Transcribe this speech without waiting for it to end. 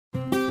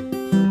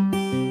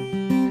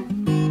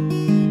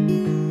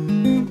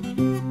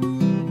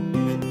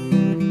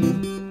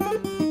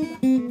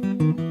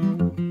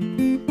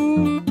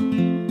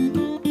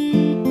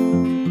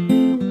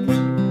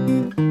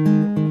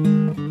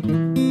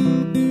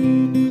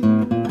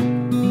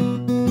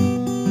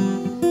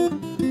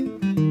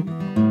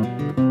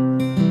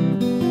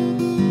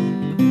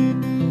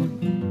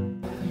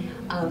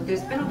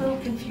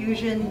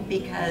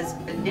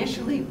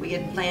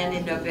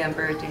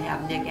November to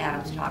have Nick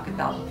Adams talk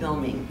about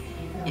filming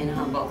in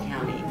Humboldt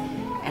County.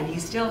 And he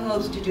still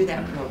hopes to do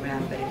that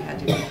program, but it had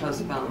to be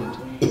postponed.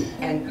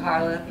 And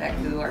Carla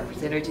Baku, our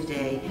presenter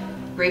today,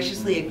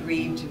 graciously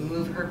agreed to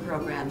move her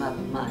program up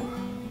a month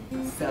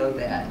so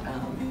that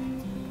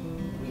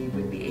we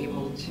would be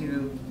able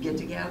to get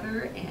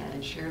together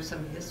and share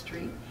some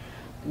history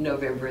in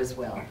November as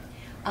well.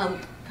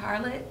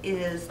 Carla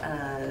is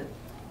a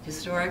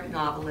historic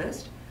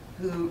novelist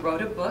who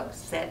wrote a book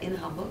set in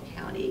Humboldt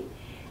County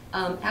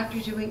after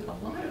doing a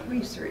lot of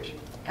research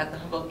at the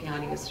Humboldt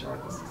County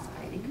Historical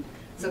Society.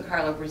 So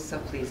Carla, we're so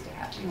pleased to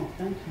have you. Oh,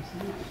 thank you so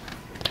much.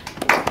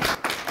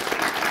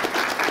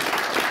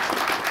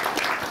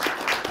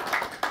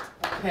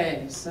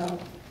 Okay, so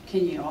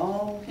can you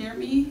all hear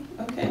me?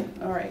 Okay,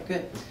 all right,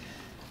 good.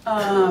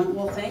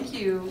 Well, thank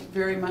you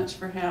very much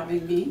for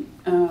having me.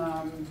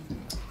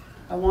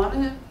 I want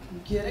to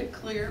get it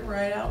clear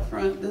right out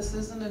front. This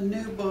isn't a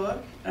new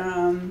book.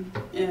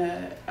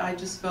 I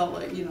just felt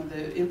like, you know,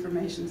 the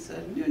information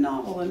said new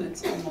novel and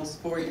it's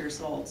almost 4 years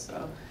old,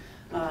 so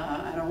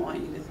I don't want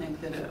you to think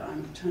that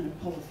I'm trying to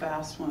pull a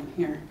fast one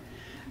here.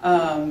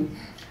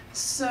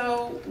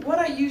 So what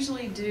I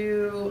usually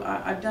do,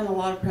 I've done a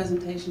lot of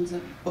presentations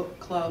at book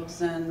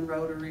clubs and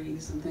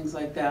rotaries and things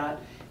like that,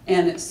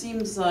 and it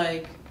seems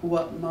like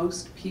what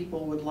most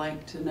people would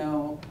like to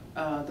know,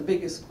 the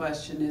biggest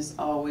question is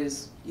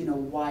always, you know,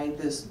 why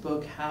this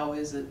book? How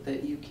is it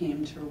that you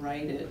came to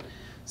write it?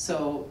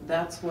 So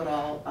that's what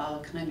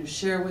I'll kind of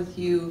share with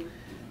you,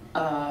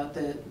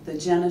 the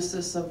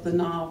genesis of the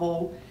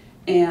novel.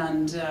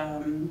 And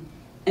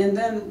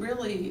then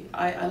really,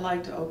 I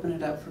like to open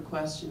it up for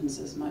questions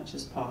as much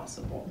as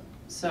possible.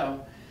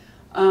 So,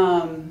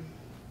 I'm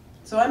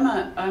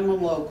a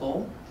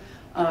local.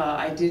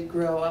 I did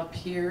grow up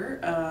here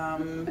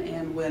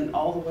and went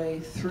all the way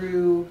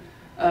through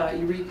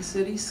Eureka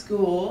City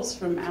schools,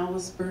 from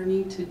Alice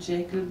Burney to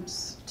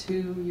Jacobs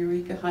to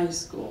Eureka High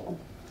School.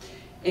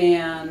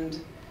 And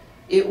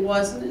it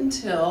wasn't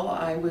until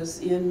I was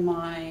in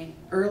my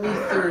early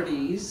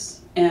 30s,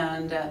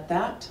 and at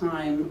that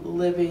time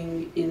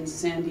living in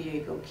San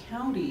Diego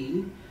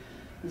County,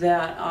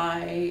 that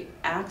I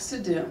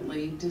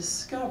accidentally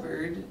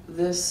discovered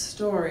this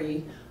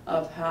story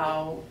of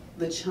how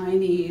the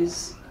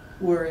Chinese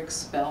were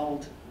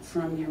expelled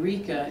from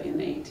Eureka in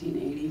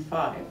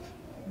 1885.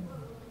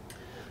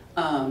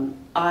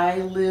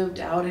 I lived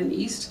out in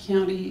East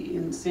County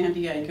in San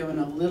Diego in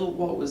a little,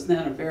 what was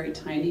then a very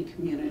tiny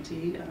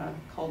community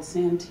called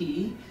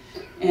Santee,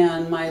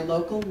 and my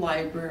local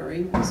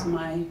library was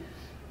my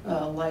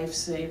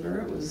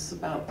lifesaver. It was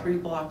about 3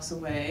 blocks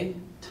away,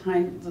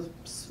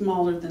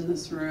 smaller than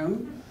this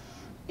room.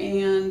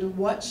 And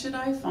what should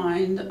I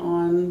find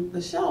on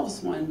the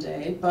shelves one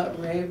day but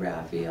Ray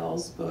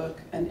Raphael's book,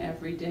 An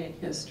Everyday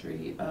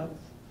History of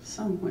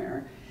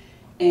Somewhere.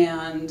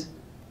 And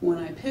when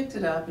I picked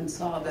it up and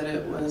saw that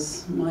it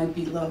was my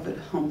beloved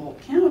Humboldt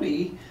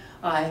County,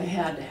 I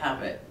had to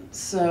have it.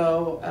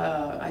 So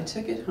I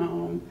took it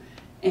home,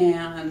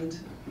 and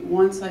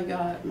once I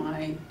got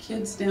my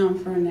kids down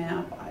for a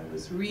nap, I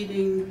was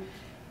reading,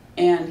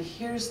 and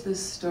here's this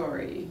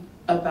story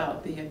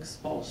about the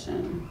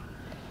expulsion.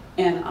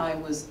 And I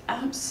was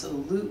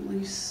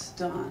absolutely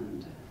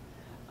stunned.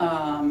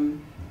 I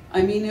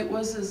mean, it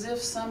was as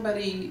if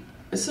somebody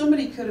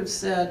could have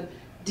said,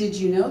 "Did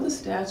you know the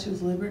Statue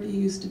of Liberty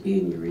used to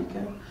be in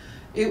Eureka?"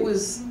 It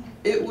was,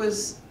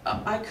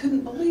 I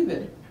couldn't believe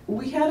it.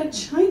 We had a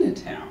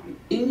Chinatown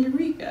in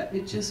Eureka.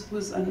 It just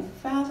was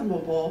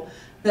unfathomable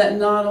that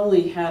not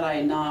only had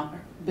I not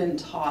been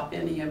taught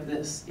any of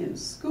this in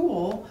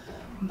school,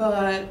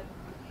 but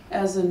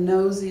as a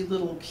nosy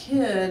little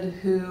kid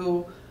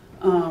who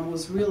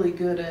was really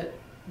good at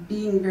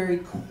being very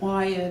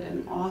quiet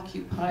and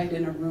occupied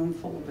in a room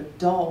full of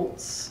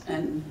adults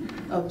and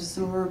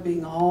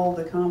absorbing all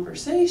the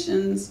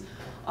conversations,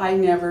 I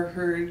never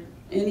heard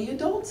any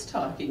adults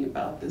talking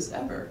about this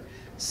ever.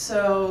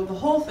 So the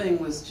whole thing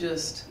was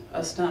just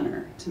a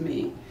stunner to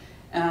me.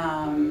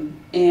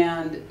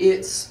 And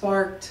it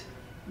sparked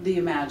the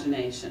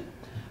imagination.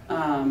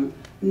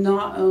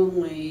 Not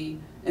only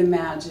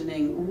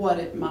imagining what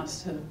it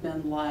must have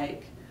been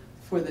like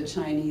for the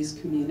Chinese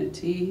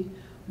community,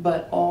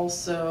 but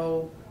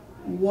also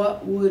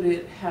what would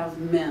it have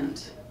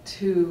meant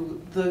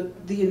to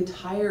the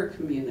entire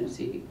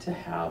community to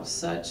have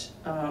such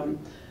a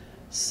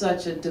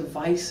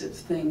divisive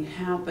thing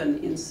happen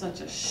in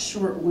such a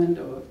short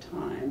window of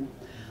time.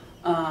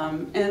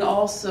 And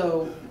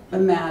also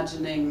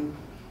imagining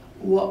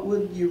what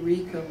would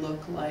Eureka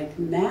look like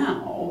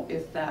now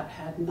if that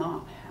had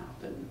not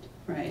happened,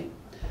 right?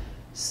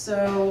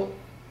 So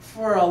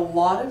for a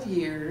lot of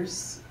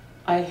years,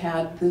 I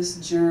had this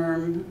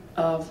germ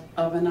of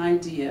an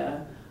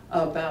idea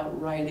about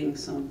writing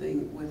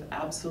something with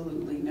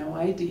absolutely no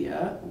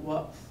idea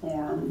what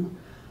form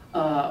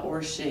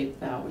or shape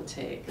that would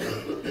take.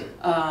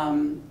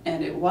 And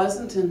it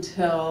wasn't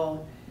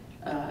until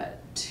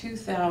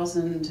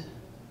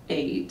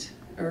 2008,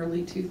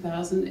 early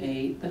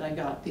 2008, that I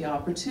got the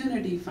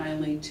opportunity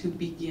finally to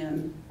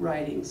begin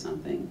writing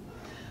something.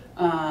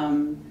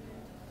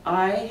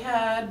 I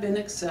had been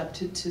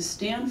accepted to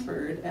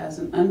Stanford as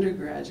an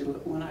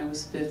undergraduate when I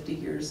was 50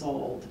 years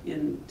old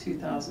in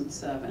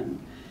 2007.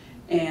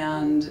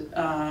 And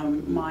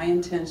my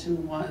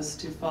intention was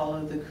to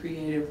follow the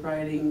creative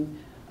writing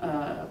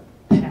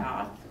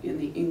path in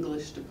the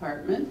English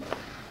department.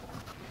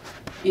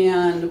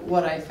 And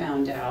what I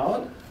found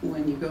out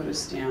when you go to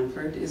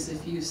Stanford is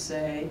if you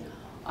say,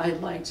 I'd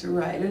like to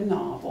write a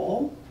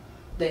novel,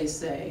 they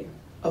say,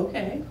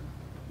 okay,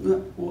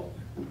 well,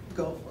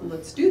 go,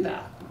 let's do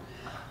that.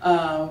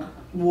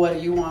 What do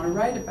you want to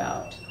write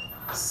about?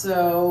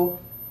 So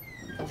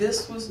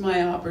this was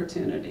my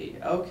opportunity.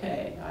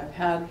 Okay, I've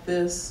had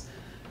this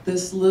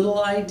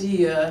little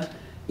idea,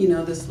 you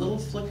know, this little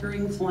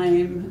flickering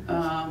flame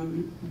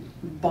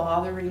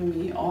bothering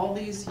me all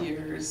these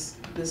years.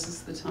 This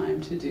is the time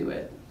to do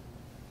it.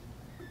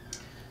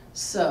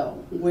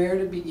 So, where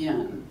to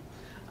begin?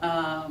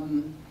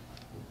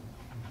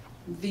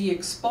 The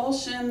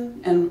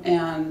expulsion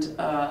and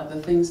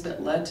the things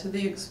that led to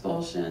the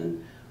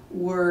expulsion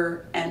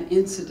were an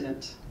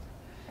incident.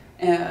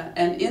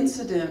 An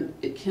incident,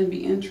 it can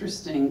be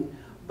interesting,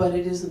 but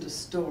it isn't a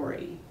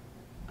story.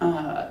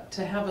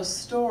 To have a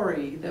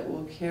story that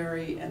will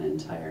carry an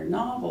entire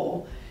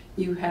novel,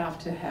 you have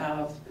to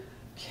have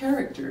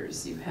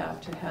characters, you have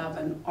to have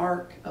an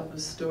arc of a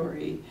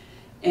story,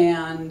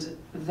 and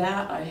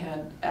that I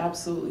had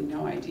absolutely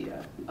no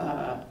idea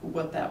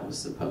what that was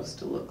supposed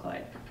to look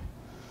like.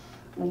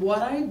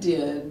 What I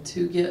did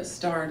to get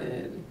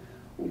started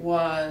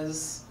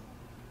was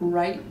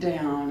write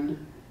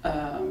down,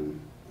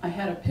 I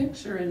had a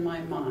picture in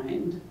my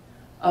mind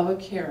of a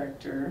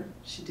character.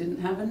 She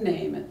didn't have a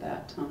name at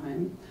that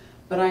time,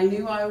 but I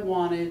knew I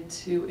wanted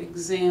to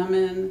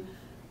examine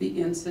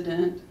the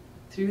incident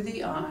through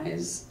the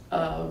eyes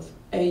of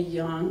a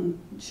young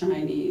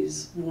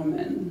Chinese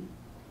woman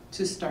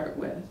to start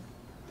with.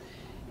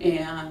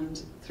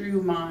 And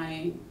through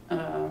my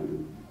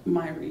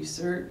my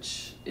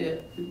research,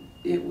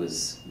 it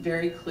was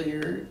very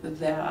clear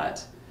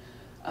that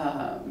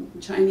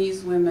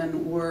Chinese women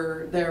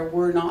there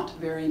were not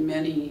very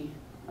many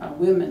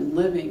women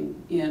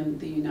living in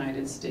the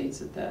United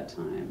States at that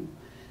time.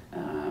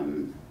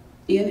 In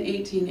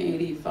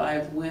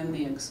 1885, when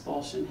the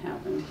expulsion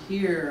happened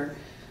here,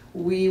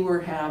 we were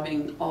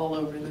having all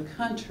over the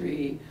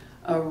country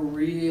a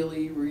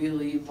really,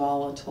 really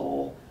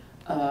volatile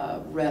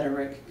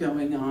rhetoric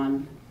going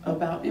on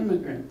about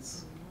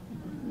immigrants.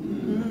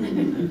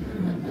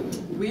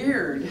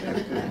 Weird.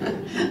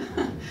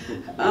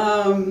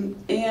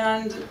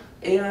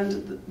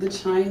 And the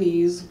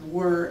Chinese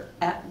were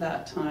at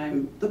that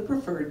time the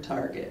preferred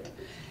target.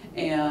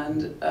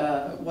 And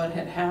what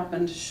had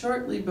happened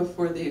shortly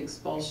before the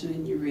expulsion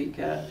in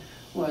Eureka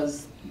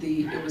was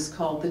it was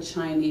called the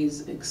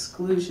Chinese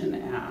Exclusion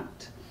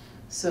Act,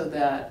 so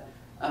that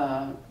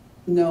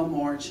no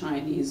more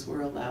Chinese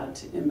were allowed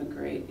to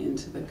immigrate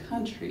into the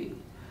country.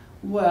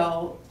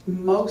 Well,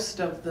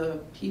 most of the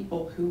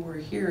people who were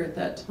here at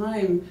that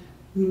time,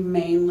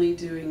 mainly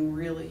doing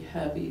really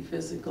heavy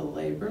physical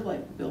labor,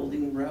 like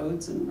building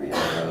roads and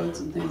railroads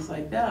and things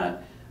like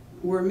that,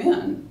 were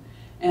men.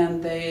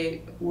 And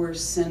they were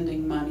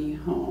sending money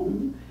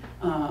home.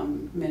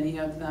 Many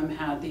of them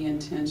had the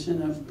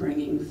intention of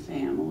bringing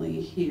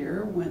family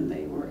here when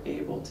they were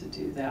able to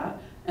do that,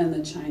 and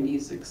the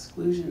Chinese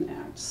Exclusion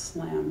Act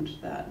slammed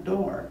that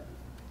door.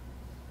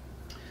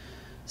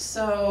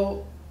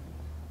 So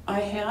I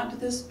had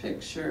this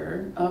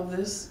picture of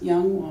this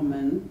young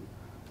woman,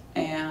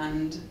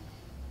 and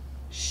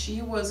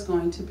she was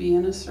going to be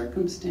in a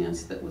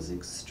circumstance that was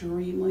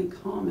extremely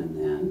common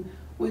then,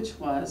 which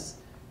was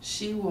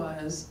she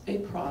was a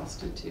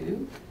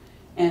prostitute,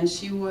 and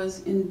she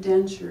was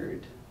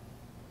indentured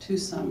to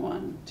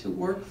someone to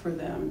work for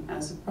them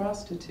as a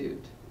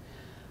prostitute.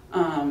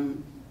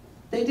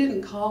 They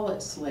didn't call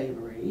it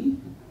slavery,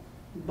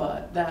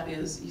 but that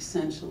is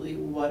essentially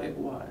what it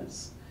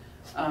was.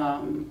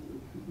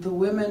 The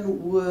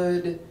women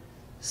would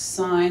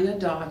sign a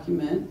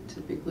document,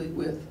 typically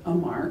with a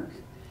mark,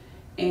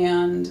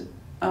 and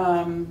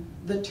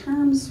the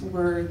terms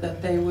were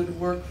that they would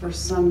work for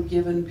some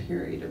given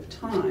period of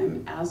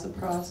time as a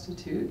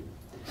prostitute,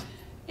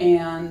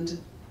 and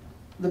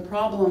the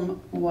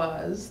problem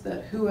was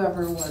that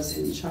whoever was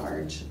in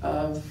charge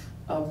of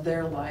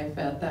their life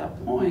at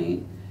that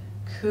point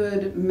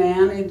could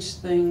manage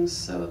things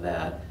so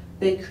that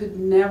they could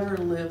never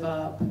live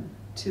up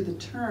to the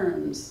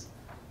terms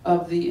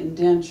of the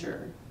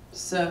indenture.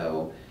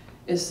 So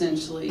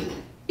essentially,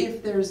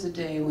 if there's a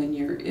day when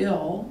you're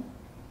ill,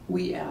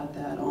 we add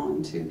that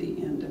on to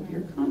the end of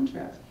your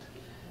contract,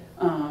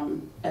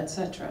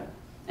 etc.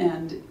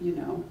 And you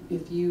know,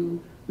 if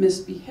you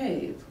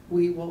misbehave,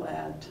 we will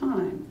add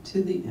time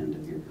to the end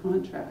of your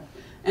contract.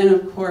 And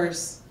of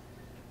course,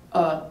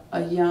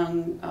 a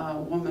young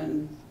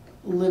woman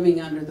living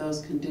under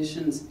those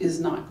conditions is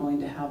not going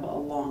to have a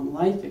long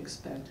life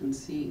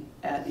expectancy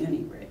at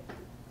any rate.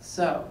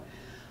 So,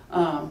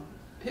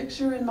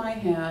 picture in my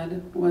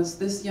head was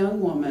this young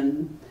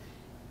woman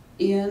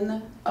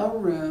in a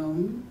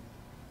room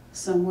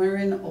somewhere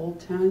in Old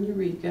Town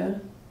Eureka,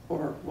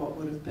 or what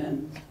would have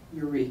been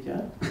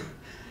Eureka. It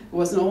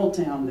wasn't Old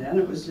Town then,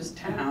 it was just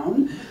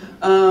town.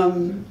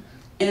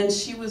 And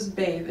she was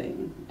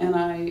bathing, and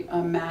I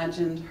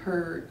imagined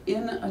her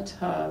in a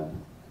tub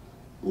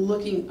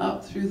looking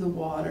up through the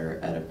water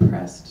at a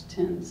pressed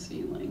tin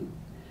ceiling.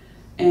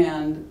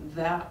 And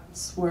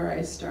that's where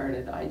I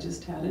started. I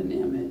just had an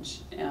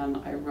image, and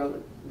I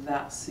wrote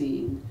that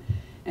scene.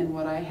 And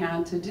what I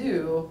had to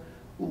do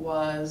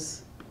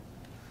was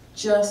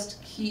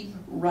just keep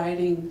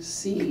writing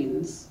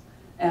scenes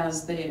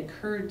as they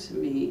occurred to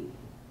me,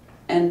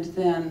 and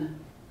then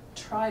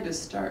try to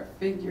start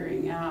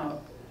figuring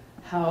out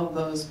how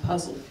those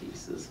puzzle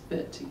pieces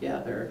fit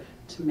together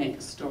to make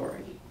a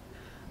story.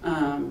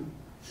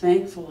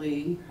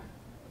 Thankfully,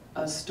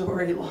 a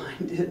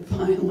storyline did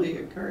finally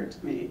occur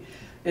to me.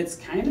 It's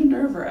kind of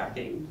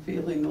nerve-wracking,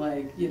 feeling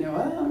like, you know,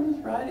 oh,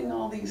 I'm writing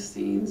all these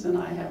scenes and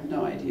I have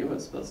no idea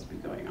what's supposed to be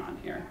going on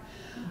here.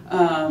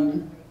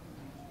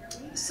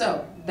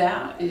 So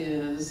that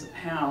is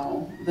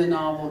how the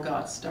novel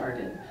got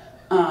started.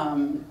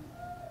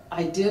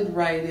 I did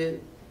write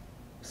it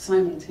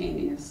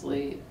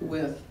simultaneously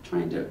with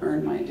trying to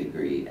earn my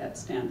degree at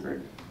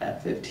Stanford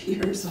at 50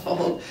 years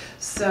old.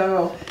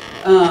 So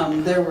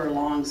there were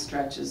long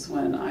stretches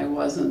when I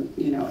wasn't,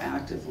 you know,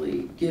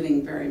 actively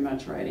getting very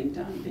much writing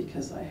done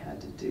because I had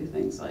to do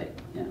things like,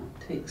 you know,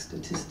 take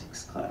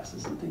statistics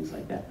classes and things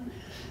like that.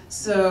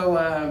 So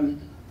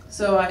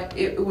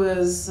it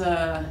was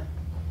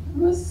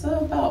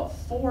about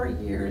 4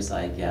 years,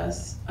 I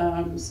guess,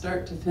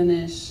 start to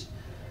finish,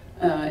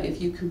 if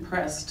you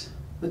compressed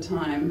the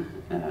time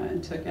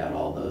and took out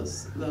all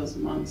those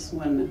months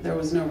when there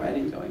was no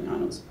writing going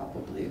on. It was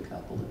probably a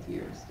couple of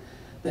years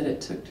that it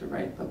took to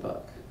write the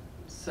book.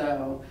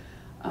 So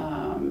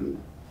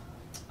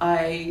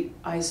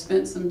I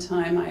spent some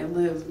time, I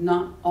lived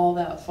not all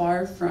that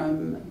far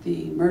from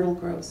the Myrtle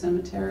Grove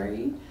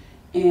Cemetery,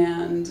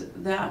 and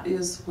that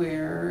is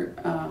where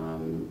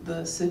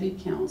the city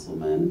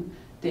councilman,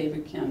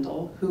 David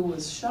Kendall, who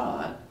was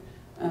shot,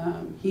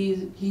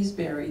 he's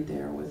buried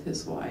there with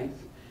his wife.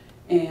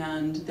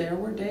 And there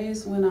were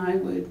days when I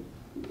would,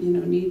 you know,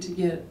 need to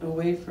get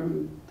away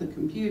from the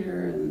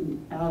computer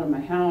and out of my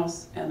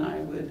house, and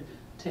I would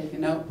take a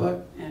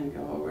notebook and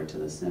go over to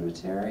the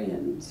cemetery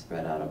and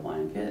spread out a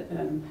blanket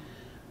and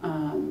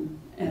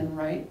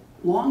write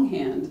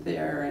longhand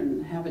there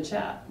and have a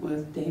chat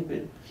with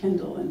David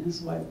Kendall and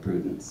his wife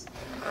Prudence.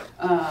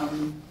 I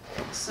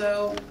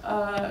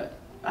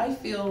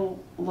feel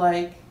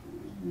like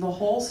the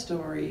whole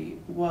story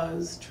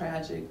was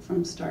tragic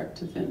from start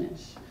to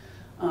finish.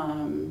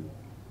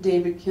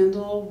 David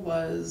Kendall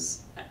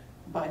was,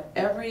 by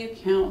every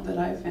account that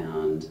I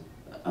found,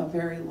 a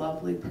very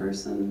lovely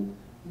person,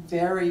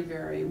 very,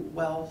 very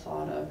well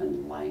thought of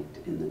and liked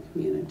in the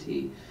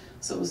community.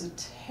 So it was a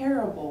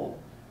terrible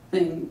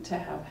thing to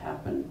have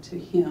happen to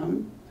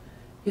him.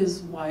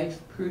 His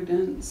wife,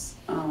 Prudence,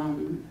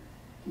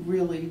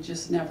 really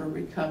just never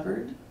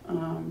recovered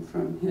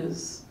from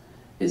his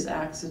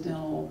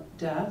accidental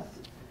death.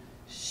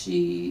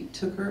 She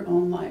took her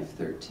own life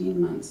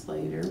 13 months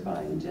later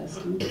by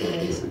ingesting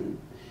poison.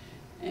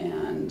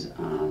 And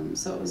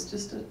so it was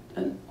just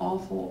an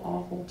awful,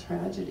 awful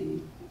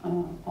tragedy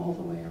all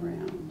the way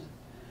around.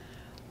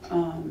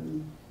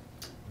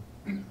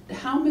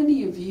 How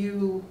many of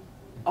you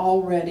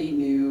already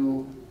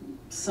knew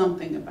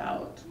something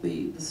about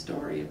the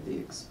story of the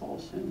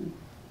expulsion?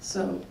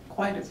 So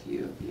quite a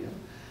few of you.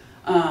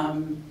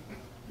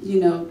 You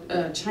know,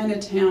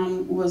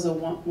 Chinatown was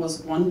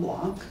one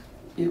block.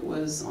 It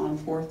was on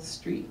 4th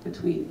Street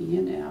between E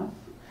and F.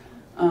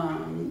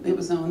 It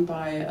was owned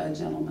by a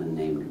gentleman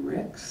named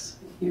Ricks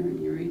here in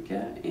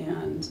Eureka,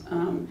 and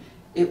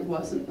it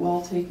wasn't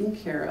well taken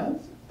care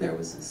of. There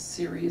was a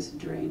serious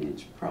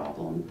drainage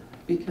problem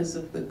because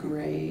of the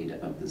grade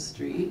of the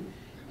street,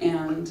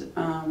 and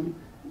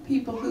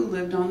people who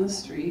lived on the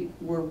street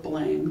were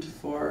blamed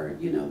for,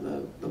 you know,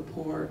 the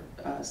poor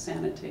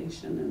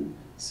sanitation and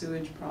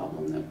sewage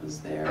problem that was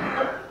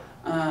there.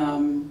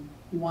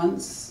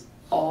 Once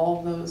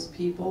all those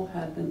people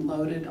had been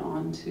loaded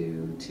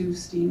onto 2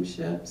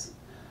 steamships,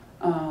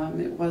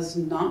 it was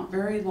not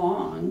very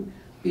long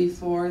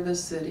before the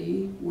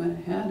city went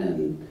ahead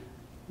and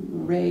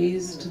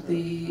razed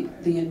the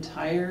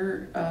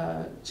entire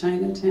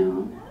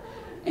Chinatown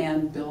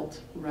and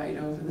built right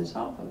over the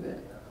top of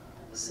it.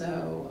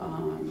 So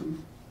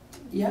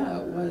yeah,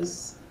 it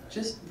was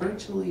just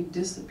virtually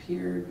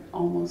disappeared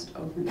almost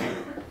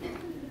overnight,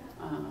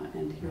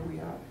 and here we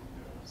are.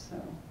 So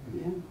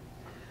yeah.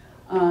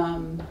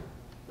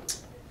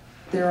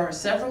 There are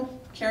several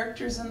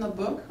characters in the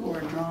book who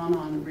are drawn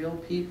on real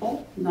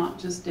people, not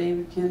just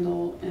David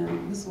Kendall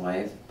and his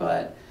wife,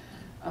 but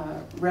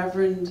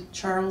Reverend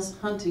Charles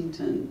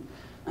Huntington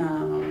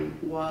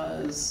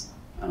was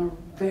a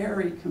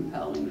very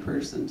compelling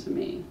person to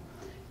me.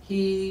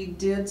 He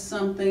did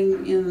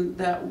something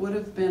that would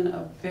have been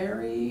a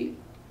very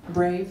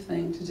brave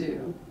thing to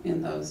do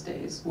in those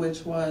days,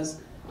 which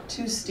was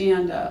to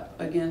stand up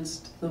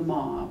against the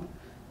mob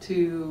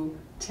to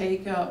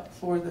take up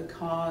for the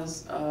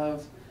cause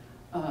of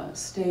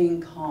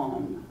staying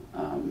calm,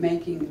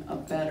 making a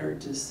better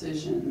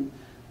decision,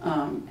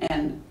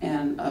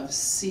 and of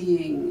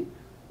seeing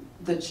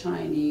the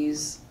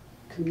Chinese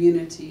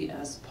community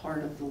as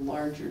part of the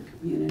larger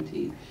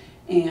community.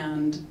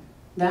 And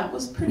that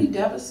was pretty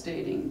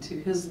devastating to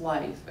his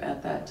life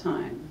at that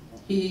time.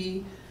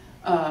 He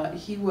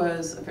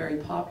was a very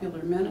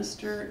popular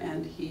minister,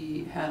 and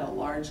he had a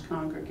large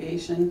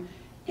congregation,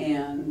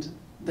 and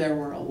there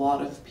were a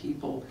lot of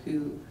people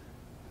who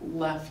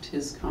left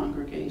his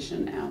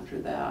congregation after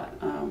that.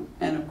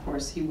 And of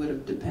course, he would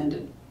have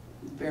depended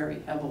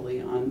very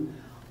heavily on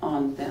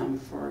them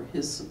for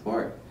his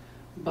support.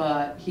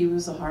 But he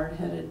was a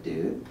hard-headed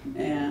dude,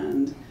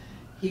 and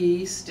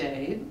he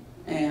stayed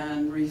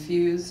and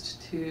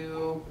refused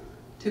to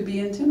be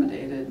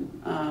intimidated.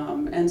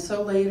 And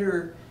so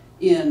later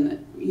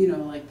in,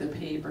 like the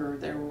paper,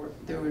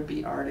 there would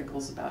be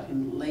articles about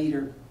him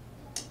later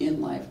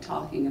in life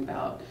talking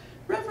about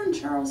Reverend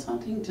Charles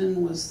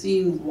Huntington was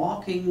seen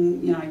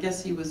walking, I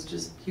guess he was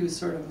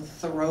sort of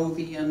a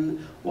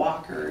Thoreauvian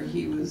walker.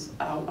 He was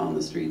out on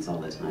the streets all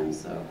the time,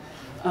 so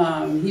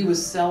he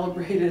was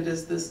celebrated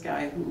as this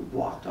guy who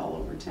walked all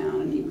over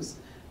town, and he was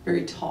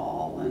very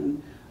tall,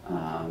 and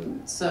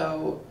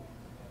so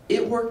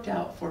it worked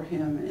out for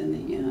him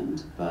in the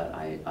end, but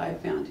I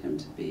found him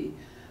to be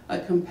a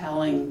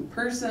compelling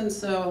person,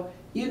 so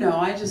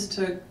I just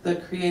took the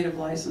creative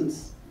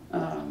license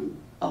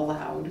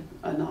allowed,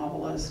 a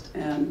novelist,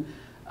 and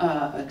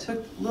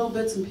took little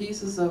bits and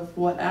pieces of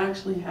what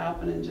actually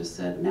happened and just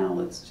said, now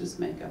let's just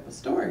make up a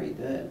story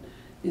that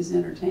is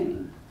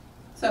entertaining.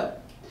 So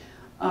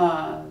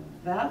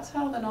that's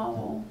how the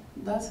novel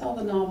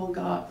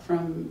got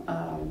from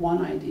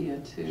one idea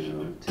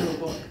to a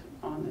book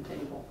on the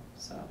table.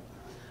 So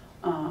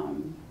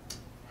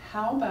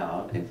how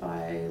about if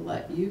I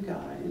let you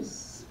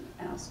guys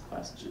ask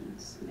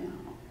questions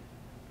now?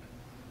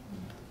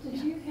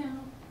 Did you have?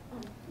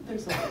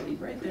 There's a lady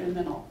right there, and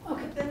then I'll...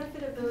 Okay. For the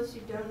benefit of those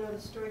who don't know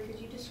the story, could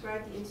you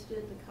describe the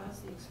incident that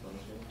caused the explosion?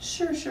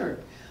 Sure.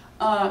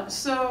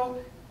 So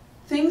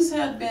things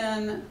had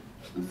been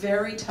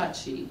very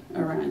touchy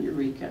around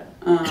Eureka,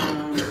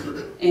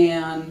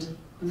 and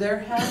there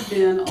had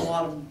been a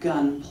lot of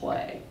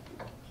gunplay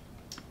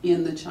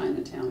in the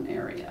Chinatown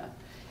area.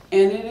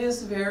 And it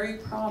is very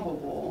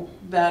probable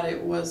that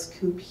it was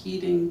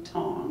competing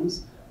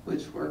tongs,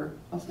 which were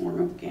a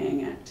form of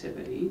gang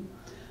activity.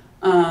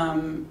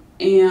 And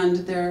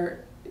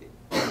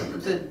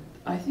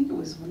I think it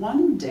was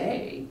one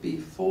day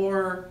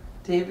before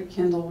David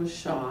Kendall was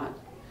shot,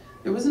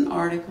 there was an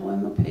article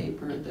in the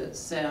paper that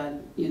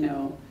said,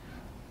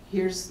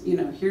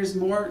 here's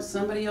more,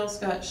 somebody else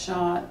got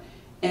shot,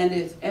 and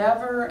if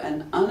ever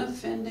an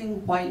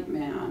unoffending white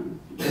man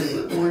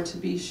were to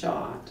be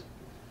shot,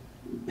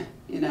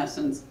 in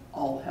essence,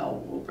 all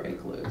hell will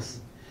break loose.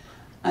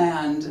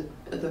 And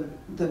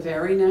the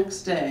very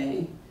next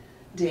day,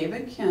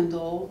 David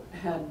Kendall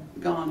had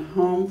gone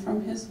home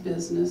from his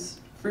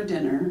business for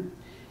dinner,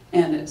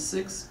 and at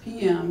 6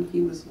 p.m. he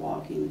was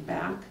walking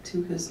back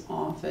to his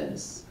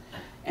office,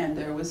 and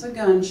there was a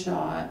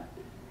gunshot.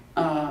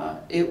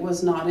 It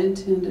was not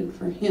intended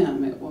for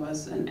him. It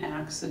was an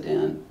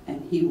accident,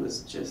 and he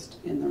was just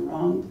in the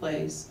wrong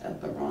place at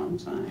the wrong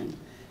time,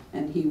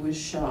 and he was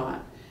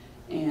shot.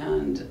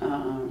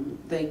 And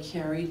they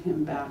carried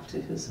him back to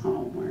his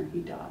home where he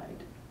died.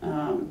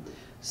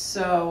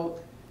 So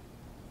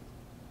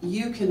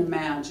you can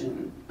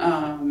imagine,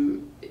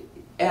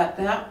 at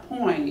that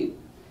point,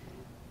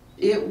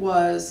 it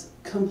was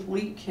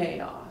complete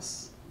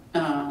chaos.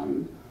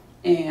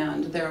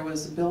 And there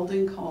was a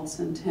building called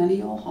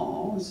Centennial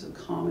Hall. It was a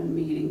common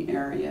meeting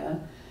area.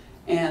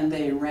 And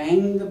they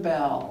rang the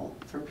bell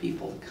for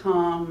people to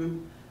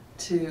come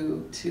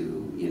to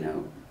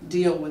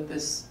deal with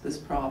this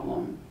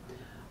problem.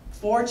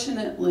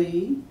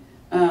 Fortunately,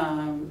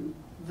 the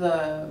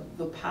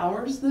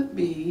powers that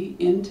be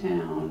in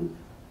town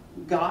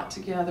got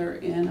together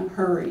in a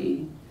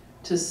hurry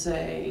to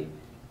say,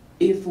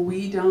 if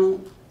we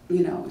don't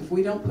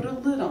put a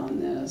lid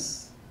on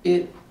this,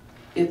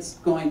 it's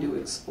going to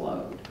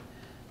explode.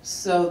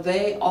 So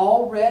they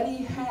already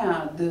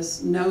had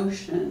this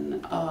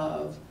notion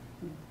of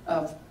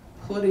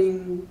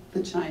putting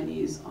the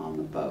Chinese on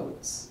the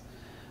boats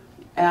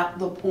at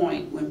the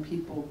point when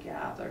people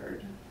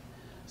gathered.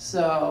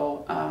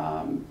 So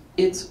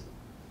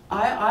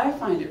I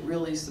find it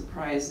really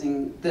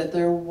surprising that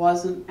there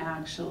wasn't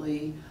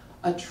actually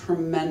a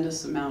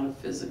tremendous amount of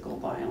physical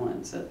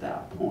violence at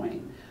that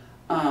point.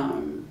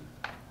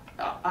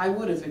 I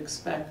would have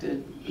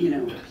expected,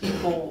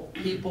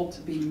 people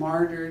to be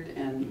martyred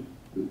and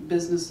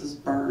businesses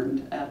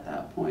burned at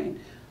that point,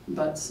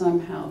 but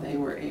somehow they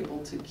were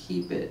able to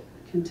keep it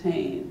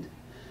contained.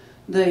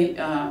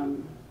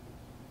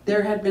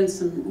 There had been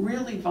some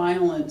really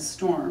violent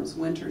storms,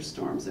 winter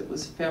storms. It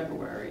was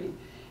February,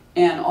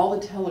 and all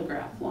the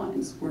telegraph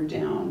lines were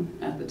down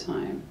at the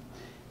time.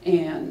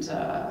 And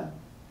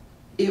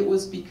it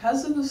was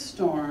because of the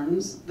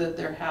storms that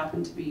there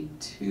happened to be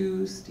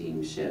 2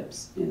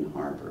 steamships in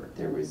harbor.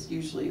 There was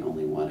usually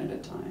only one at a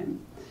time.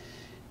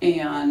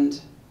 And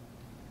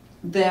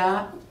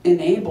that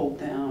enabled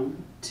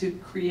them to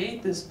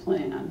create this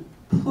plan,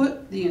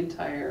 put the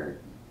entire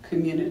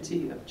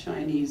community of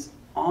Chinese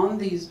on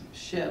these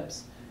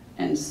ships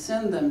and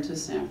send them to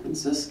San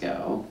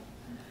Francisco.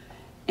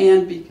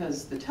 And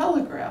because the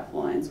telegraph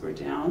lines were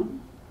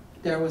down,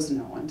 there was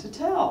no one to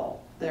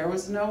tell. There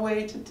was no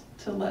way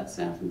to let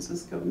San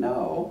Francisco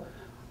know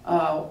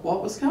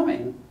what was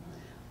coming.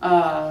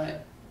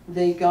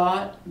 They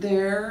got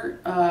there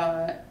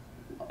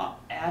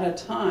at a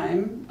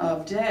time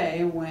of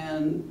day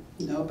when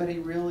nobody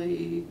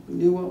really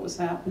knew what was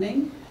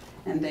happening,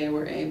 and they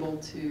were able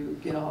to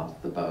get off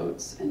the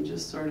boats and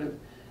just sort of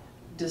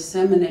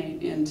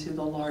disseminate into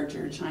the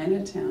larger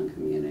Chinatown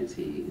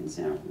community in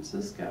San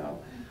Francisco.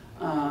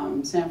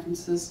 San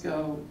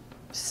Francisco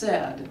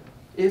said,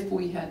 if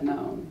we had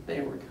known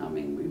they were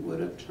coming, we would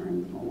have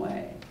turned them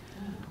away.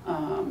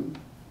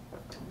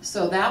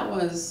 So that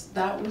was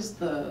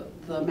the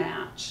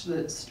match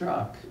that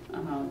struck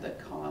that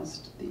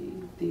caused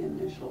the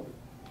initial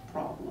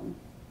problem.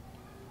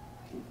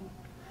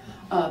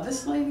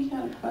 This lady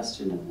had a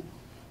question.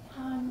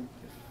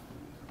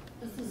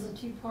 This is a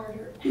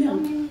two-parter. Yeah. How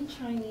many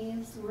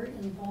Chinese were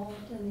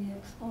involved in the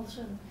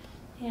expulsion?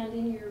 And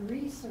in your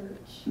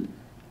research,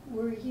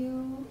 were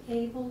you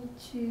able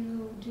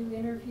to do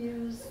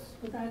interviews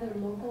with either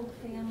local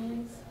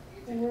families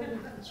or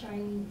with the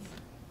Chinese?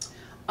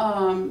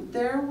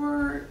 There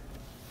were,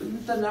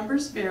 the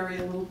numbers vary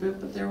a little bit,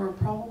 but there were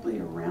probably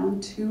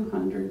around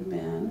 200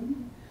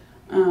 men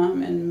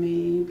and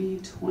maybe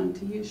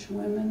 20-ish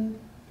women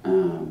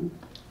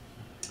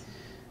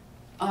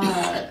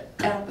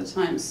at the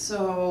time.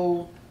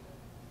 So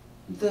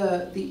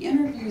the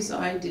interviews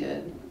I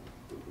did,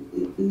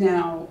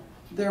 now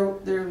there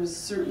was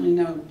certainly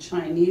no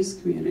Chinese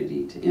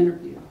community to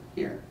interview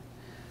here.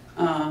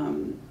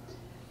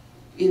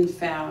 In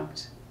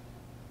fact,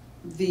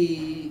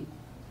 the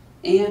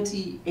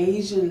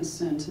anti-Asian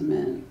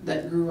sentiment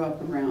that grew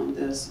up around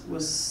this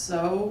was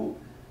so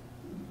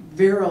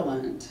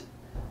virulent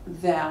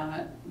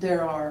that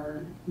there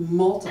are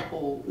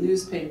multiple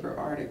newspaper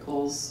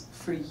articles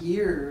for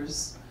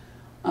years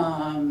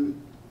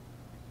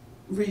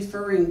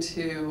referring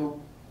to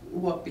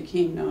what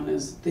became known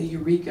as the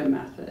Eureka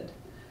method.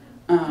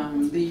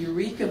 The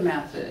Eureka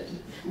method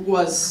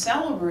was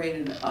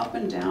celebrated up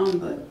and down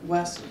the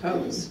West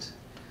Coast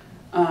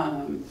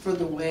for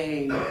the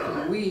way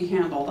we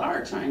handled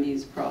our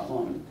Chinese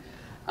problem.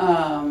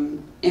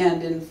 And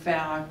in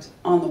fact,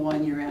 on the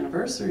 1-year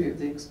anniversary of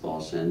the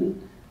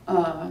expulsion,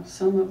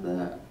 some of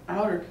the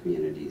outer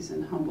communities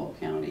in Humboldt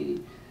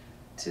County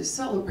to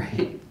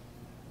celebrate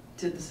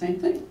did the same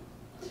thing.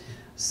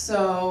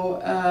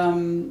 So,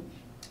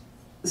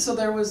 so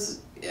there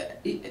was,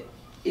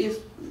 if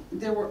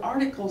there were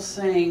articles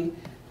saying,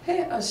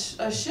 hey,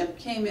 a ship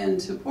came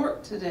into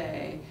port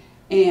today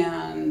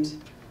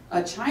and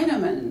a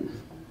Chinaman,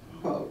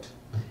 quote,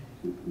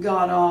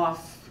 got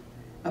off.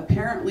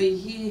 Apparently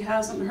he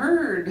hasn't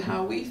heard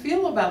how we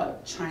feel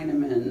about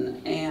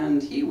Chinamen,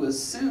 and he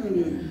was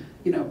soon,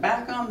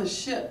 back on the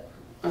ship,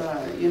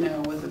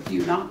 with a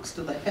few knocks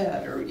to the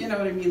head, or you know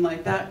what I mean,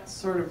 like that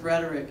sort of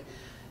rhetoric.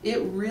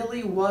 It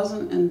really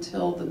wasn't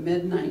until the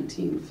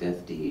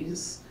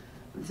mid-1950s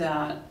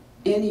that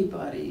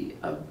anybody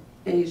of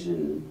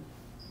Asian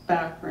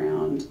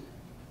background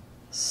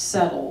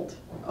settled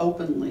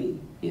openly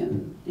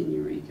in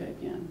Eureka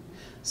again.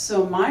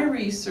 So my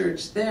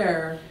research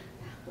there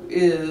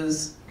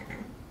is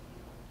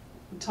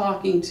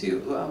talking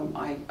to,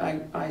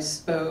 I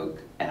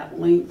spoke at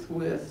length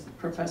with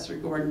Professor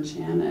Gordon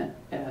Chan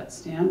at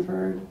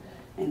Stanford,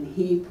 and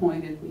he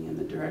pointed me in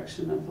the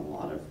direction of a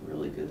lot of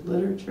really good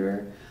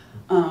literature.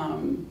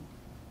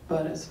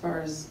 But as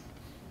far as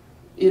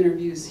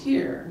interviews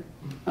here,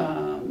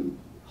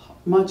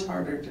 much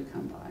harder to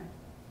come by.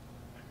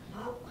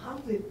 How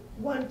did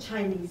one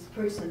Chinese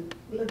person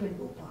live in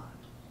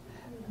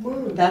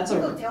Humboldt? That's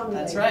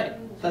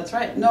right. That's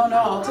right. No,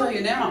 I'll tell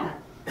you now.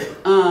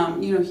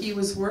 He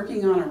was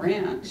working on a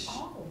ranch,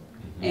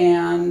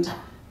 and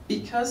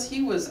because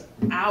he was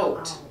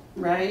out,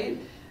 right?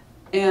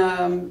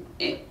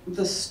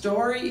 The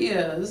story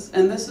is,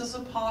 and this is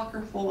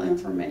apocryphal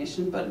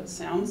information, but it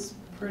sounds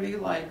pretty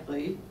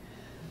likely,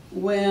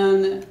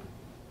 when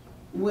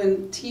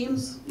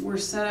teams were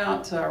sent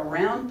out to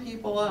round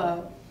people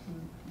up,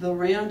 the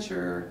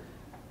rancher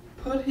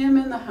put him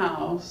in the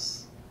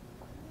house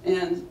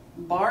and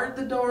barred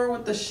the door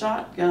with the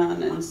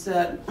shotgun and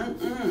said,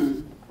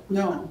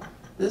 no,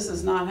 this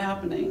is not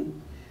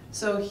happening.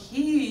 So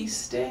he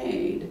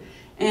stayed.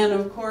 And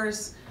of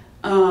course,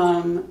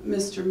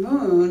 Mr.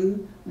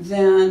 Moon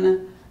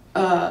then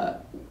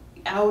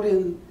out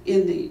in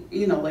the,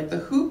 like the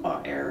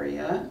Hupa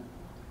area,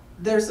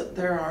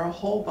 there are a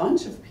whole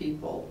bunch of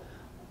people.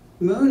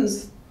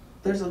 Moons,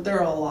 there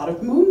are a lot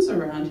of Moons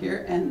around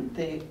here, and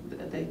they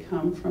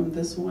come from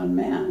this one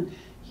man.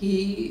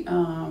 he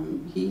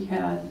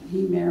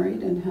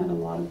married and had a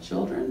lot of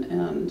children,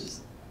 and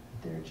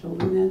their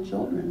children had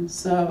children.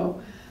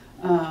 So,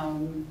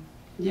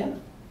 yeah,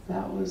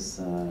 that was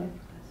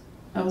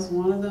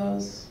one of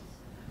those,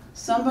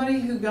 somebody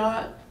who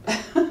got,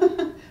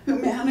 who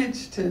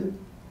managed to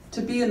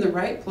be in the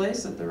right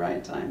place at the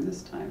right time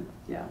this time,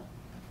 yeah.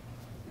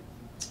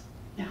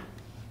 Yeah.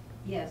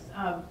 Yes,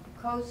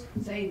 Coast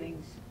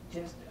Savings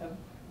just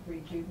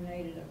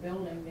rejuvenated a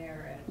building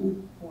there at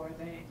Fourth.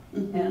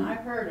 And I've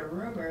heard a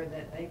rumor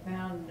that they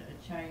found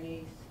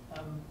Chinese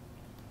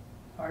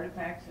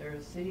artifacts or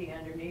a city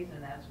underneath,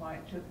 and that's why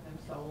it took them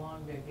so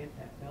long to get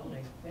that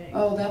building finished.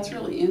 Oh, that's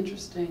really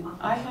interesting.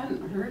 I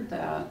hadn't heard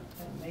that.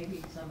 So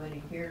maybe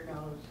somebody here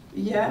knows.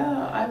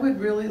 Yeah, I would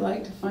really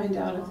like to find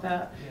out if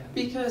that,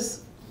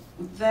 because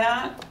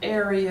that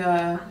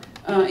area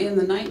in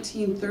the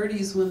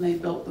 1930s, when they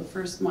built the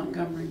first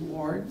Montgomery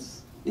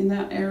wards in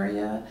that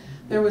area,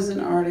 there was an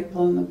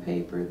article in the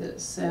paper that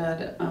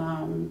said,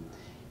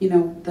 you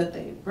know, that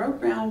they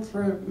broke ground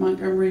for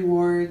Montgomery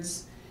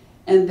wards,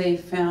 and they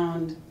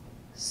found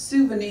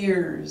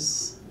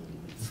souvenirs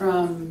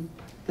from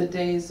the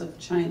days of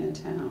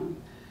Chinatown.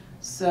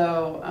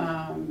 So,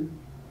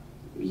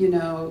 you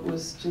know, it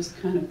was just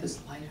kind of this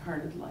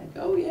lighthearted, like,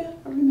 oh yeah,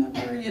 I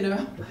remember, you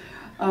know.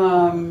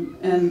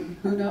 And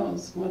who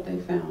knows what they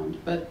found.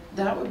 But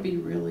that would be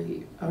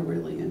really a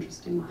really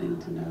interesting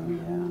thing to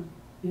know,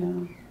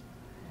 yeah.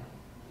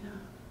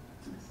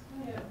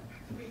 I have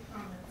 3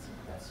 comments and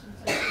questions.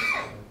 I just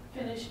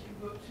finished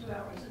your book 2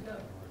 hours ago.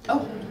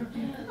 Oh.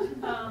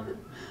 And,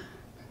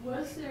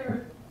 was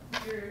there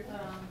your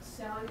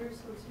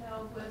Salyers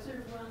Hotel, was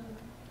there one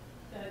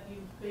that you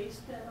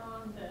based that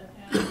on that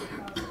had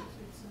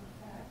prostitutes in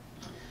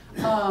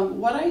the fact?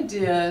 What I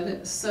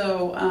did,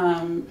 so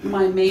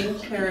my main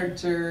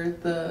character,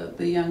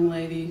 the young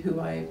lady who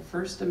I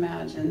first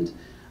imagined,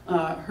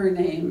 her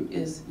name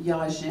is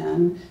Ya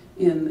Zhen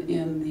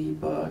in the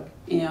book,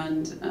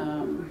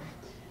 and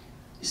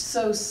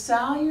so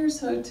Salyers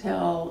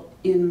Hotel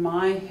in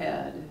my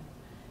head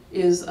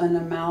is an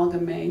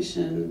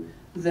amalgamation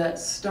that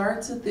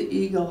starts at the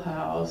Eagle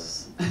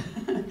House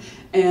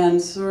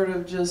and sort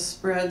of just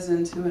spreads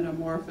into an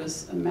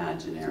amorphous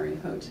imaginary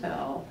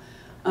hotel.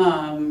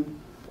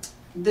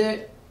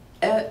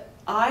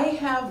 I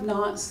have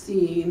not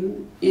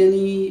seen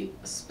any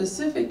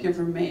specific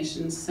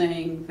information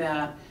saying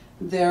that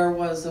there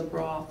was a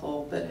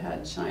brothel that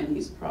had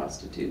Chinese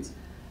prostitutes.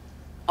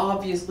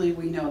 Obviously,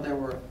 we know there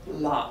were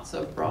lots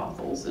of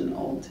brothels in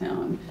Old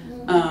Town,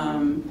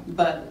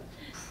 but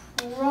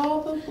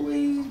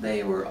probably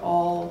they were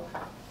all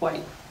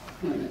white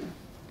women.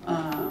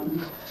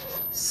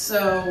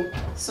 So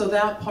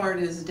that part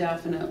is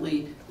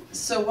definitely,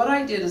 so what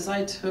I did is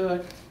I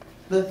took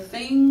the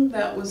thing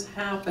that was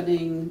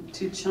happening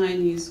to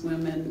Chinese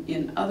women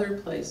in other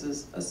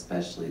places,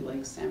 especially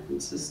like San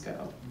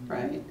Francisco,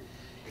 right?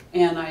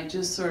 And I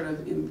just sort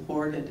of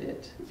imported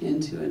it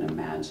into an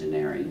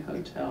imaginary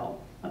hotel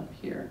up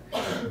here.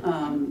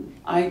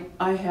 I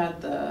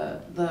had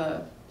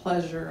the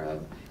pleasure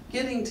of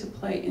getting to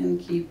play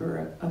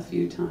innkeeper a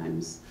few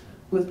times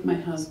with my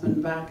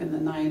husband back in the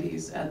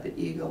 90s at the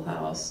Eagle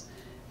House.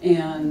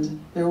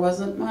 And there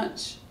wasn't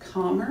much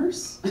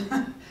commerce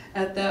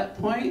at that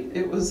point.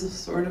 It was a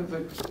sort of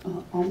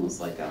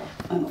almost like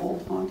an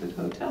old haunted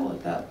hotel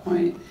at that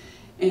point.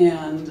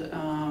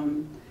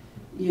 And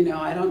you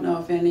know, I don't know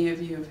if any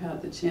of you have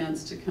had the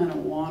chance to kind of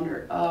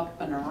wander up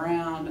and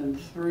around and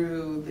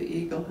through the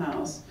Eagle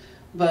House,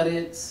 but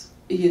it's,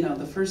 you know,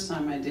 the first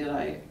time I did,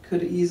 I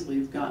could easily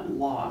have gotten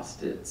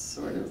lost. It's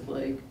sort of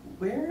like,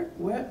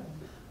 what?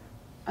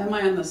 Am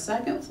I on the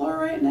 2nd floor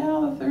right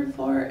now, the 3rd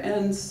floor?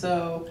 And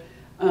so,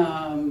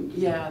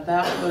 yeah,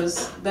 that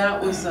was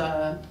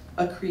a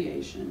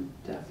creation,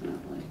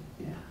 definitely,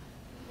 yeah.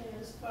 Okay,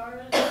 as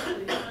far as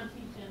the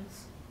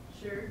Huntington's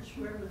Church,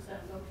 where was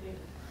that located?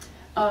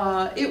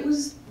 It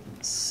was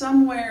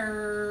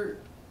somewhere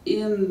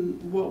in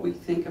what we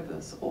think of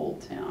as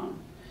Old Town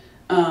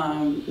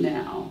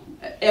now.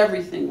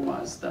 Everything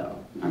was, though.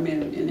 I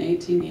mean, in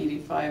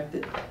 1885,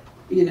 that,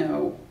 you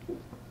know,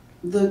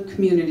 the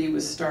community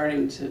was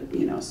starting to,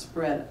 you know,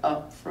 spread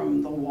up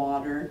from the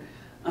water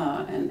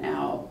and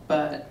out,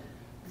 but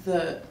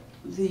the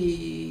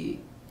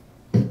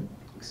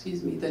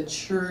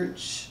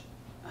church,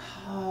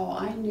 oh,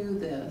 I knew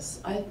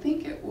this. I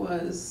think it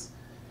was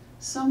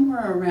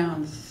somewhere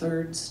around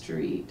 3rd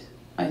Street,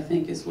 I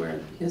think, is where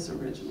his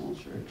original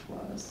church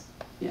was.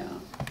 Yeah.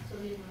 So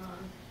he went on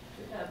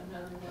to have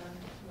another one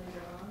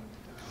later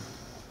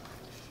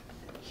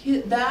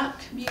on? That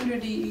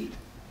community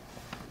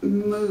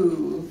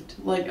moved,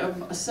 like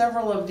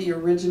several of the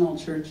original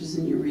churches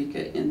in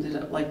Eureka ended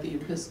up, like the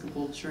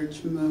Episcopal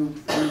Church moved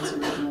from its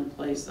original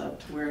place up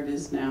to where it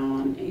is now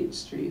on 8th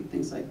Street,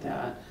 things like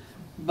that.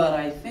 But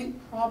I think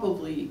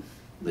probably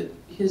that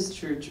his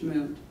church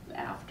moved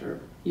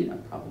after, you know,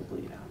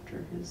 probably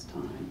after his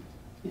time,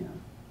 yeah.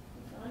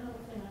 The final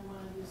thing I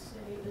wanted to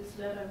say is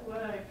that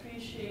what I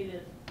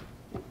appreciated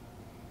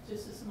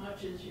just as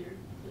much as the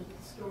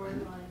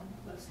storyline,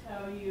 was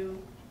how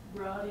you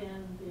brought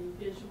in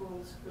the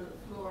visuals for the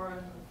flora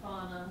and the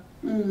fauna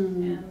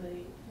and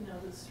the,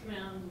 the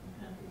surrounding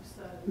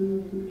countryside. I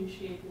really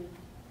appreciated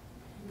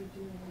you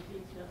doing the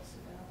details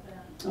about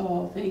that.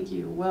 Oh, thank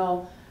you.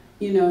 Well,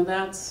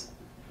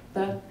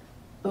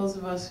 those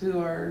of us who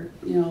are,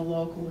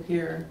 local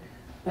here,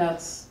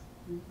 that's,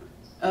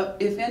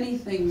 if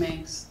anything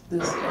makes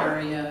this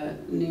area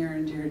near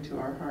and dear to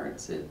our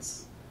hearts,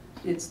 it's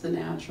the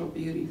natural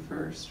beauty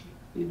first,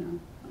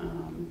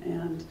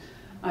 and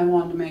I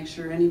wanted to make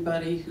sure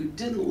anybody who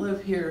didn't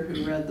live here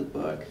who read the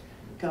book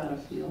got a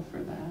feel for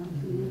that.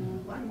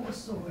 One more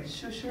story.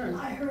 Sure.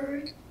 I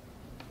heard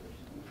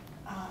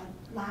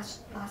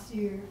last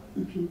year,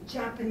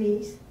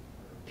 Japanese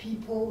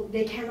people,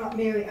 they cannot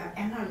marry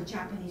another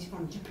Japanese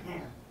from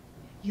Japan.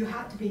 You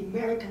have to be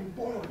American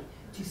born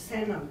to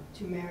send them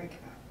to America.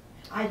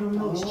 I don't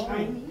know, it's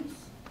Chinese.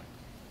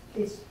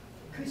 It's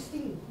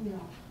Christine,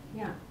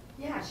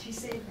 Yeah, she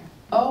said that.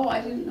 Oh,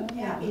 I didn't know that.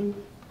 Yeah, in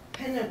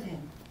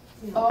Pendleton.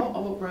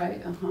 Oh, right,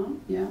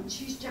 yeah.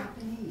 She's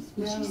Japanese.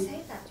 Yeah. She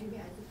said that to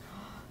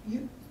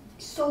me.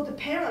 So the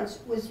parents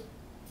was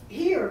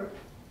here,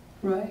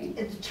 Right.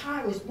 and the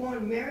child was born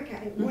in America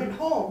and went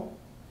home,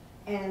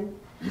 and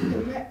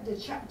the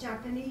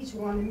Japanese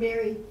want to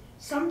marry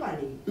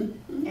somebody,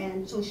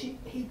 and so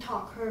he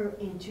talked her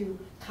into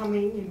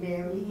coming and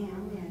marrying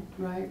him, and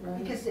Right.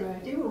 because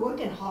they were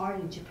working hard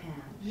in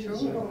Japan. Sure.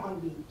 She don't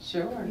want to be,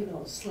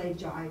 Sure. slave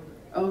driver.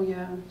 Oh,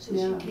 yeah. So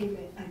yeah. she came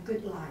a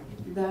good life.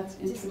 That's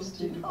Just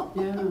interesting. what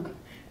you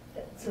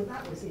Yeah. So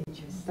that was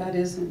interesting. That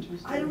is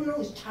interesting. I don't know,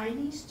 is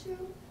Chinese too?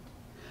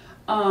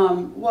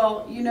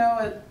 Well,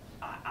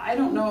 I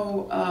don't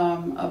know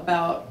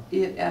about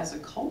it as a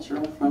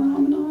cultural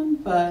phenomenon,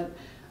 but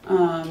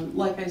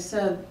like I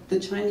said, the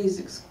Chinese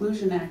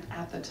Exclusion Act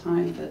at the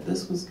time that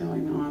this was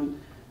going on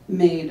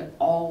made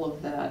all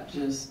of that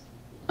just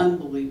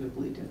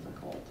unbelievably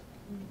difficult.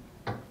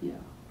 Yeah.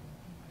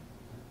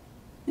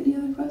 Any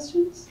other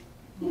questions?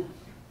 Yeah.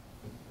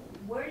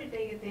 Where did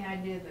they get the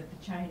idea that the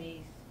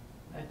Chinaman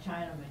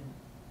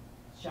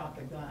shot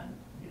the gun?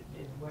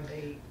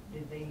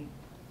 Did they?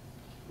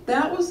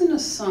 That was an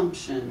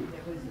assumption.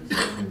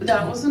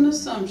 That was an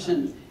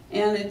assumption,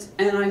 and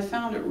I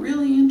found it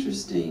really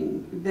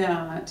interesting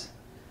that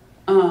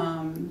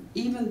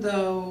even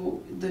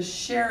though the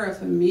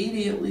sheriff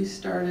immediately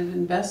started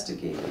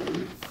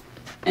investigating,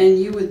 and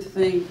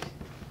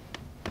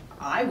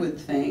I would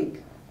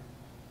think,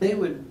 they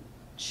would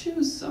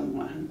choose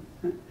someone.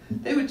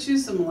 They would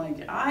choose someone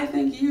like, I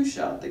think you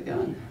shot the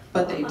gun,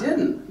 but they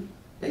didn't.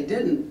 They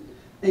didn't.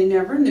 They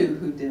never knew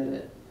who did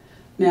it.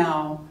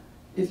 Now,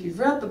 if you've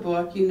read the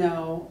book,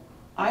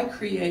 I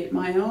create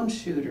my own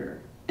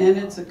shooter, and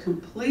it's a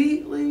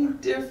completely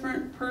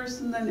different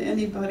person than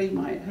anybody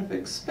might have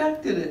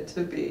expected it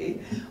to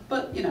be.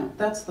 But,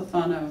 that's the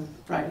fun of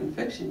writing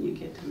fiction. You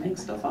get to make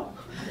stuff up.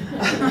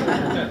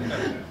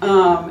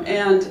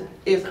 And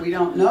if we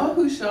don't know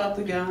who shot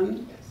the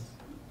gun,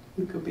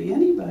 it could be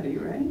anybody,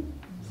 right?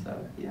 So,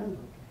 yeah.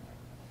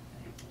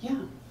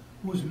 Yeah.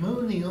 Was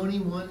Moon the only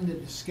one that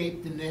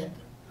escaped the net?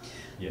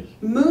 Yes.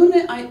 Moon,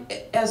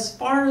 as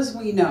far as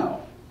we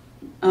know,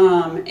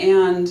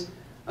 and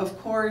of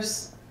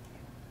course,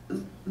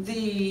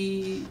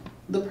 the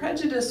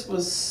prejudice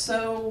was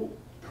so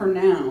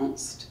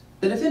pronounced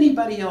that if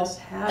anybody else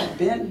had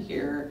been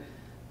here,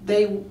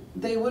 they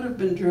would have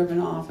been driven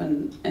off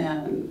and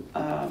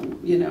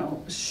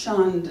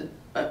shunned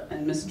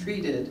and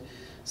mistreated.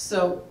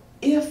 So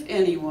if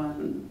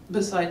anyone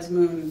besides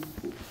Moon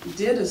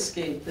did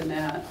escape the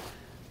net,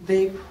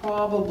 they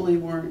probably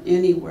weren't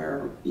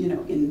anywhere,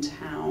 in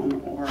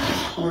town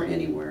or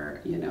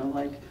anywhere,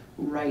 like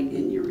right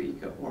in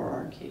Eureka or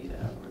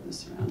Arcata or the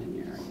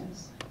surrounding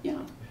areas.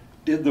 Yeah.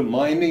 Did the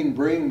mining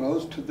bring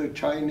most of the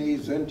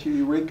Chinese into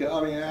Eureka?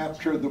 I mean,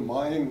 after the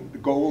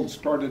gold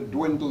started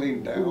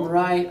dwindling down?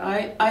 Right.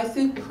 I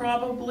think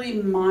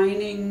probably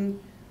mining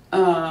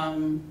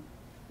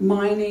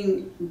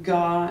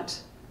got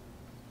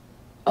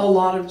a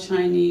lot of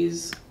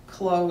Chinese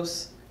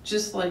close.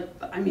 Just like,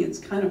 it's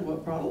kind of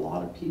what brought a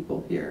lot of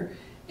people here.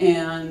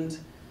 And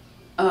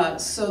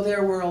so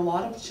there were a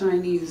lot of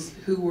Chinese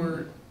who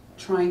were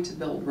trying to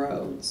build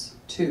roads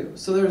too.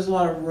 So there was a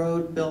lot of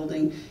road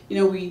building.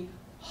 We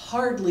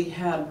hardly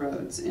had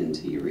roads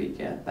into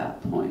Eureka at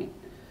that point.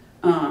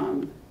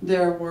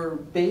 There were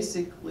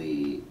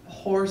basically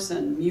horse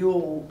and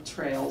mule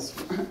trails,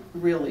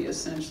 really,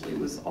 essentially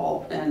was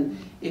all. And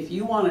if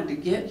you wanted to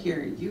get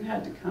here, you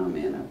had to come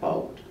in a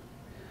boat.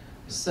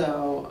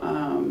 So,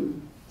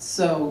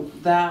 so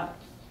that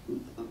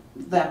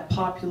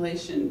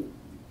population,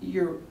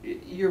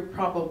 you're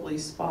probably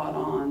spot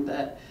on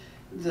that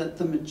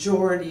the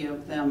majority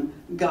of them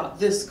got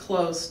this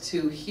close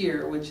to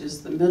here, which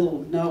is the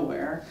middle of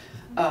nowhere,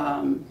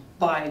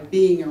 by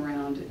being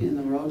around in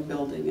the road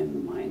building and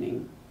the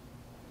mining.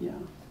 Yeah.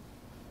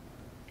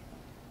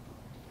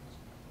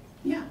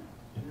 Yeah.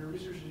 In your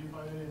research, did you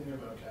find anything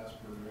about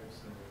Casper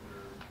Ricks and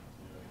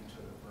whether he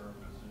took a firm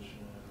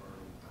position,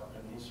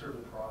 and he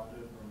certainly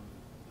profited from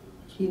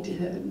He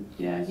did,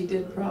 yeah, he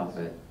did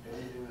profit.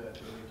 Anything that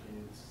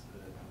indicates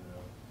that,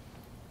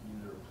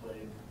 either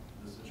played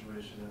the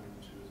situation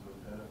to his own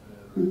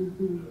benefit, or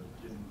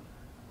didn't,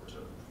 or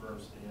took a firm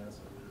stance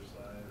on either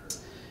side,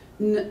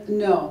 or?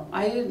 No,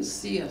 I didn't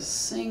see a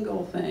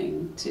single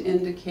thing to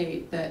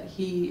indicate that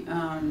he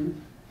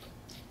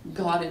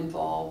got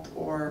involved,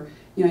 or,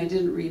 I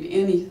didn't read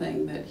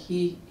anything that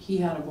he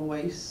had a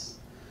voice.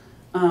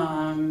 What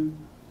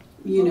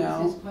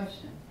was his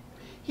question?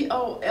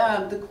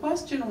 The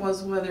question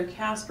was whether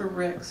Casper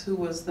Ricks, who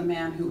was the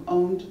man who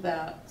owned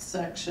that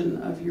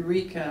section of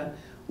Eureka,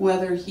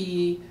 whether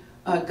he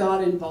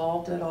got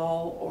involved at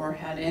all or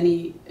had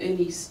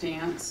any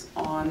stance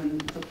on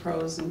the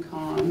pros and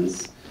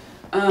cons.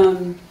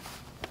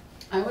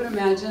 I would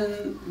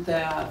imagine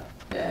that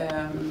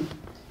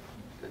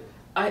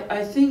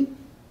I think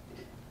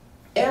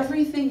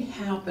everything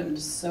happened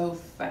so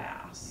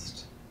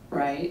fast,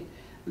 right?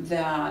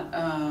 That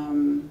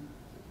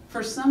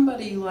for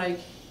somebody like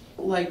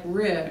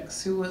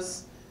Ricks, who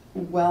was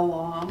well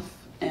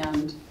off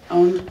and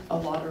owned a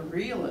lot of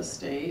real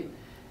estate,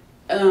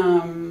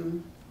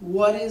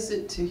 what is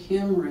it to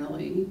him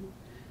really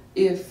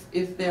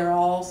if they're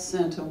all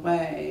sent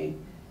away?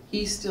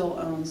 He still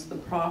owns the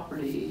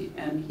property,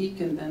 and he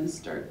can then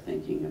start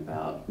thinking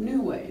about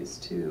new ways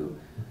to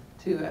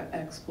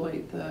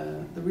exploit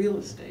the real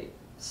estate.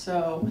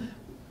 So,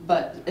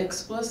 but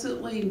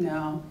explicitly,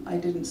 no, I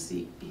didn't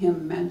see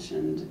him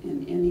mentioned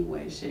in any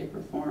way, shape,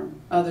 or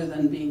form, other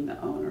than being the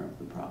owner of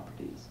the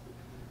properties.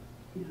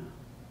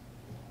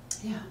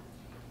 Yeah.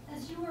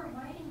 As you were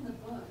writing the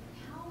book,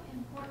 how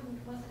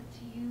important was it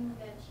to you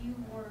that you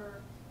were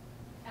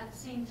at the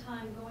same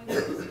time going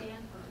to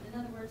Stanford? In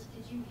other words,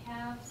 did you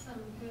have some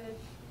good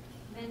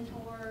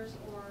mentors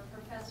or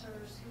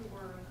professors who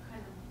were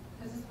kind of,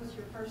 because this was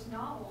your first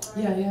novel,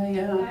 right?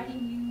 Yeah.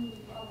 Guiding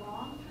you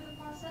along through the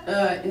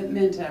process? It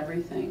meant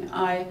everything.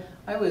 I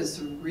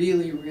was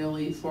really,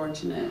 really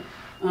fortunate.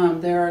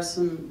 There are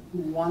some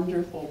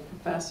wonderful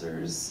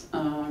professors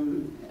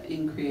in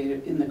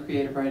the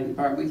creative writing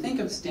department. We think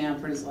of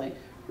Stanford as like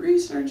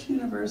research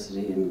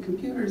university and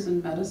computers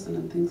and medicine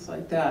and things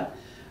like that.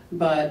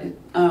 But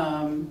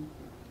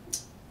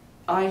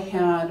I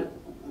had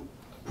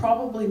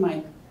probably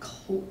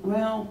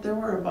there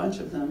were a bunch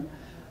of them.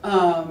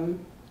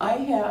 I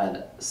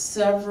had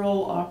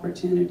several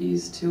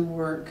opportunities to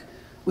work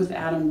with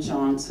Adam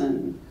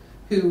Johnson,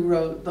 who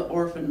wrote The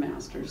Orphan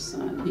Master's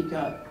Son. He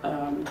got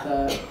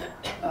the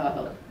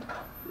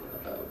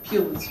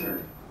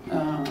Pulitzer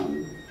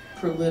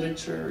for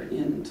literature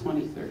in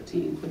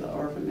 2013 for The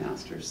Orphan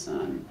Master's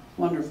Son.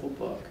 Wonderful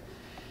book.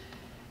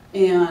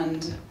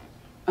 And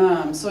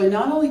so I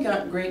not only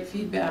got great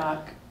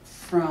feedback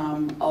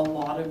from a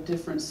lot of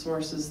different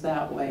sources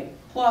that way,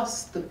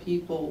 plus the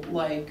people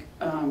like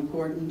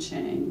Gordon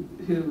Chang,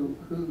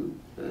 who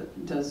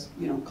does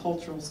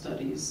cultural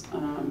studies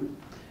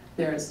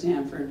there at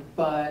Stanford,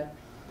 but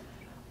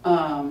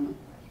an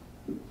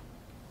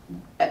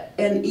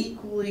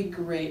equally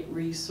great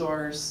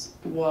resource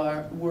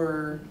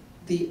were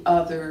the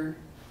other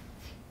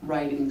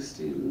writing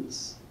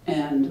students,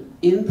 and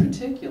in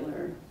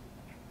particular,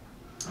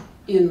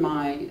 in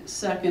my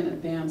second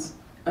advanced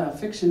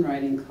fiction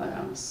writing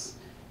class,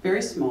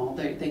 very small,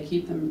 they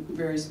keep them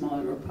very small,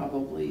 there were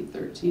probably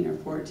 13 or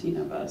 14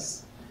 of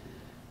us.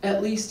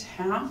 At least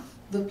half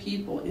the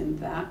people in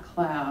that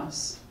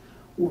class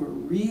were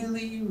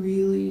really,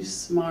 really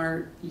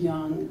smart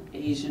young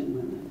Asian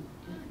women.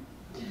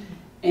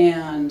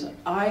 And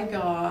I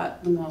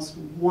got the most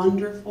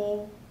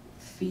wonderful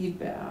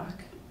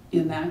feedback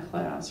in that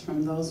class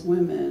from those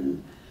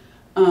women.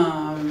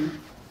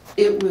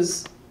 It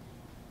was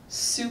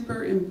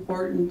super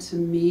important to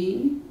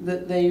me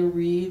that they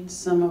read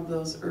some of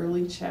those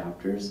early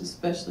chapters,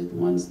 especially the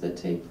ones that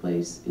take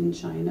place in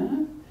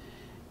China,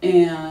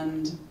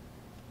 and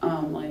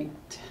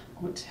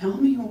tell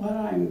me what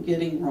I'm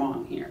getting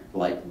wrong here.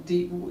 Like, do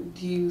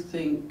you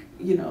think,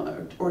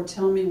 or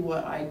tell me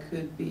what I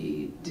could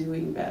be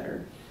doing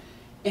better.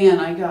 And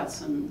I got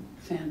some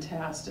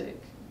fantastic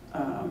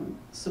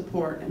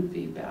support and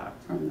feedback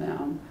from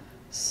them.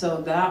 So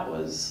that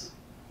was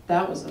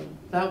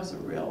a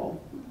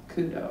real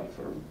kudo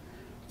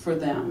for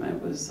them.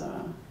 It was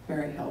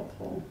very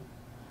helpful.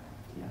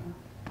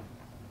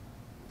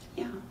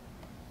 Yeah.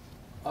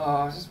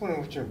 I was just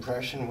wondering what your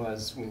impression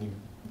was when you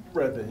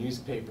read the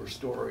newspaper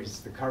stories,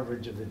 the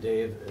coverage of the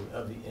day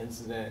of the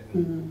incident.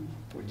 And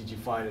did you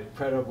find it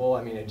credible?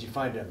 I mean, did you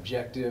find it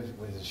objective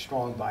with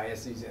strong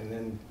biases? And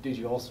then did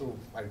you also,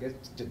 I guess,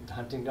 did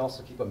Hunting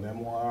also keep a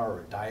memoir or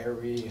a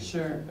diary? And,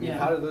 sure. I mean,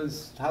 how do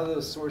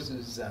those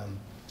sources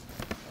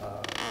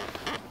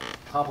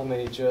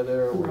complement each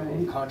other or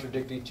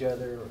contradict each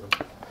other? Or,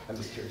 I'm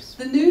just curious.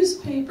 The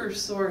newspaper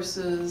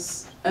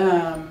sources,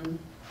 and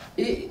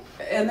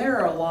there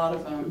are a lot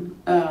of them.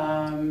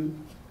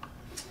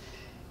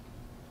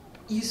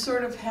 You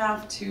sort of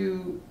have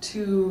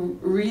to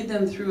read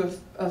them through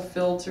a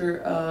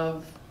filter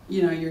of,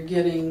 you're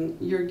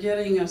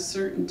getting a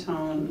certain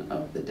tone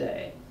of the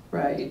day,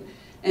 right?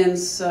 And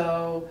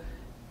so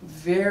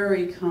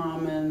very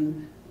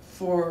common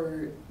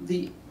for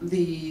the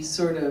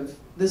sort of,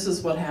 this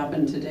is what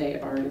happened today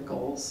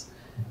articles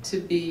to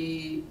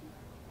be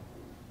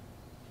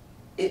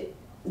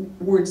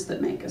words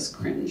that make us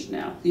cringe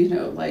now, you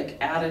know, like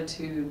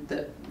attitude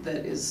that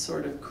is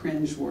sort of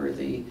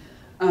cringeworthy.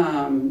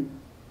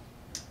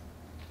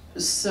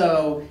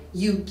 So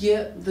you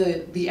get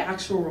the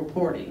actual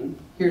reporting,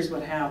 here's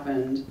what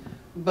happened,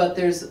 but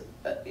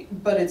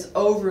it's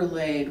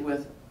overlaid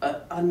with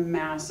a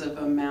massive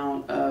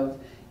amount of,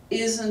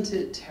 isn't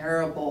it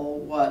terrible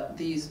what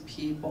these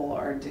people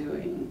are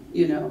doing,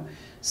 you know?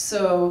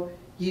 So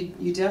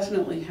you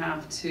definitely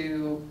have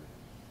to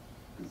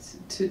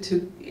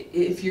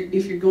if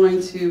you're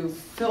going to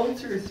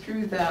filter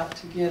through that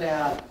to get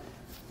at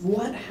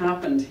what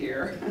happened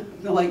here,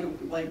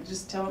 like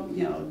just tell,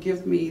 you know,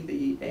 give me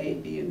the A,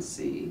 B, and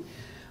C.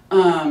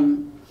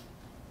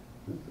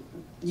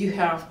 You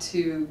have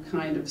to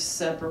kind of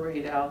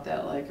separate out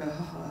that, like,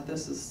 oh,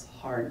 this is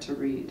hard to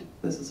read.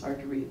 This is hard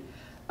to read.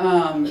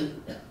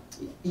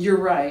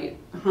 You're right.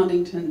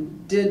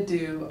 Huntington did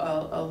do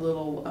a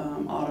little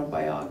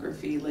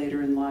autobiography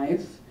later in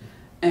life,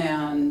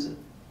 and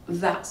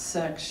that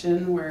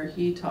section where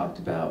he talked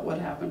about what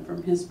happened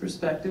from his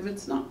perspective,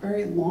 it's not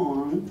very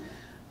long,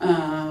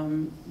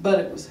 but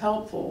it was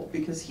helpful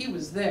because he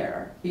was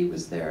there. He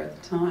was there at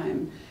the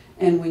time.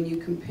 And when you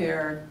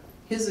compare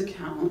his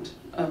account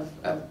of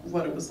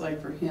what it was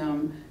like for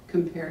him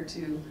compared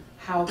to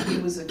how he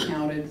was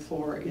accounted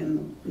for in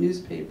the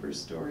newspaper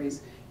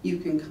stories, you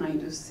can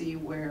kind of see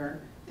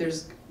where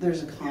there's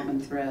a common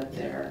thread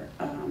there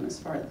as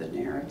far as the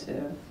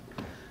narrative.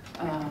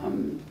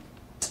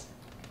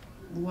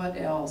 What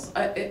else?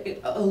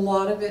 A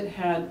lot of it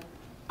had,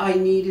 I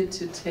needed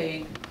to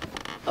take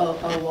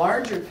a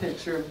larger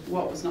picture of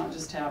what was not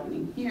just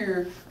happening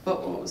here,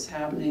 but what was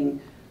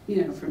happening,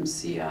 you know, from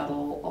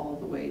Seattle all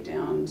the way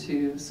down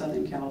to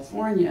Southern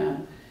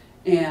California,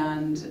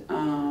 and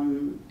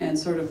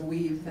sort of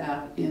weave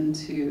that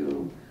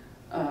into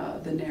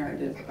the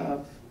narrative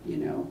of, you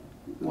know,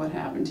 what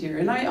happened here.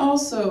 And I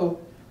also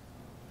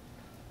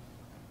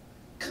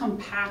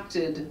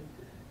compacted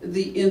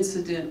the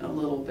incident a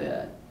little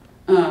bit.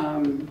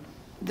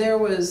 There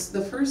was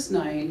the first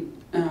night,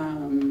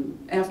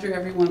 after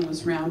everyone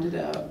was rounded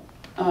up,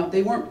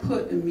 they weren't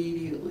put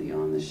immediately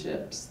on the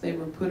ships. They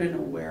were put in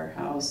a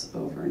warehouse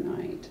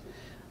overnight.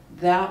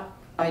 That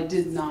I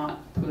did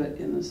not put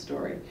in the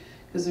story,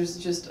 because there's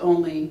just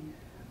only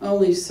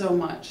so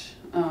much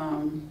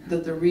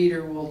that the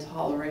reader will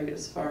tolerate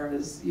as far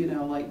as, you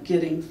know, like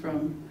getting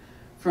from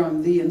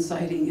the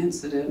inciting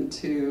incident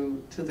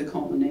to the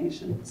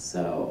culmination.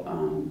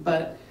 So,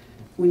 but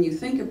when you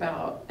think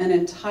about an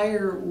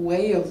entire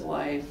way of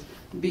life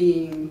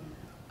being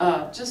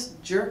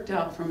just jerked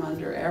out from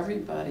under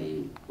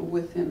everybody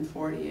within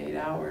 48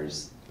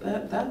 hours,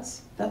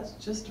 that's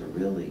just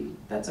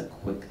that's a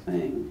quick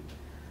thing.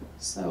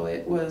 So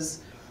it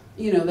was,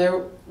 you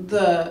know,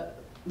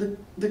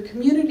 the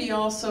community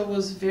also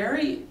was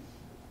very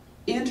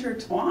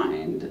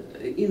intertwined.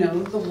 You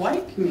know, the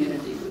white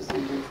community was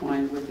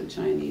intertwined with the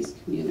Chinese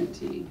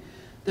community.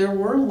 There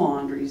were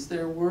laundries,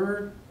 there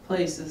were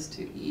places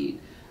to eat.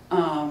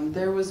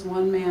 There was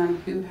one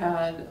man who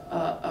had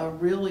a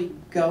really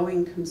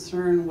going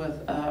concern with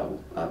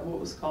what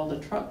was called a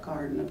truck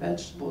garden, a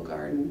vegetable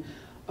garden,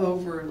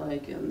 over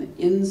like in the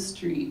In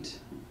Street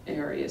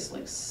areas,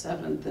 like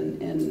 7th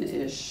and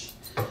In-ish.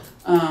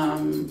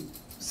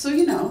 So,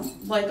 you know,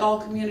 like all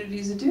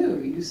communities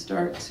do, you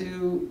start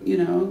to, you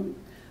know,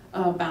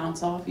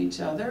 bounce off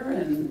each other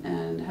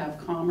and have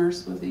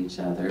commerce with each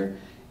other.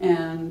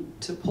 And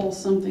to pull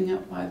something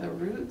up by the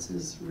roots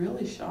is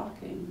really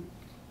shocking.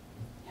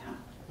 Yeah.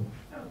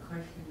 I have a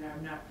question.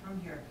 I'm not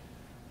from here.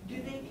 Do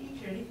they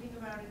teach anything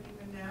about it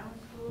even now in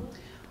school?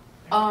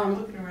 I'm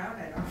looking around,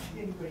 I don't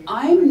see anybody.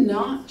 I'm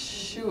not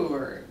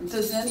sure.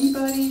 Does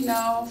anybody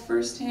know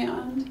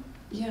firsthand?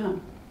 Yeah.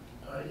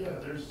 Yeah,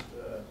 there's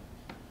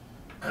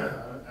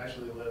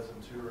actually led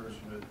some tours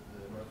with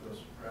the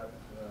Northwest Prep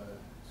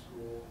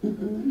School.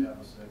 Mm-hmm. They have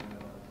a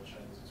segment on the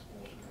Chinese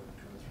Expulsion going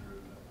through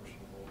that portion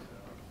of Old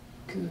Town.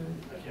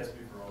 Good. I can't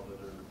speak for all the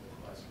other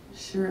classes.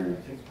 Sure. I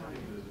think it's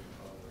pretty good.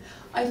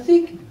 I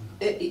think,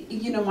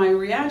 you know, my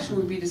reaction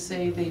would be to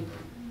say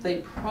they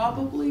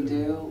probably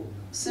do,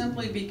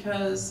 simply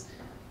because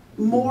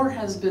more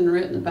has been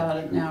written about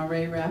it now.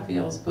 Ray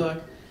Raphael's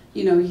book,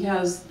 you know, he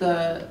has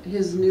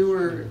his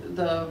newer,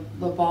 the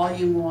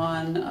volume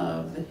 1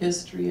 of the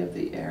history of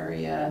the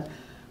area,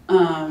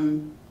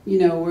 you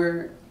know,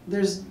 where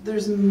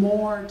there's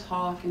more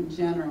talk in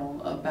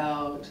general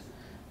about,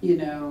 you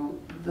know,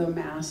 the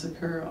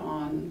massacre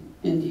on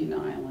Indian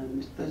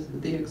Island,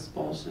 the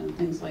expulsion,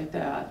 things like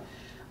that.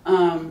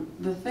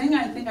 The thing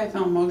I think I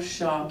found most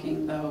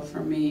shocking, though,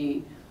 for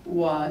me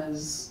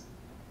was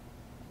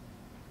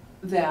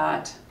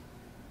that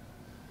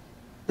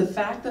the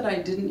fact that I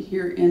didn't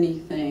hear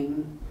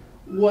anything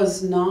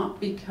was not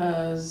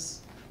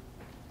because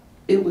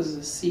it was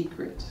a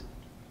secret.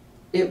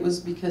 It was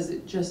because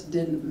it just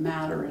didn't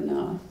matter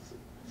enough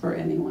for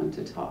anyone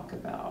to talk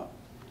about.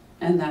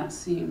 And that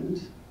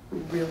seemed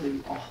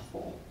really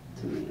awful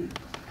to me.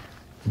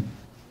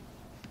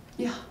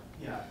 Yeah.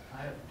 Yeah,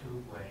 I have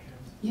two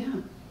questions.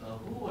 Yeah.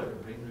 Who were the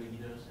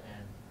ringleaders,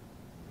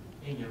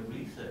 and in your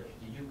research,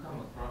 did you come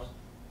across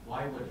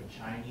why were the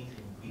Chinese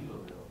in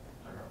Weaverville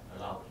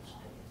allowed to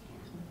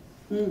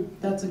stay here?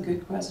 That's a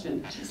good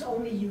question. It's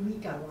only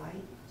Eureka,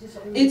 right? Just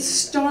only It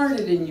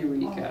started in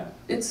Eureka.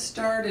 It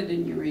started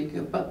in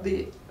Eureka, but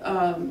the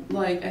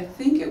like I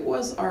think it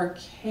was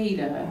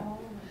Arcata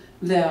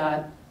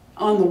that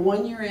on the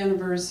 1-year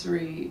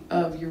anniversary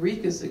of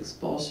Eureka's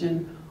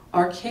expulsion,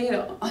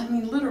 Arcata, I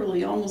mean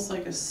literally almost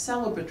like a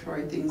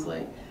celebratory things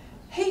like,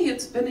 hey,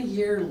 it's been a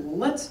year,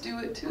 let's do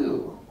it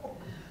too.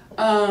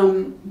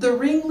 The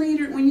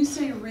ringleader, when you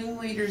say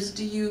ringleaders,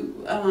 do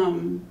you,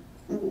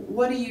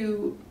 what do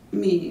you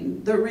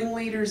mean? The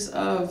ringleaders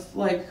of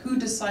like who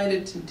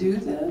decided to do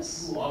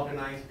this? Who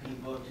organized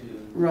people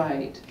to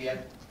Right.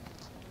 get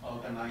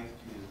organized to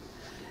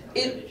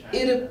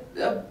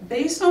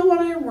based on what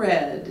I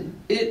read,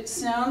 it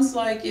sounds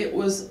like it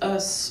was a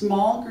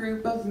small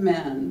group of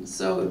men.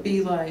 So it'd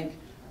be like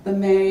the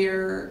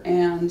mayor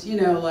and, you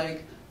know,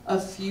 like a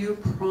few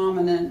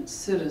prominent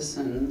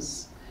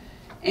citizens.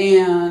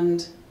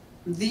 And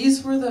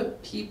these were the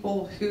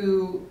people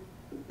who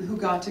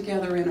got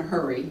together in a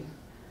hurry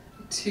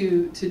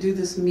to do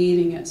this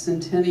meeting at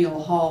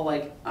Centennial Hall,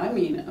 like, I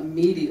mean,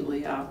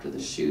 immediately after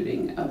the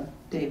shooting of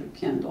David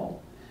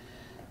Kendall.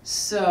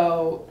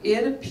 So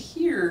it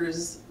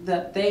appears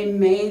that they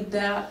made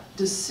that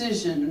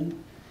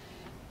decision,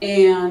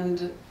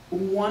 and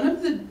one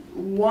of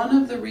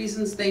the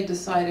reasons they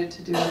decided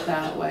to do it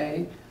that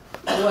way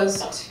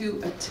was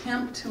to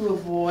attempt to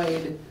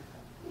avoid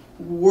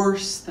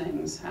worse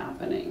things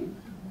happening,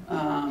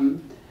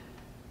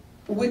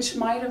 which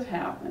might have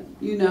happened.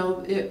 You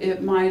know,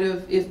 it might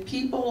have, if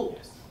people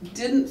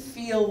didn't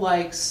feel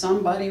like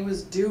somebody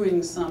was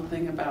doing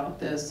something about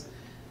this,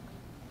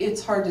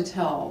 it's hard to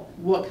tell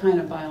what kind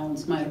of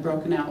violence might have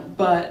broken out,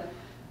 but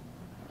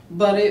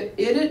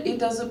it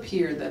does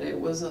appear that it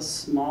was a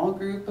small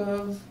group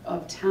of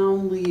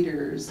town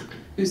leaders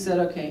who said,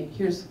 okay,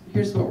 here's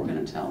what we're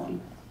going to tell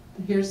them.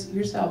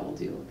 Here's how we'll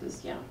deal with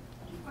this. Yeah.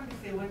 I just wanted to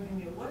say one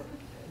thing. It wasn't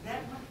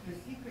that much of a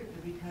secret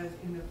because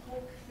in the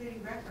Polk City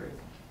records,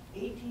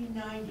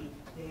 1890,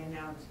 they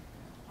announced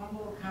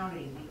Humboldt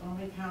County, the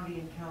only county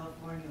in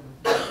California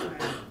with no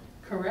crime.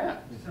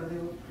 Correct. So they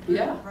were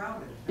pretty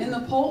proud of it. In the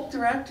Polk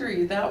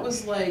directory, that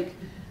was like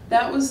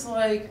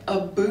a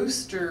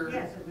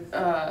booster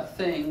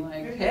thing.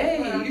 Like,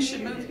 hey, you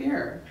should move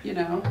here. You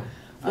know,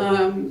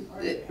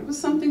 it was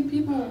something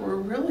people were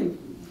really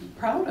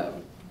proud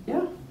of.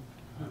 Yeah.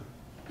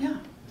 Yeah.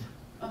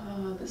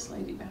 This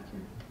lady back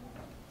here.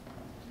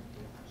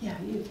 Yeah,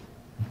 you.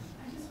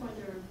 I just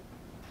wonder,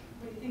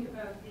 when you think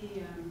about the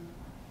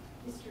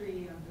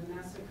history of the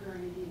massacre on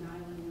Indian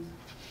Island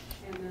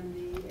and then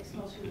the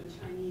expulsion of the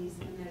Chinese,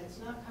 and that it's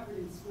not covered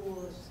in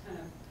school, it's just kind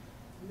of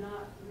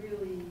not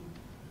really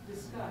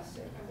discussed.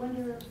 I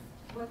wonder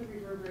what the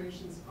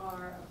reverberations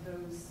are of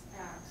those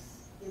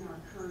acts in our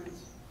current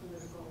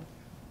political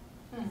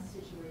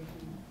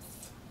situation.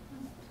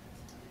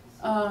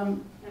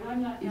 And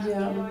I'm not, yeah. You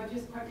know, I'm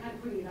just kind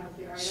of putting it out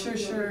there. I don't know if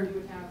you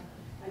would have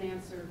an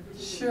answer.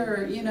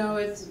 Sure, you know,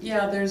 it's,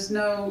 yeah, there's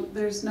no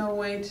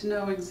way to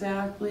know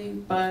exactly,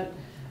 but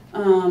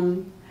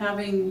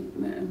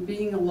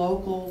being a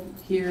local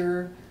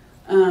here,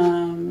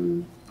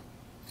 you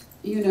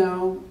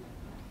know,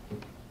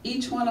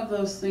 each one of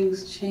those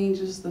things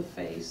changes the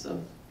face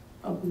of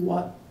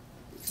what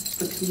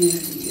the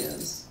community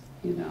is,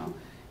 you know.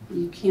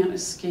 You can't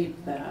escape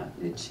that.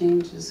 It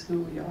changes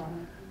who we are.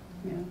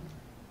 Yeah,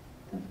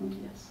 definitely,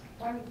 yes.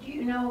 Do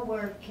you know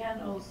where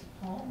Kendall's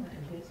home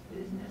and his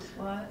business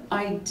was?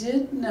 I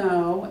did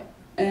know,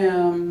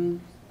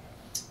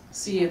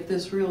 see if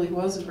this really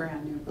was a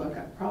brand new book,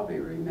 I probably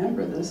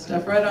remember this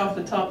stuff right off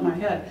the top of my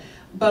head.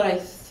 But I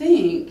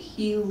think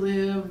he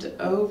lived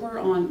over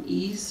on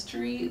E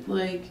Street,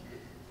 like,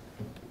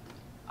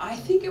 I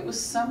think it was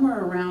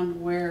somewhere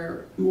around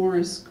where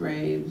Morris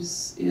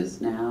Graves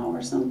is now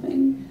or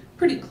something.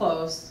 Pretty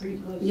close. Pretty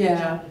close.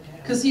 Yeah,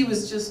 because he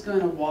was just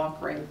going to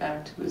walk right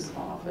back to his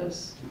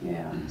office.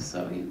 Yeah,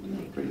 so he was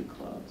pretty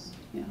close.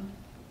 Yeah.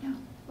 Yeah.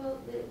 Well,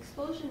 the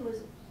expulsion was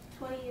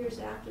 20 years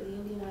after the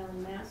Indian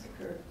Island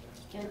massacre,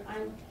 and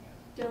I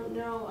don't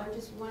know, I'm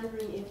just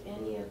wondering if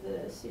any of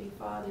the city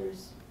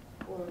fathers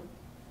or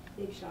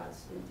big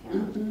shots in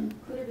town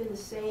could have been the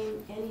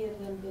same, any of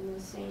them been the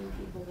same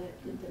people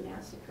that did the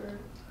massacre?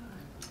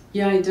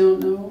 Yeah, I don't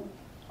know,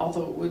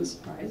 although it wouldn't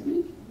surprise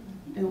me.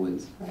 It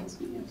wouldn't surprise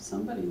me if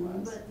somebody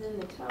was. But then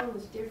the tone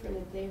was different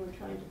if they were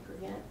trying to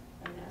prevent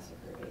a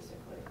massacre,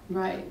 basically.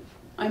 Right.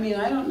 I mean,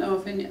 I don't know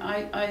if any,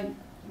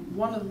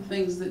 one of the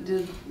things that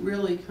did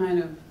really kind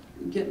of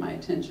get my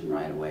attention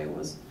right away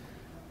was,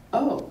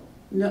 oh,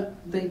 no,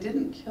 they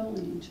didn't kill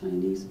any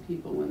Chinese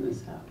people when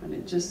this happened.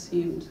 It just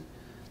seemed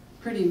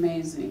pretty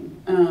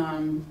amazing.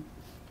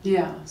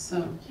 Yeah,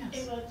 so,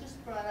 yes. Well, it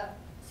just brought up,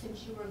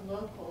 since you were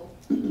local,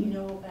 did you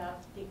know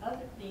about the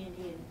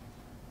Indian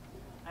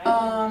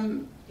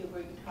Were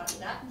you taught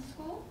that in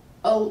school?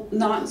 Oh,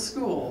 not in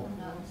school.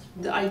 Not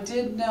in school. I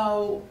did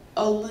know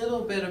a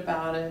little bit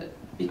about it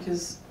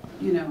because,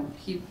 you know,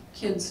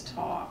 kids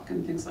talk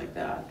and things like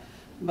that.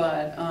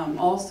 But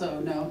also,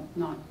 no,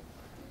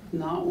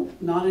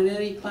 not in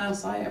any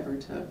class I ever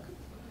took.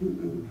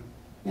 Mm-mm.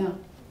 Yeah.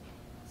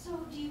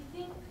 So do you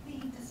think the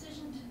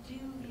decision to do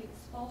the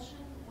expulsion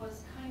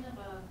was kind of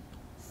a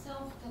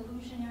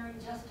self-delusionary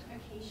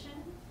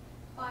justification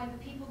by the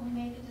people who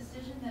made the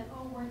decision that,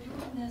 oh, we're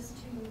doing this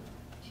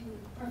to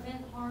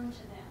prevent harm to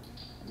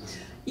them?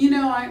 You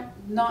know, I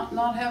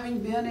not having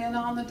been in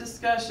on the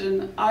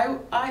discussion, I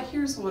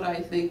here's what I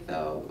think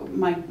though.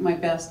 My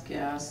best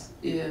guess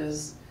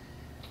is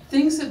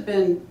things had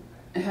been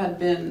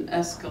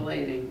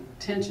escalating.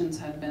 Tensions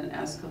had been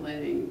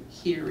escalating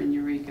here in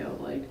Eureka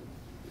like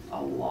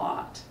a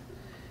lot.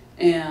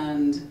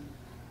 And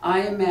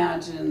I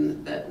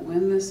imagine that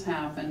when this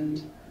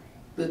happened,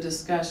 the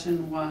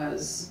discussion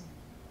was,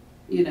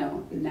 you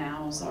know,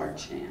 now's our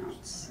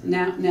chance.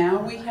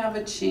 Now we have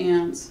a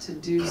chance to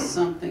do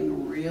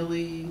something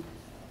really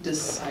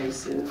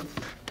decisive.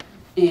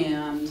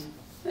 And,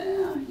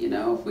 you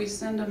know, if we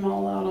send them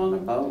all out on a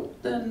boat,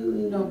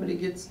 then nobody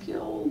gets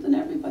killed and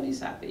everybody's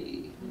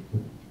happy.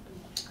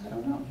 I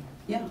don't know.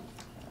 Yeah.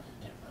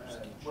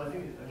 Well, I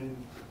mean,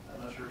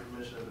 I'm not sure if you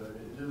mentioned it, but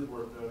it is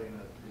worth noting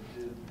that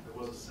there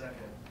was a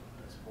second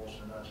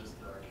expulsion, not just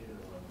the Arcata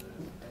one, but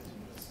in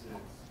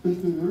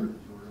 1906. Mm-hmm.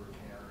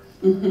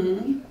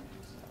 Mm-hmm.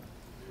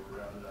 They were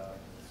rounded out.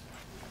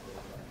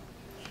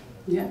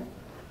 Yeah.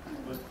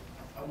 But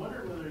I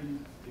wonder whether you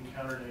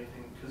encountered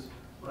anything, because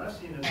what I've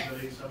seen is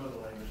studying some of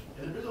the language,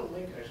 and there is a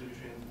link actually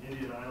between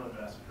Indian Island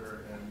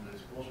massacre and the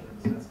expulsion in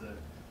the sense that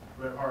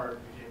Bret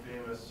Hart became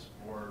famous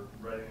for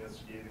writing a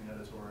scathing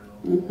editorial,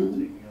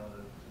 taking on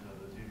the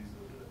duties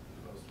of the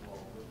post-war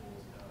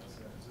liberals down in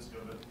San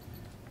Francisco. But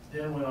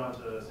Dan went on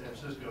to San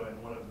Francisco, and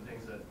one of the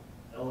things that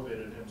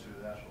elevated him to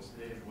the national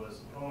stage was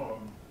a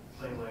poem,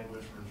 Plain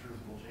Language for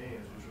Truthful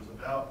James, which was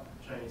about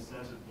Chinese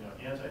sentiment,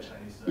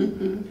 anti-Chinese sentiment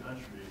in the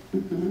country.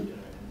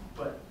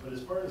 But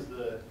as far as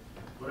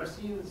what I've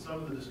seen in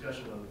some of the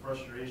discussion of the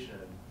frustration,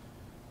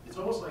 it's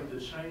almost like the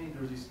Chinese,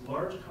 there were these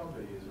large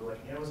companies, or like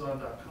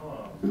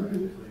Amazon.com,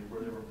 practically,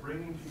 where they were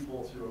bringing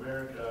people to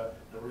America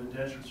that were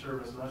indentured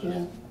servants, not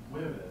just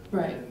women.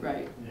 Right,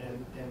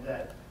 and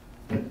that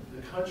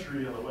the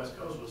country on the West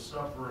Coast was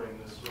suffering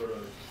this sort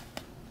of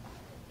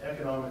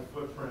economic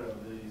footprint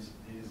of this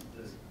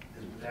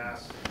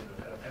vast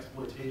kind of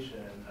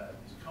exploitation at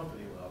these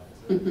company levels.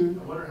 And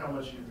I wonder how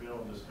much you've been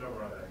able to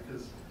discover on that,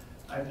 because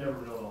I've never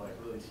been able to like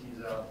really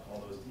tease out all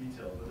those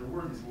details. But there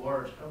were these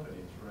large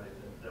companies, right,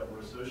 that were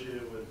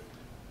associated with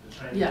the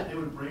Chinese. Yeah. They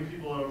would bring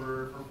people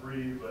over for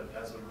free, but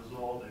as a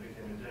result, they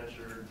became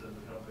indentured to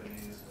the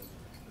companies.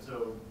 And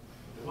so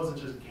it wasn't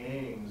just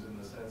gangs in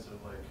the sense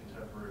of like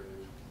contemporary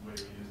way we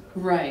use that.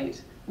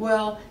 Right.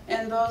 Well,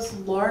 and those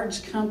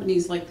large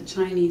companies like the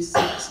Chinese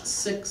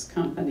Six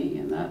Company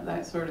and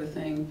that sort of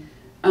thing,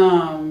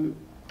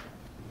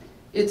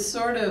 it's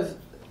sort of,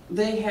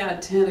 they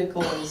had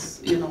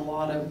tentacles in a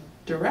lot of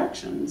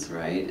directions,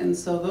 right? And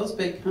so those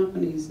big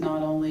companies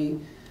not only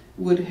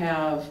would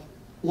have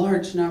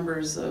large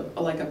numbers of,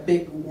 like a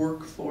big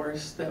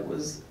workforce that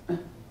was a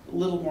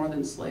little more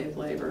than slave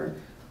labor,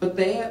 but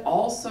they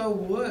also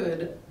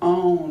would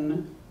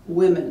own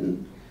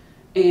women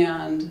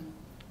and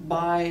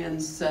buy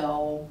and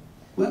sell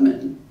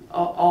women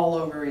all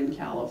over in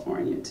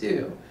California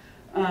too.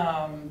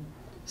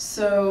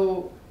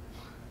 So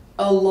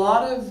a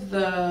lot of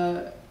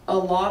that,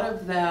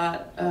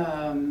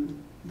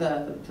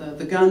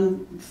 the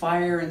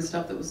gunfire and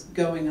stuff that was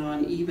going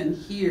on even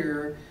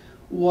here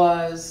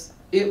was,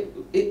 it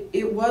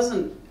was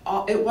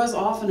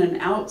often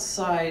an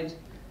outside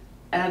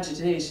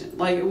agitation.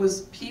 Like it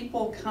was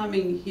people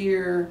coming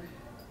here,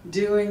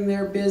 doing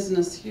their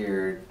business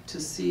here to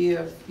see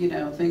if, you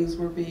know, things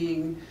were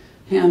being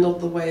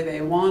handled the way they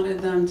wanted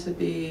them to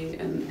be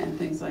and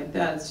things like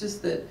that. It's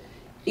just that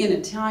in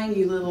a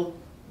tiny little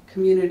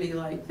community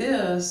like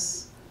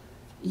this,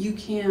 you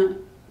can't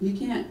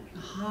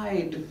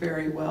hide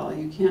very well.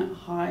 You can't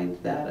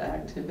hide that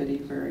activity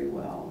very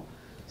well.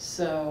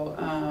 So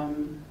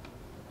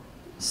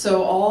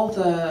so all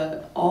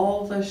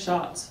the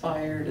shots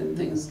fired and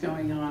things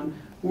going on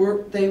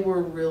were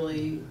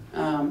really,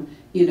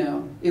 you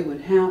know, it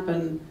would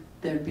happen.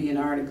 There'd be an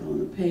article in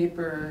the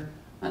paper.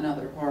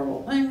 Another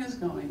horrible thing is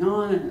going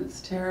on, and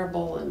it's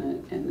terrible,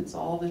 and it's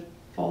all the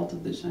fault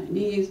of the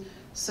Chinese.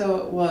 So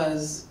it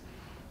was,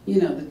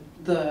 you know,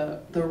 the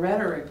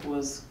rhetoric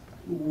was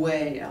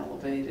way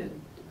elevated.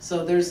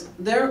 So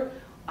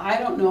I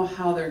don't know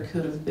how there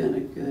could have been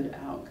a good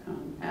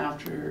outcome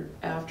after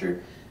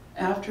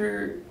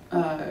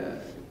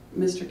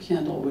Mr.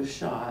 Kendall was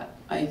shot.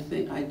 I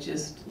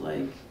just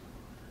like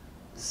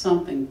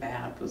something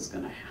bad was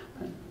going to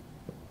happen.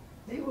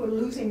 They were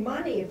losing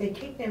money if they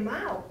kicked them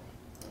out.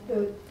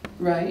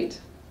 Right.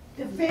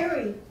 They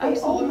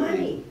owe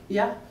money.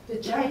 Yeah. The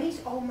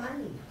Chinese owe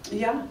money.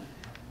 Yeah.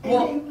 And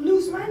Well, they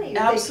lose money. if they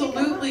kick 'em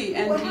absolutely,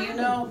 out. and What do you happened?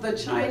 know, the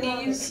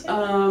Chinese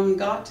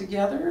got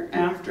together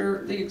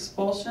after the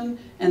expulsion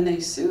and they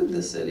sued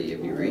the city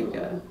of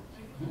Eureka.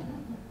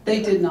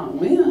 They did not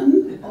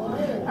win.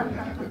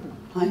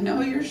 I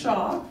know you're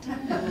shocked.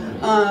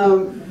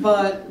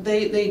 But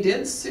they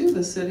did sue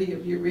the city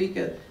of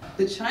Eureka.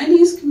 The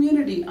Chinese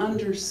community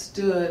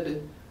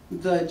understood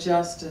the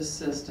justice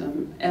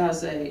system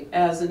as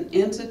an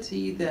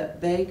entity that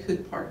they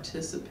could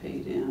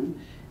participate in.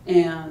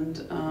 And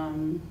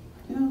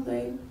you know,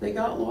 they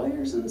got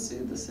lawyers and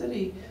sued the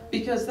city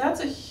because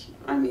that's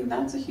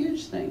a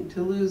huge thing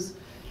to lose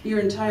your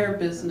entire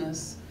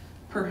business,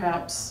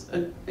 perhaps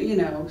you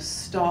know,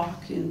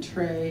 stock in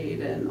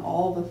trade and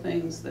all the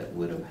things that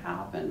would have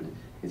happened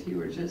if you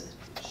were just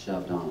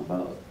shoved on a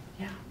boat.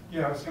 Yeah.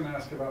 Yeah, I was going to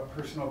ask about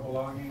personal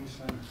belongings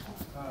and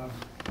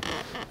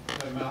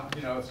the amount.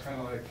 You know, it's kind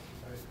of like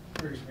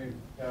it brings me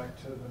back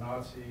to the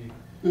Nazi,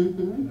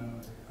 you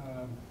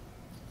know,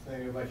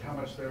 thing of like how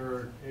much they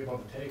were able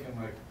to take in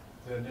like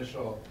the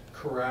initial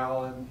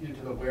corral and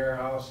into the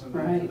warehouse and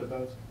then into the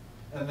boats,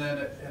 and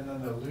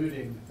then the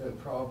looting that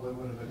probably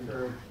would have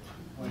occurred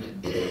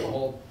when the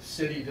whole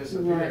city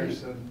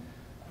disappears, and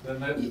then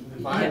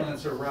the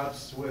violence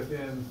erupts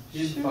within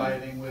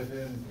infighting,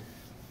 within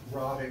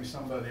robbing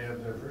somebody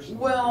of their personal.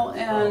 Well,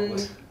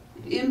 and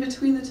in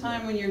between the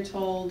time when you're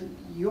told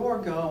you're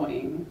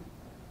going,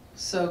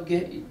 so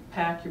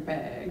pack your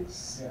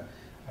bags,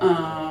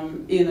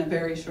 in a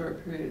very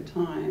short period of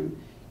time,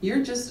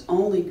 you're just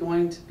only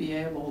going to be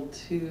able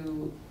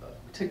to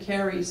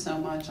carry so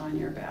much on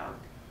your back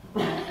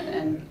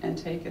and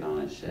take it on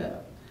a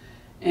ship.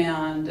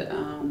 And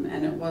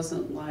it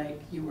wasn't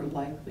like you were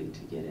likely to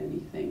get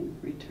anything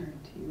returned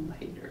to you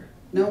later.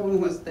 No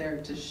one was there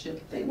to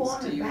ship things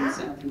to you in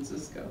San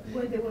Francisco.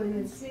 When they were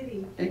in the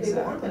city.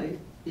 Exactly.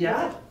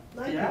 Yeah.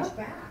 Yeah.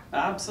 Back.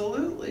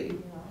 Absolutely.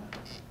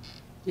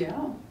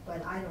 Yeah.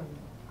 But I don't know.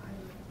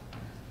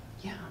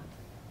 Yeah.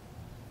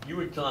 You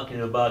were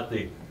talking about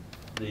the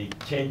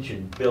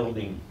tension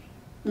building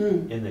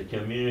in the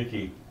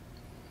community.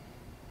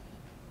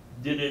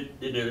 Did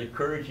it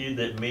occur to you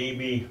that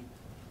maybe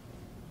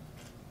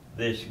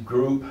this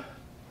group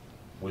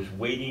was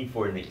waiting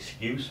for an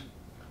excuse?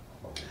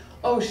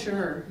 Oh,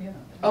 sure. Yeah.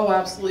 Oh,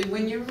 absolutely.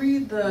 When you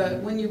read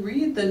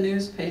the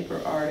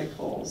newspaper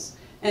articles,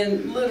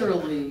 and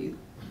literally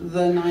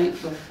the night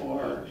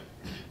before,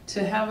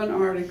 to have an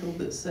article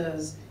that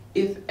says,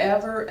 if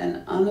ever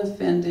an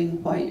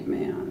unoffending white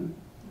man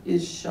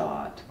is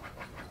shot,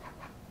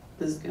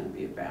 this is going to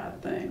be a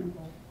bad thing.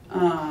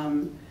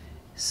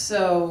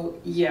 So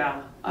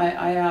yeah,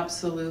 I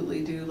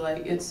absolutely do.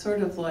 Like, it's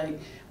sort of like,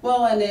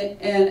 well,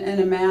 and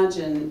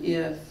imagine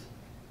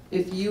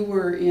if you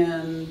were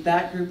in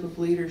that group of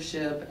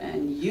leadership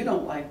and you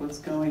don't like what's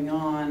going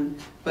on,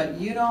 but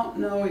you don't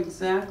know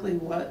exactly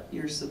what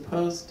you're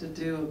supposed to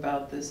do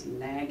about this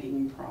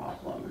nagging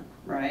problem,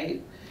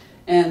 right?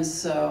 And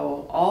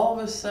so all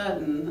of a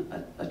sudden,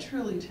 a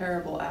truly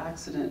terrible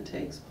accident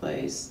takes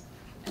place,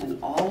 and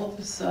all of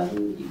a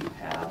sudden you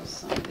have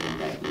something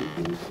that you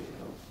can do.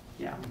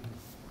 Yeah.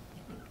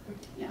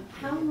 Yeah.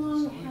 How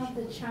long have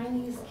the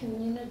Chinese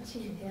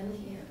community been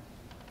here?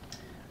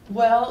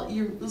 Well,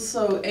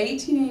 so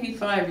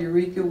 1885,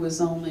 Eureka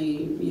was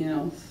only,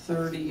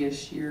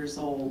 30-ish years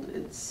old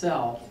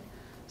itself.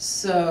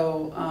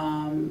 So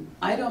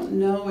I don't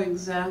know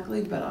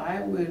exactly, but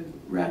I would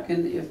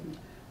reckon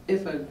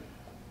if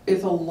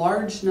a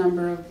large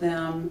number of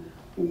them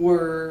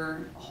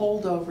were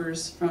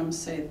holdovers from,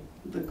 say,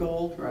 the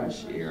gold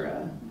rush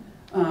era,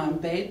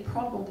 they'd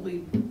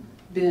probably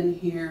been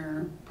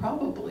here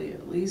probably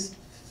at least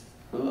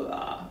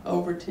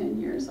over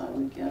 10 years, I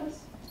would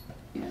guess.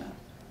 Yeah.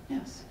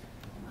 Yes.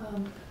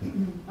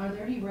 Are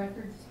there any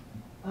records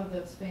of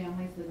those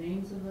families, the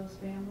names of those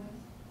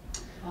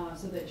families,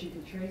 so that you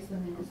could trace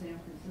them into San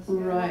Francisco?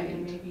 Right.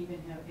 And maybe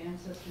even have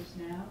ancestors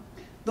now?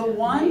 The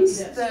ones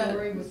that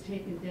story was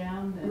taken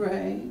down, that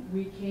right.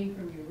 We came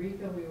from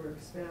Eureka, we were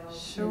expelled.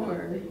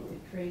 Sure. That you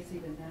could trace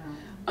even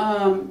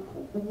now.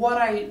 What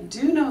I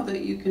do know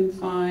that you can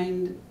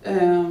find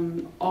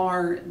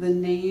are the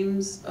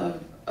names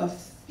of a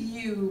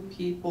few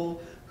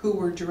people who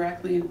were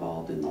directly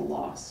involved in the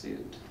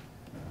lawsuit,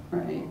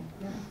 right?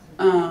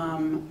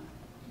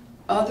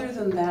 Other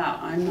than that,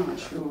 I'm not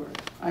sure.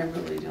 I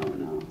really don't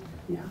know.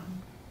 Yeah.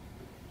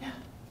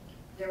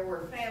 There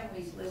were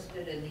families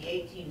listed in the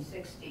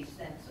 1860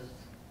 census.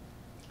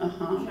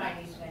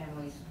 Chinese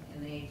families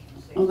in the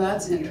 1860s. Oh,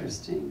 that's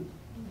interesting.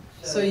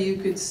 So you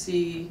could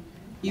see,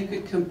 you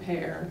could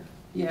compare,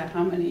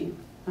 how many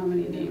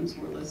names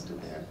were listed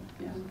there.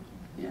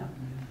 Yeah.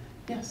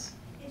 Yes.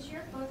 Is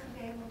your book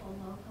available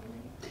locally?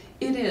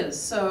 It is.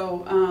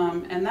 So,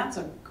 and that's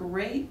a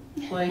great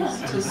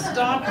place to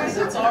stop because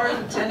it's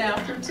already 10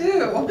 after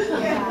 2.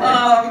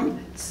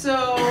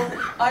 So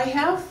I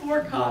have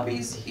 4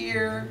 copies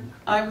here.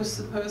 I was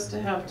supposed to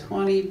have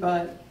 20,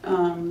 but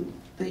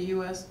the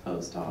U.S.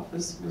 Post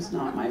Office was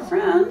not my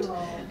friend.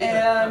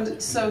 And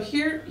so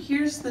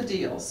here's the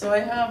deal. So I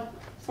have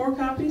 4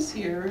 copies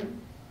here.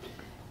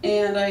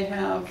 and I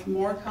have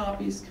more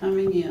copies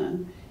coming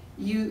in.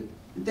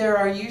 There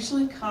are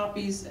usually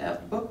copies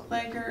at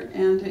Booklegger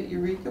and at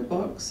Eureka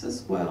Books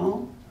as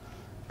well.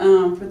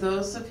 For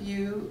those of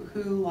you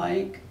who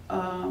like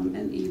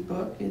an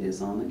ebook, it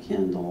is on the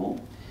Kindle.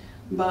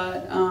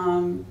 But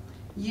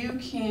you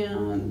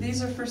can,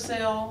 these are for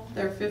sale,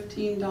 they're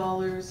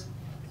 $15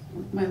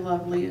 with my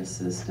lovely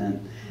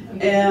assistant.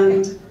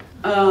 And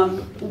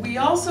we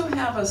also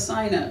have a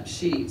sign-up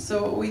sheet.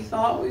 So what we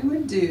thought we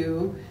would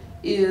do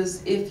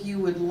is, if you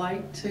would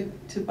like to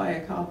buy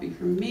a copy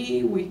from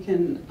me, we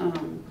can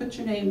put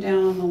your name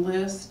down on the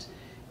list,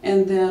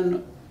 and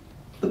then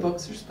the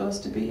books are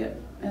supposed to be at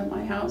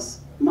my house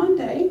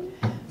Monday.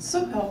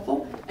 So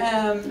helpful.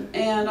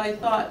 And I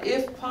thought,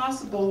 if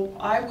possible,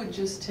 I would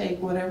just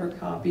take whatever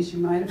copies you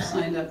might have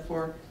signed up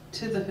for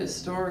to the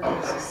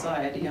Historical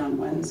Society on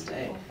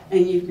Wednesday,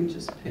 and you can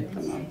just pick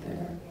them up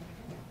there.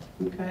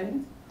 Okay?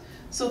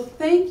 So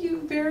thank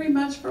you very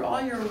much for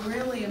all your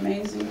really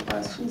amazing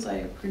questions. I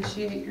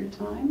appreciate your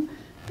time.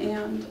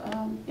 And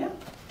yeah,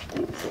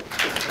 thanks.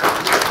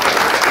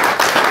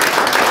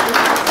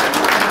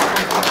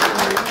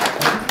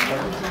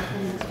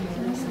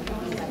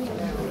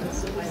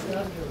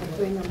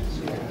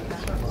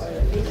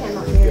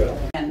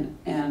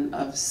 And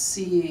of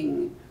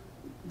seeing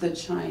the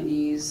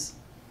Chinese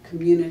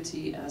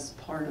community as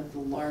part of the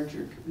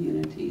larger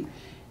community.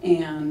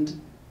 And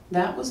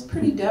that was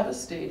pretty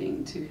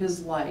devastating to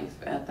his life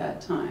at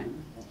that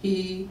time.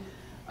 He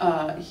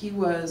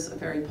was a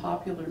very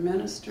popular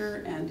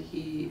minister, and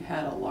he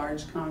had a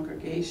large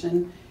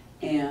congregation,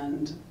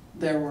 and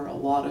there were a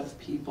lot of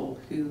people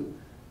who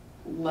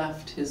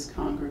left his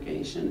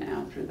congregation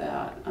after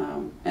that.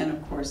 And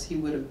of course, he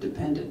would have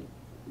depended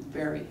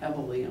very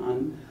heavily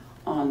on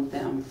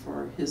them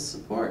for his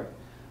support.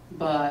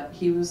 But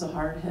he was a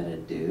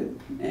hard-headed dude,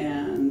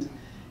 and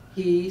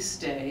he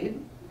stayed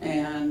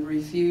and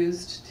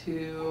refused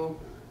to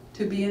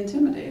be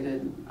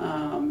intimidated.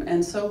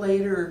 And so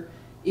later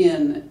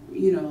in,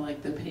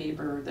 like the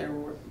paper,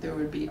 there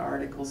would be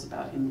articles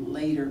about him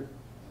later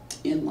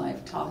in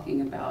life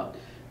talking about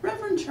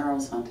Reverend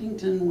Charles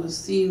Huntington was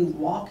seen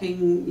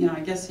walking, I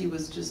guess he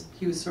was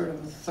sort of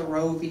a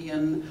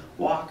Thoreauvian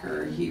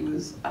walker. He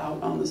was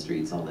out on the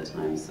streets all the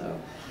time, so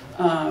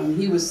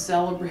he was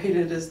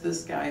celebrated as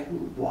this guy who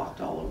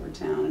walked all over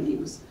town, and he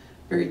was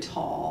very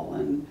tall,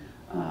 and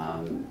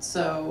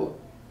so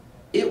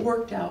it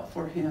worked out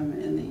for him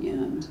in the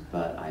end,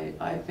 but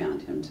I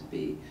found him to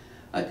be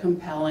a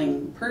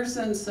compelling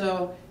person,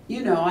 so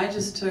I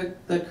just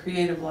took the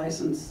creative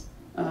license,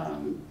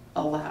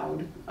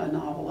 allowed a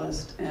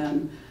novelist,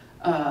 and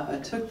I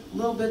took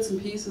little bits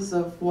and pieces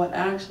of what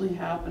actually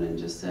happened and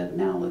just said,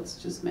 now let's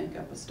just make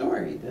up a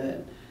story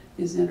that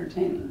is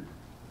entertaining.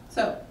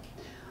 So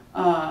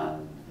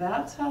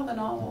that's how the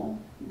novel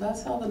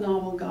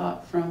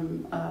got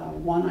from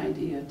one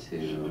idea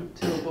to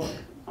a book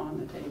on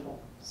the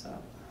table. So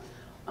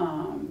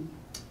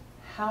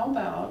how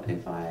about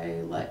if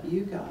I let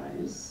you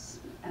guys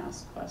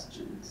ask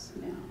questions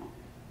now?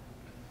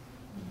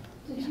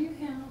 Did you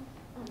have?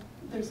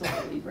 There's a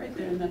lady right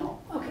there, and then I'll.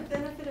 For the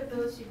benefit of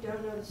those who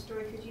don't know the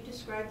story, could you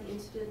describe the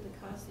incident that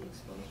caused the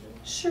explosion?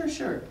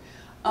 Sure.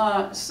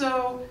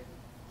 So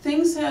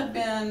things had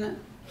been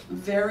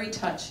very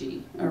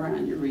touchy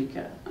around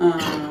Eureka,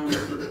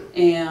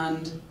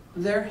 and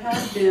there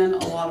had been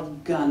a lot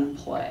of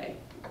gunplay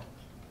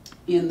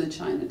in the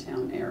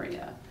Chinatown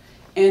area.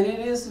 And it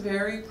is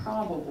very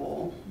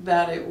probable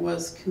that it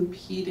was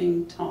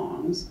competing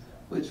tongs,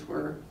 which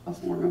were a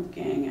form of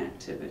gang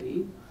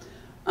activity.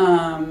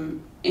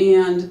 And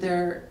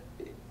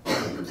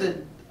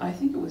I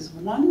think it was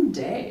one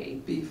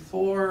day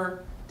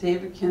before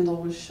David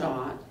Kendall was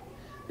shot,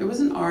 there was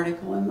an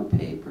article in the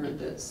paper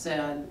that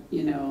said,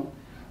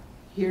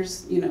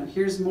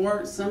 here's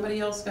more, somebody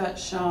else got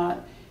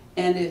shot,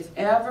 and if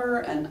ever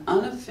an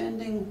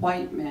unoffending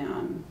white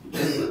man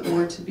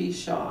were to be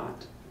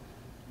shot,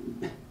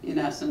 in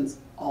essence,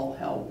 all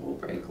hell will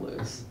break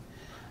loose.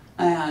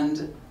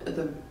 And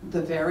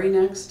the very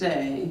next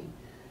day,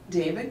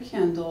 David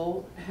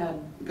Kendall had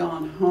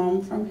gone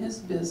home from his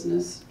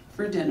business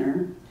for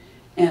dinner,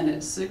 and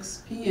at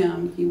 6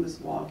 p.m. he was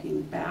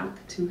walking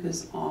back to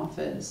his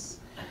office,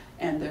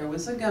 and there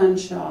was a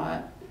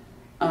gunshot.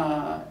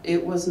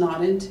 It was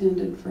not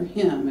intended for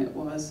him. It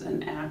was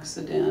an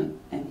accident,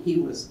 and he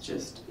was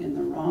just in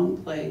the wrong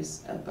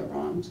place at the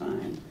wrong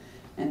time,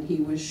 and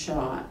he was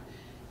shot.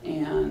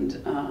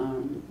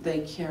 And they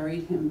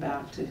carried him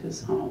back to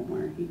his home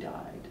where he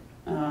died.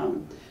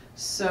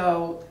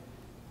 So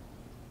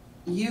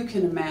you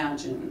can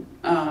imagine,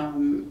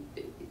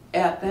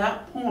 at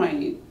that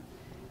point,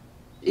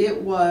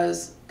 it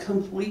was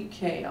complete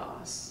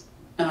chaos.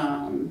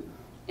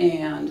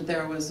 And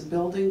there was a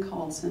building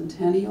called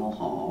Centennial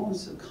Hall. It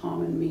was a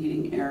common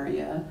meeting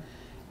area.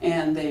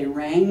 And they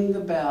rang the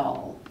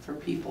bell for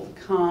people to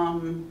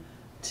come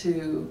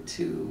to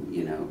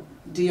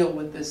deal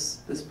with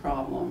this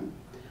problem.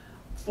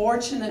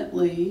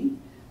 Fortunately,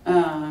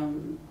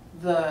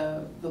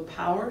 the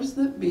powers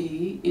that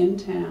be in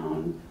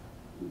town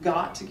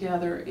got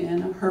together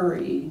in a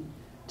hurry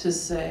to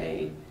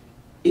say,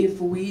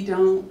 if we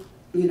don't,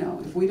 you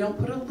know, if we don't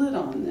put a lid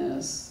on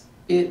this,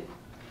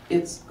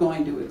 it's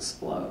going to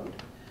explode.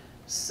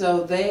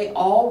 So they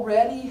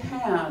already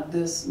had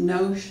this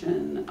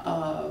notion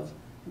of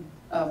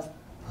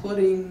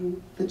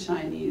putting the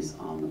Chinese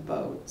on the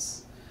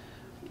boats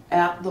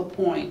at the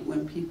point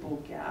when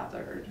people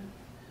gathered.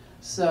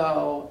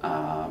 So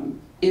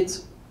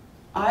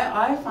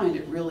I find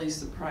it really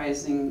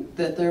surprising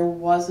that there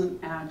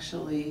wasn't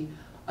actually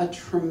a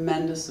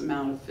tremendous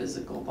amount of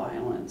physical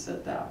violence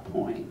at that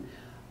point.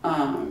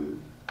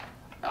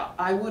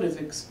 I would have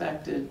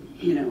expected,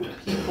 you know,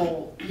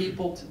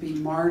 people to be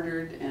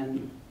martyred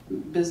and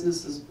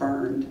businesses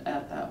burned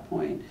at that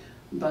point,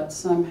 but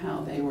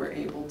somehow they were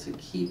able to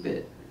keep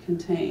it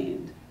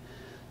contained.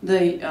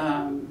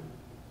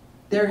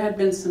 There had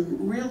been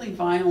some really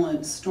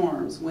violent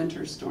storms,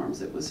 winter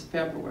storms. It was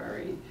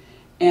February,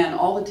 and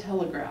all the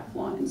telegraph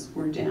lines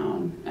were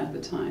down at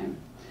the time.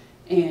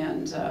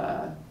 And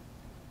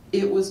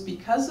it was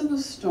because of the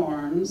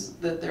storms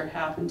that there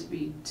happened to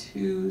be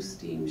 2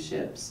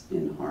 steamships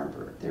in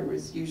harbor. There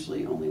was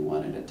usually only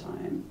one at a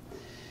time.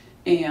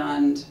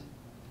 And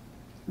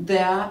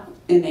that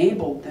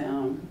enabled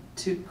them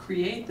to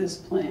create this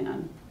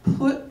plan,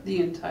 put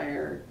the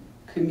entire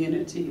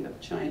community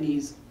of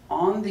Chinese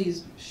on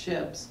these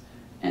ships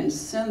and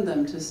send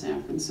them to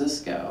San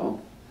Francisco.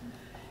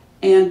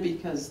 And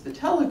because the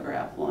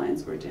telegraph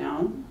lines were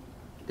down,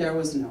 there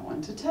was no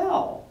one to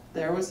tell.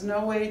 There was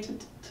no way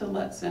to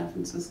let San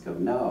Francisco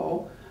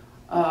know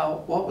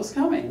what was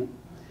coming.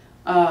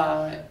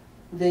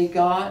 They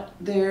got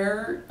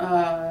there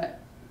at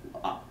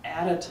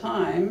a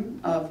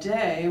time of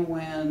day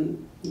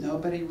when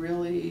nobody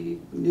really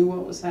knew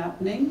what was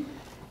happening,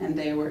 and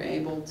they were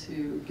able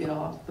to get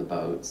off the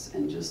boats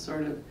and just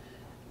sort of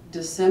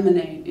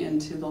disseminate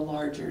into the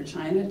larger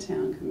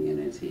Chinatown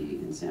community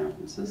in San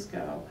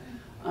Francisco.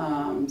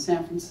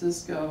 San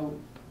Francisco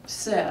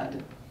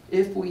said,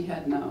 if we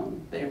had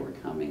known they were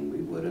coming, we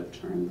would have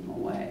turned them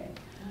away.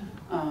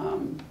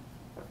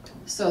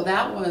 So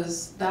that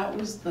was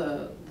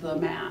the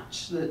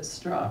match that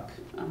struck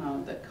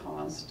that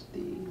caused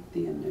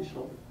the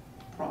initial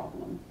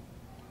problem.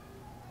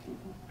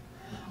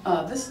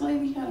 This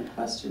lady had a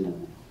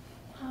question.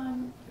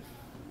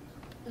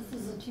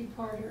 This is a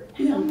two-parter.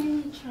 Yeah. How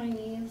many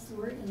Chinese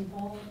were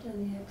involved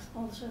in the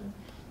expulsion?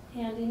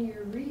 And in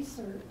your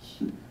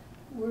research,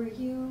 were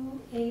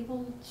you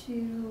able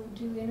to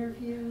do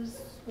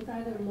interviews with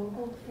either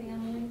local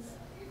families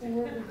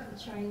or with the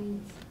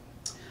Chinese?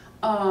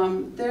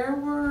 There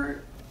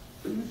were,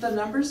 the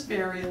numbers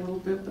vary a little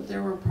bit, but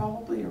there were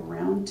probably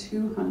around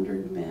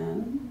 200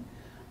 men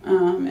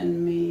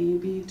and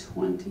maybe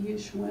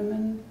 20-ish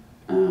women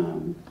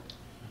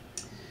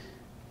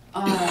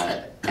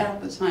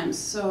at the time.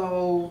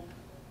 So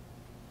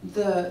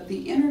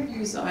the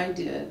interviews I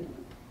did,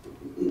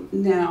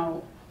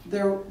 now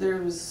there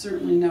was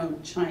certainly no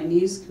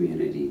Chinese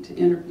community to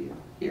interview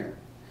here.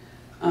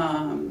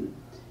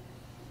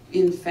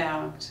 In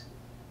fact,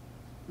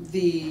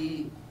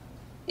 the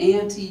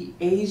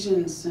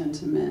anti-Asian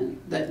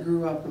sentiment that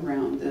grew up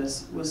around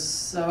this was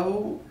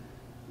so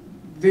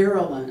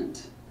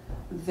virulent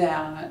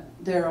that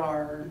there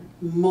are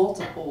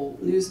multiple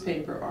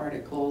newspaper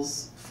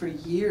articles for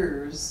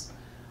years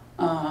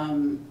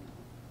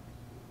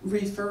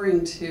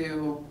referring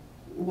to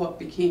what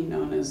became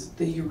known as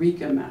the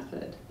Eureka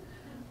method.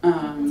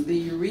 The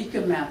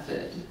Eureka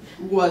method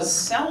was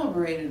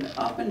celebrated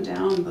up and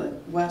down the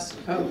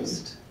West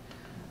Coast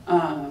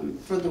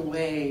for the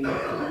way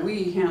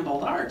we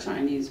handled our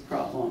Chinese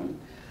problem.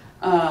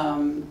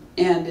 And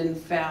in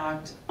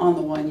fact, on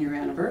the 1-year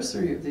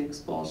anniversary of the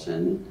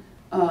expulsion,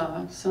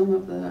 some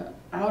of the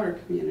outer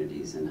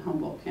communities in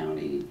Humboldt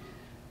County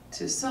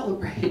to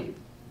celebrate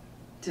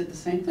did the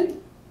same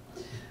thing.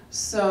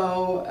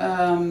 So,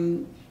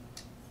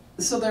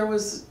 so there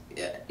was,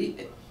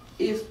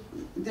 if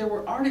there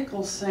were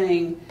articles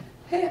saying,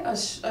 hey,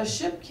 a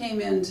ship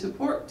came into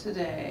port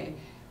today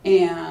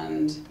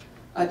and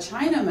a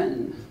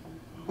Chinaman,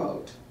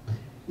 quote,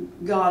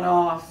 got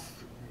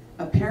off.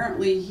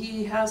 Apparently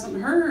he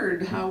hasn't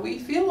heard how we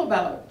feel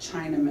about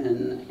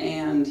Chinamen,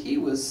 and he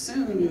was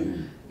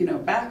soon, you know,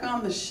 back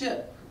on the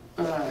ship,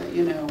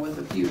 you know, with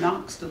a few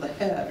knocks to the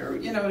head, or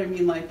you know what I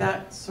mean, like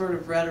that sort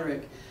of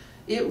rhetoric.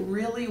 It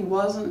really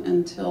wasn't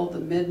until the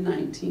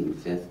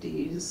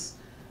mid-1950s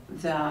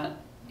that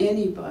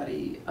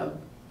anybody of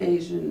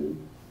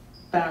Asian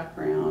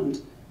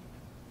background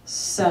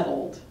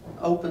settled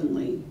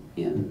openly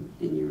in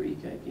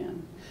Eureka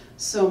again.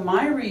 So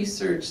my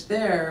research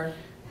there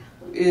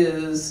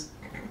is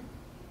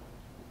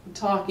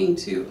talking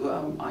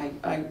to,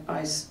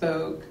 I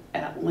spoke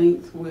at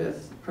length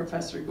with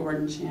Professor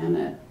Gordon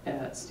Chan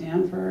at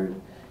Stanford,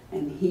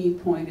 and he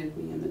pointed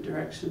me in the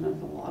direction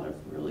of a lot of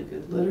really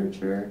good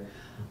literature.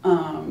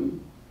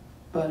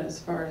 But as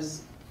far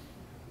as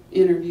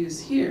interviews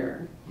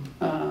here,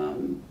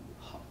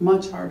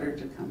 much harder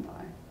to come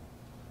by.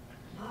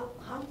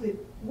 How did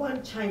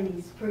one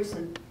Chinese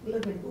person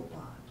live in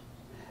Bhopal?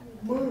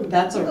 Moon.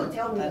 That's You don't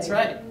tell me that's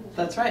later. right.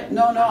 That's right.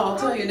 No, I'll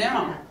tell you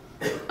now.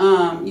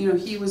 You know,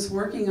 he was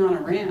working on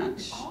a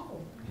ranch,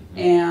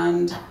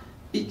 and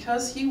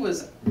because he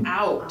was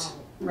out,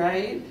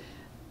 right?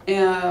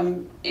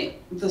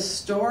 The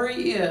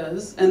story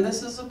is, and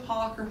this is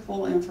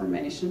apocryphal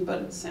information,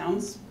 but it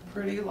sounds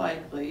pretty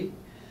likely,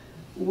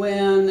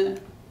 when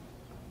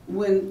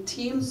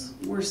teams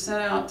were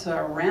sent out to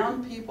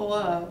round people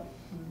up,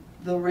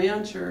 the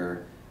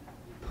rancher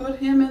put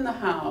him in the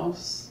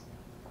house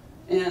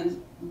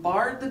and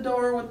barred the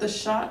door with the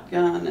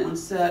shotgun and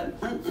said,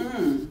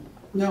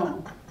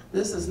 no,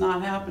 this is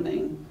not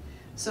happening.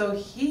 So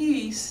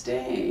he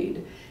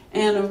stayed.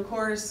 And of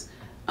course,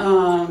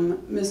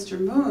 Mr.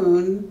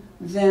 Moon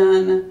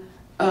then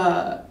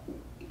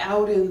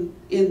out in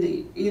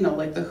the, you know,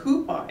 like the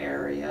Hupa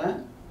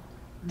area,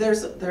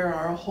 there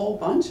are a whole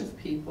bunch of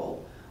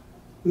people.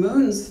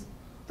 Moons,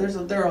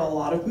 there are a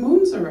lot of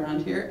Moons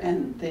around here,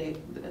 and they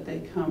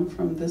come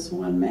from this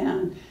one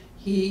man.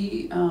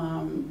 He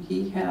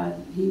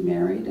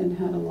married and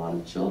had a lot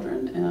of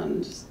children,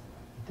 and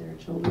their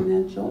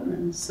children had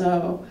children.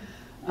 So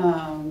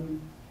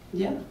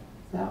yeah,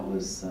 that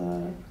was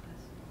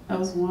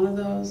one of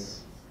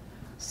those,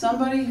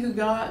 somebody who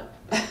got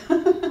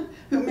who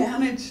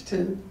managed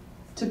to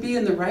be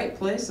in the right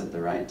place at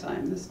the right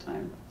time this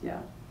time.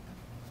 Yeah.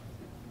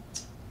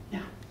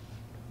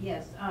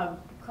 Yes,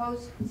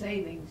 Coast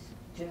Savings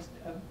just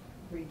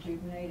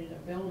rejuvenated a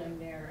building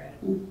there at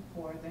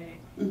Fourth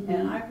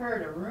and I've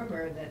heard a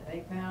rumor that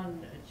they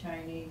found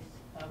Chinese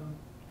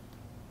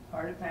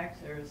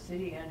artifacts or a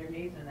city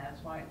underneath, and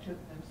that's why it took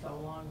them so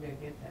long to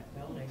get that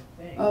building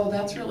finished. Oh,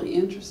 that's really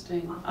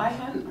interesting. I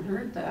hadn't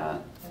heard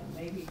that. And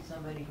maybe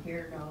somebody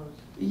here knows.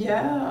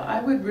 Yeah, I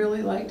would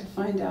really like to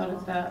find out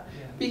if that,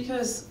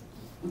 because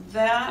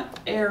that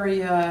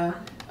area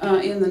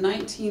in the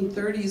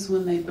 1930s,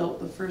 when they built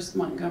the first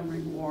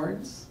Montgomery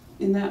wards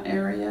in that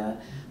area,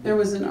 there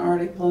was an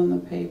article in the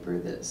paper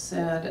that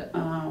said,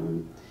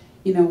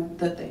 you know,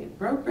 that they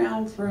broke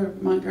ground for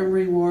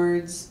Montgomery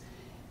wards,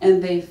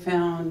 and they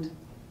found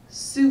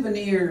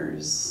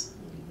souvenirs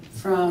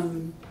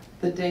from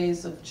the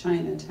days of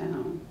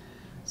Chinatown.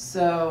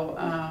 So,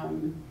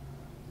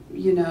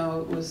 you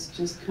know, it was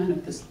just kind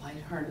of this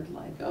lighthearted,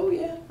 like, oh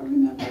yeah, I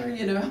remember,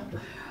 you know.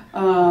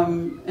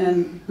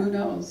 And who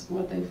knows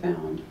what they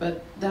found,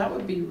 but that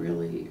would be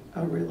really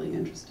a really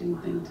interesting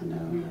thing to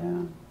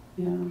know.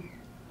 Yeah.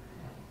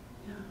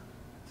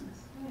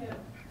 I have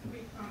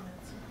 3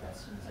 comments and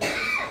questions. I just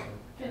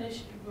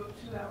finished your book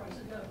 2 hours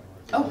ago.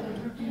 Oh.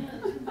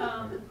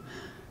 And,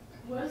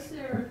 was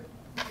there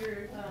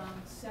your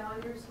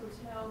Salyers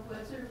Hotel,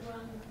 was there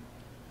one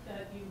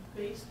that you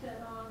based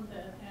that on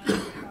that had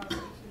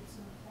prostitutes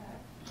in the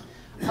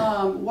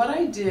fact? What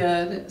I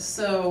did,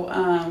 so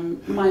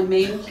my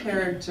main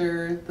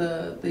character,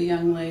 the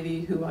young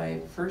lady who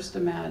I first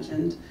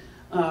imagined,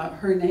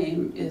 her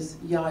name is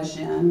Ya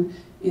Zhen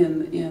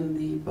in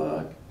the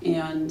book,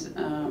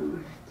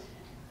 and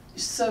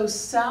so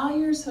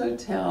Salyers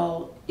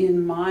Hotel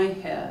in my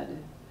head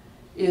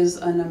is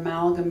an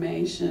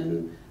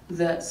amalgamation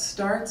that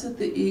starts at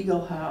the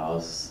Eagle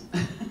House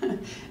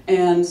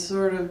and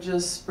sort of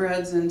just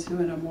spreads into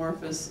an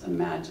amorphous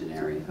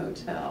imaginary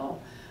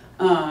hotel.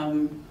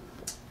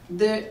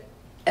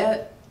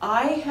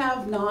 I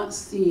have not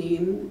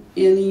seen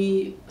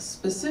any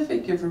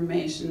specific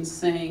information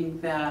saying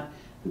that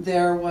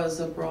there was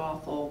a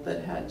brothel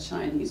that had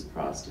Chinese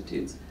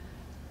prostitutes.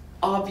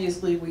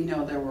 Obviously, we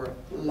know there were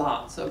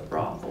lots of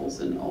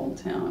brothels in Old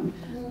Town,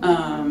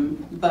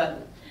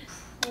 but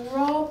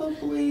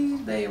probably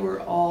they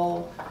were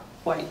all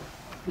white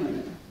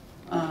women.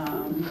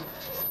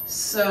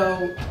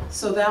 So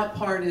that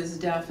part is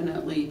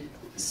definitely,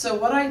 so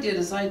what I did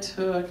is I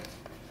took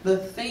the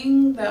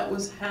thing that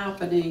was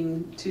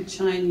happening to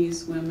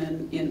Chinese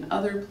women in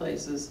other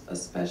places,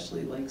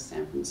 especially like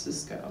San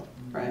Francisco,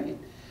 right?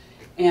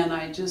 And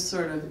I just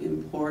sort of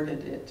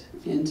imported it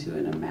into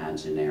an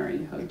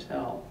imaginary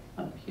hotel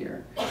up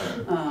here.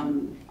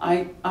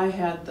 I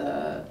had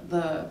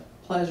the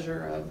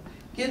pleasure of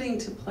getting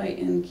to play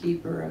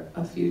innkeeper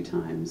a few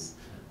times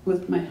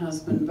with my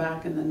husband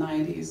back in the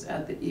 90s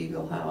at the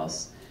Eagle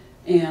House.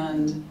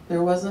 And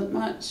there wasn't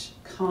much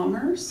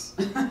commerce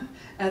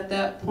at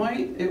that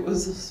point. It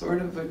was a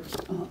sort of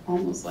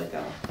almost like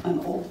an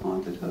old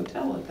haunted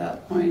hotel at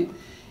that point.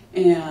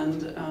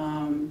 And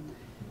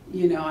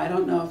you know, I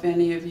don't know if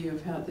any of you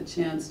have had the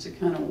chance to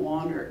kind of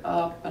wander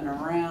up and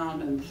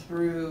around and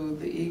through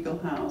the Eagle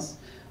House,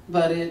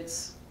 but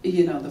it's,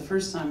 you know, the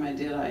first time I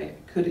did, I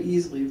could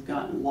easily have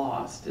gotten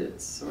lost.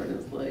 It's sort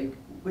of like,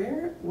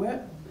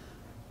 what?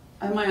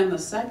 Am I on the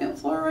 2nd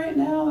floor right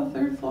now, the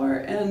 3rd floor?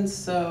 And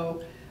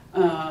so,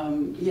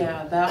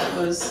 yeah, that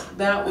was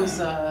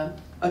a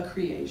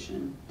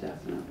creation,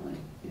 definitely,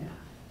 yeah.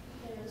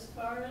 And as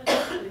far as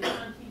the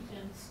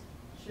Huntington's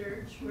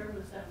Church, where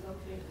was that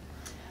located?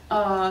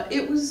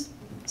 It was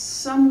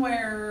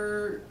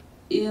somewhere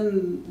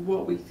in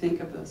what we think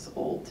of as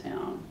Old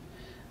Town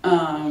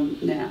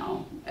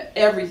now.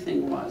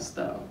 Everything was,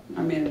 though.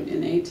 I mean,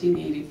 in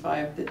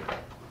 1885,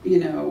 you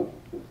know,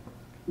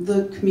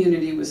 the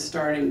community was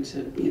starting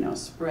to, you know,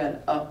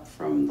 spread up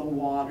from the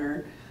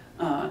water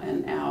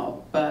and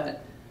out.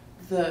 But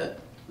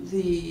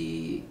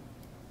the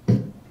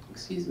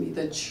excuse me,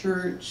 the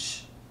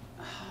church,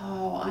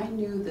 oh, I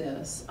knew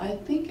this. I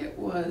think it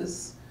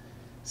was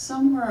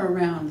somewhere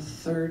around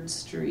 3rd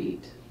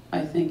Street,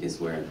 I think is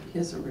where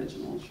his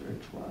original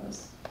church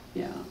was.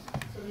 Yeah.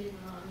 So you went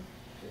on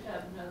to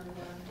have another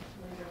one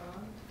later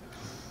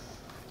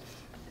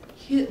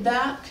on?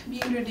 That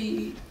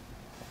community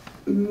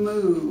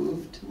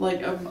moved,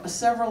 like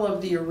several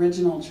of the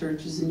original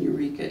churches in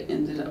Eureka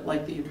ended up,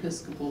 like the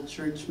Episcopal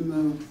Church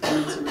moved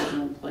from its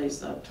original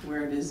place up to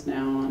where it is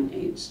now on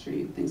 8th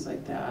Street, things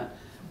like that.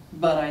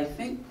 But I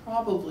think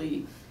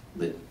probably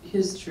that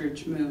his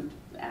church moved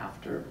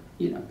after,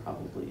 you know,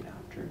 probably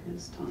after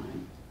his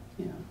time,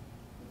 yeah.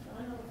 The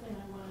final thing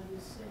I wanted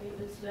to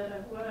say is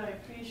that what I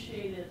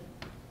appreciated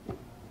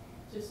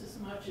just as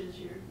much as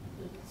the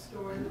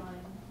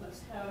storyline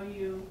was how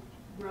you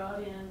brought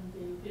in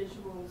the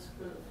visuals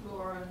for the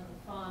flora and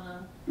the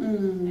fauna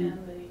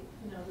and the,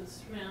 you know, the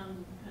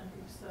surrounding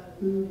countryside.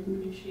 I really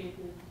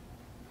appreciated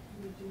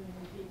you doing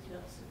the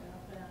details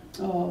about that.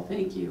 Oh,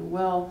 thank you.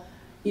 Well,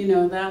 you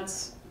know,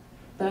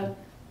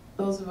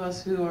 those of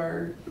us who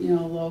are, you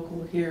know,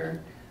 local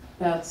here,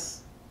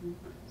 that's,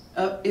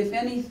 if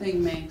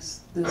anything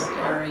makes this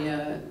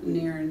area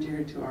near and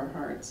dear to our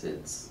hearts,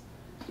 it's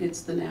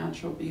the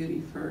natural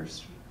beauty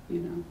first, you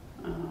know,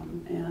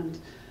 and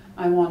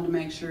I wanted to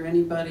make sure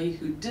anybody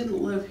who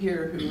didn't live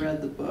here who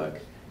read the book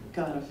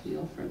got a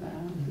feel for that.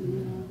 You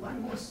know.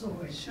 One more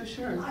story.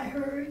 Sure. I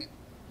heard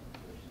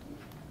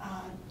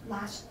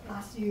last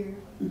year,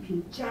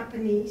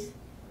 Japanese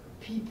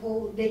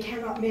people, they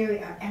cannot marry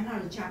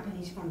another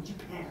Japanese from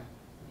Japan.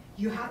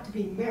 You have to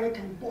be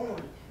American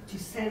born to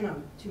send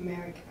them to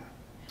America.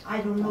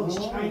 I don't know, it's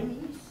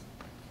Chinese.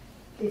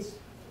 It's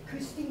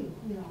Christine,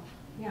 you know.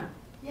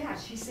 Yeah,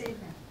 she said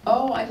that.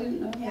 Oh, I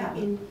didn't know Yeah, that.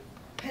 in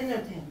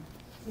Pendleton.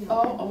 You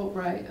know, Oh,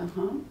 right,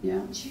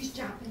 yeah. She's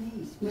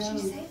Japanese. But Yeah. she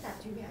said that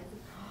to me.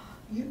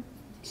 I said,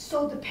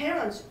 so the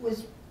parents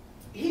was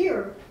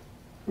here,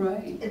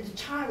 right? And the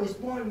child was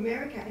born in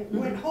America and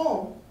went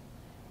home,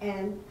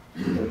 and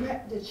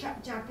the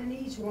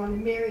Japanese wanted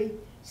to marry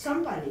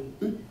somebody,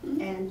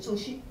 and so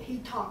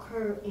he talked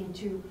her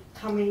into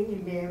coming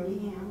and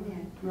marrying him,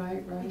 and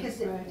right, because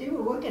right. they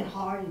were working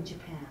hard in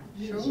Japan.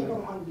 Sure. She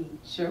don't want to be,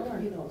 Sure.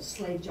 you know,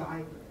 slave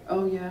driver.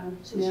 Oh yeah,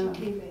 So yeah. she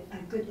came a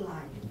good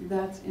life.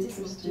 That's Just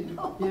interesting. you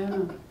know.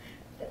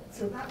 Yeah.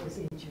 So that was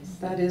interesting.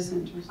 That is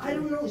interesting. I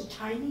don't know, is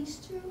Chinese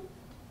too?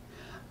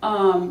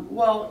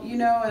 Well, you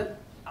know,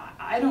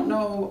 I don't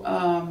know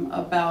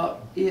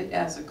about it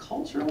as a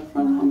cultural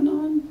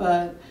phenomenon,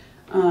 but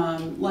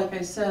like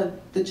I said,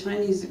 the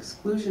Chinese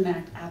Exclusion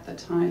Act at the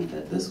time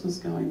that this was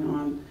going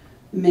on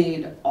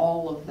made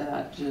all of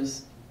that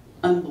just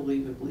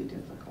unbelievably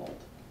difficult.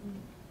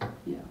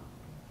 Yeah.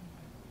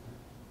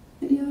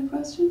 Any other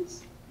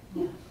questions?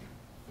 Yeah.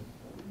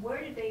 Where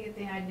did they get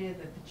the idea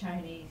that the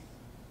Chinese,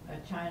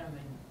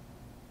 Chinaman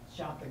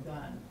shot the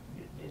gun?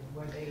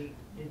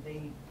 Did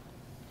they?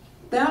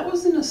 That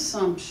was an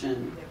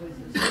assumption.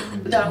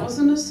 That was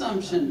an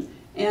assumption,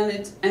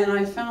 and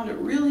I found it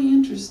really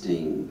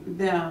interesting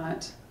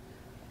that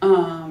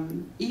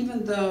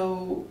even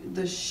though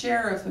the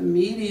sheriff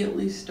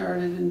immediately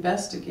started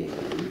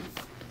investigating,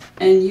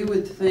 and you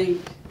would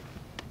think,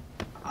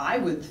 I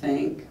would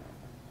think,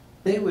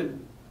 they would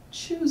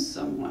choose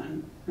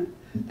someone.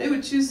 They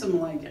would choose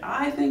someone like,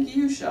 I think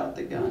you shot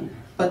the gun,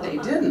 but they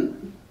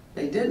didn't.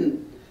 They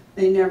didn't.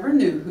 They never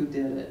knew who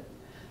did it.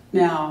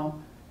 Now,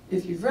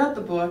 if you've read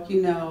the book,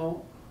 you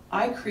know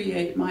I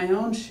create my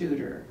own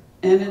shooter,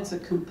 and it's a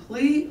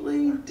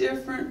completely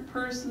different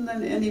person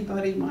than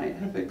anybody might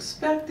have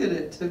expected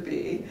it to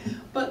be.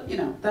 But, you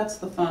know, that's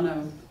the fun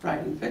of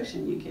writing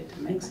fiction. You get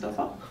to make stuff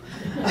up.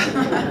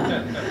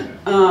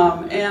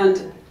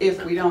 And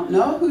if we don't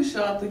know who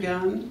shot the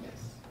gun,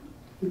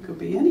 it could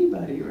be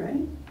anybody,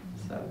 right?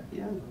 So,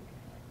 yeah.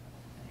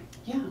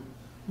 Yeah.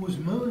 Was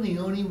Moon the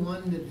only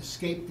one that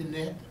escaped the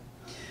net?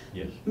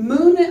 Yes.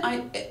 Moon,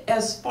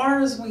 as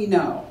far as we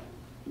know,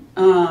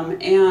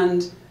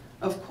 and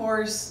of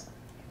course,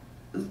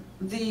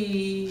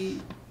 the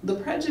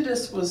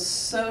prejudice was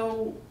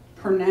so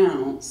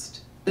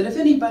pronounced that if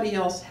anybody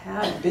else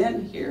had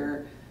been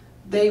here,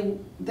 they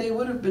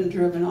would have been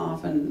driven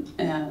off and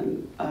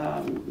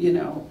you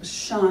know,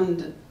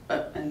 shunned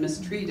and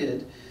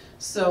mistreated.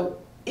 So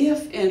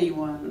if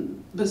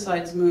anyone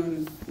besides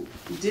Moon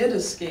did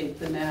escape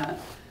the net,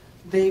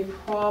 they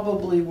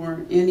probably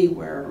weren't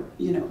anywhere,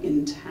 you know,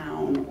 in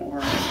town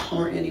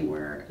or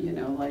anywhere, you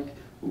know, like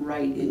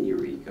right in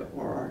Eureka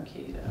or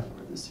Arcata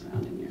or the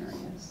surrounding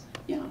areas.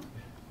 Yeah.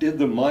 Did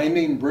the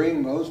mining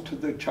bring most of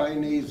the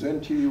Chinese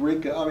into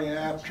Eureka? I mean,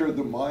 after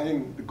the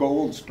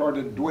gold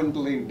started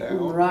dwindling down?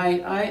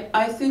 Right.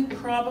 I think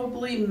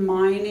probably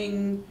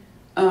mining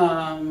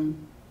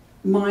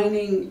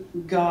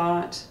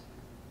got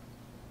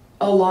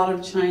a lot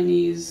of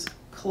Chinese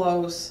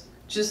close,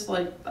 just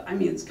like, I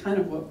mean, it's kind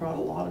of what brought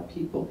a lot of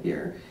people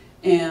here.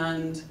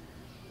 And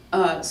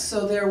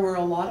so there were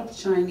a lot of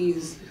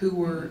Chinese who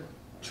were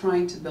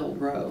trying to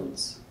build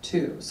roads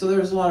too. So there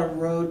was a lot of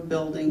road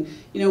building.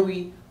 You know,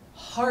 we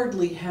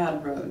hardly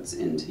had roads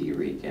into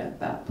Eureka at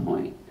that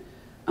point.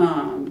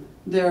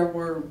 There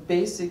were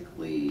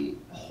basically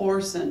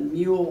horse and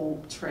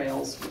mule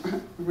trails,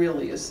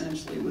 really,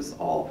 essentially was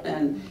all,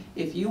 and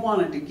if you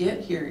wanted to get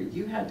here,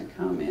 you had to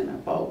come in a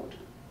boat.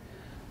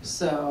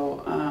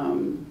 So,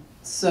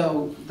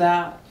 so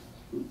that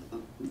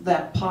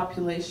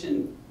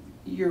population,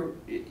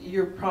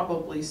 you're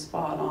probably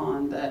spot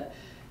on that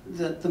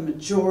the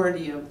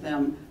majority of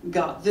them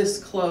got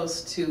this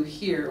close to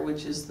here,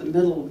 which is the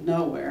middle of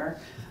nowhere,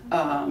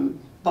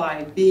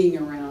 by being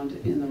around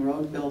in the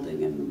road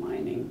building and the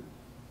mining.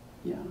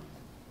 Yeah.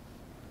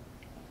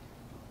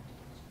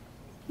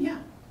 Yeah.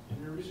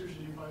 In your research,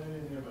 did you find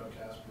anything about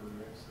Casper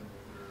Ricks and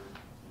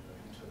whether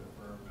he took a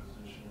firm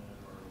position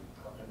or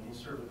he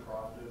certainly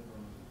profited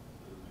from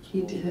the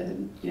He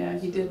did. Yeah,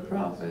 he did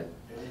profit.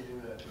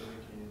 Anything that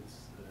indicates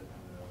that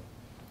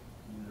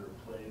either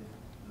played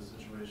the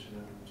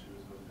situation to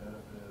his own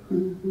benefit or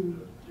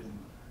didn't,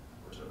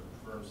 or took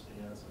a firm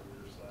stance on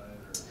either side?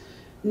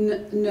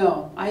 Or?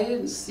 No, I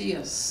didn't see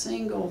a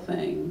single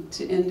thing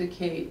to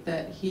indicate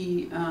that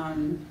he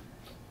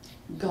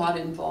got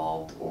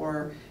involved,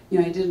 or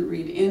I didn't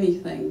read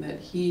anything that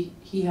he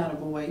had a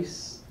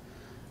voice.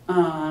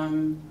 What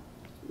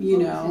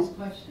was his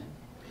question?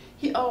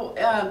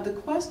 The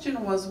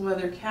question was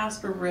whether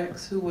Casper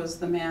Ricks, who was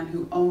the man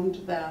who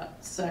owned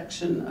that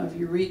section of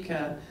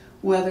Eureka,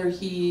 whether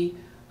he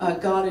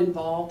got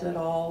involved at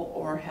all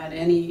or had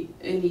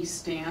any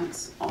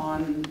stance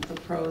on the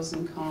pros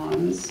and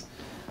cons.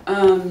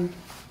 I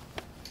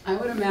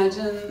would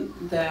imagine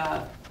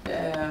that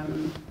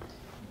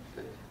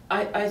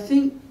I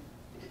think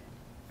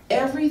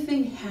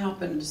everything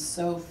happened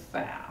so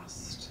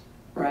fast,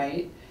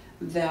 right?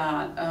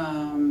 That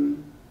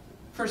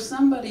for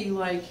somebody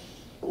like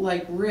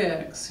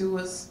Ricks, who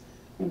was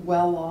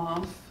well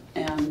off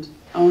and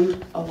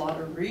owned a lot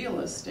of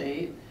real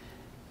estate,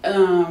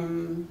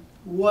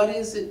 what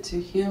is it to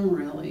him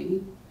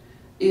really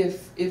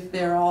if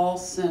they're all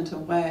sent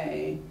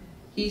away?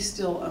 He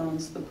still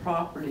owns the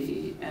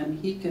property, and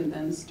he can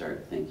then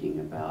start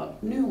thinking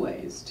about new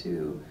ways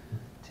to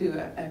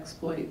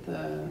exploit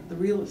the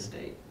real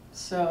estate.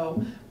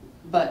 So,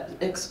 but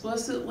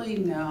explicitly,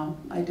 no,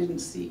 I didn't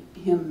see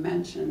him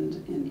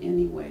mentioned in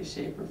any way,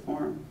 shape, or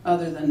form,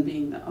 other than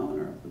being the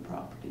owner of the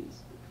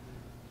properties.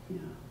 Yeah.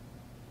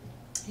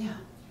 Yeah.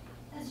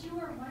 As you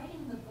were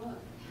writing the book,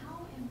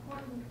 how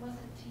important was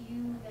it to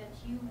you that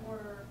you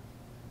were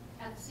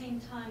at the same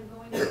time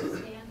going to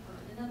Stanford?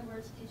 In other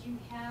words, did you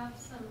have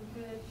some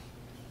good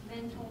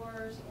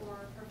mentors or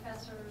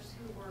professors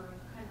who were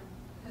kind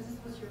of, because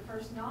this was your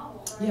first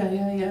novel, right?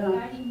 Yeah.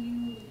 Guiding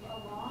you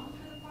along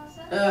through the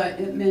process?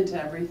 It meant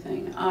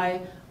everything.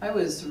 I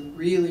was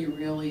really,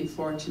 really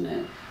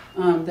fortunate.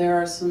 There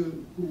are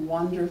some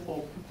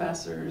wonderful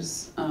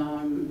professors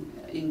in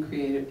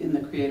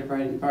the creative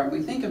writing department.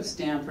 We think of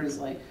Stanford as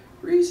like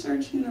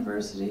research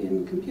university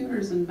and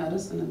computers and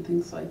medicine and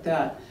things like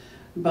that.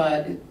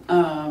 But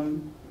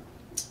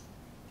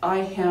I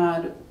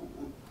had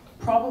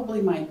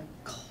probably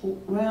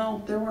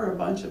well, there were a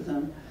bunch of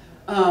them.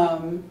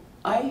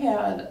 I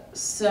had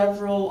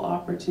several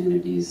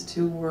opportunities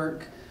to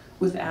work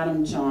with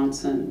Adam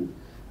Johnson,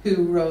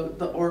 who wrote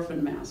The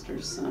Orphan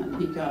Master's Son.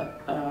 He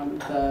got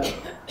the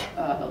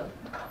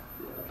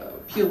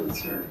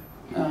Pulitzer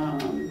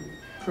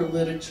for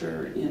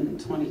literature in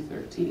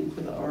 2013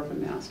 for The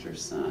Orphan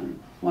Master's Son.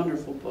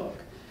 Wonderful book.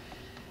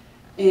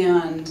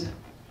 And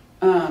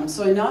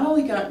so I not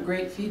only got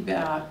great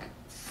feedback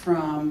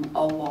from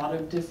a lot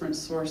of different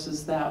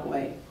sources that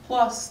way,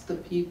 plus the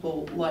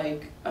people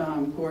like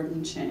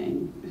Gordon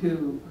Chang,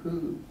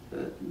 who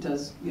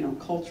does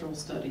cultural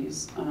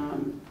studies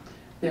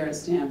there at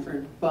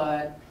Stanford,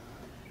 but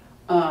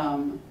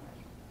an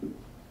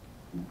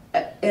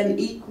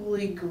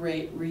equally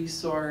great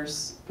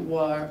resource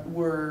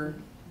were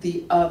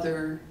the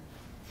other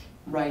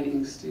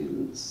writing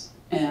students,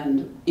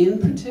 and in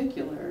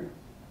particular,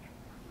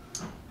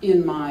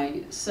 in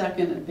my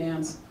second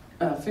advanced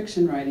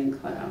fiction writing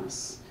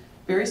class,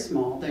 very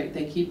small,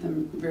 they keep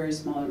them very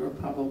small, there were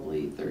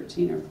probably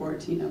 13 or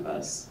 14 of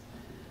us.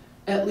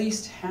 At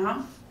least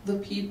half the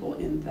people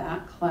in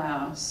that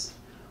class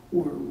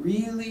were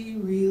really,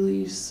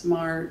 really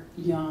smart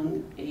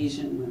young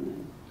Asian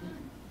women.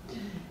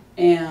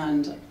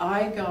 And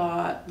I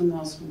got the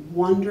most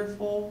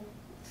wonderful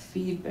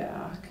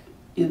feedback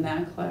in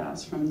that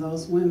class from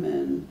those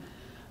women.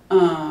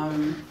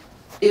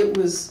 It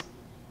was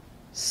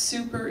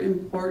super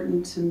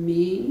important to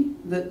me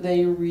that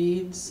they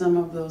read some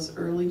of those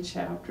early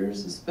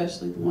chapters,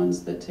 especially the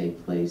ones that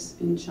take place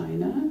in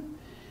China,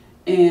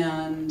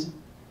 and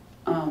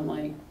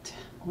like,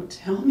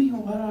 tell me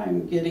what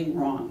I'm getting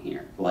wrong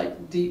here.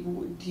 Like,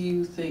 do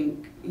you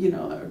think,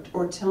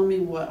 or tell me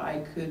what I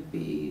could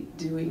be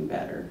doing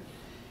better.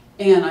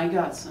 And I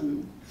got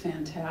some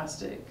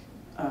fantastic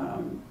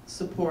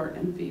support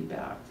and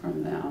feedback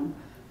from them.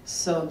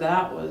 So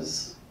that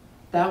was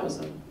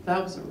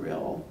a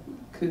real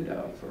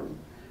kudo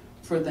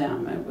for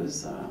them. It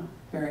was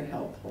very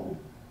helpful.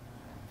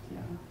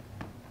 Yeah.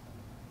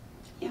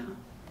 Yeah.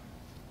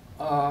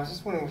 I was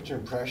just wondering what your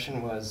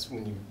impression was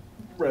when you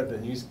read the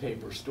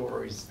newspaper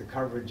stories, the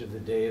coverage of the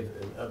day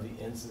of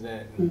the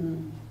incident.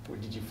 And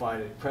did you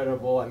find it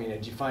credible? I mean,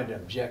 did you find it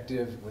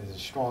objective with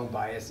strong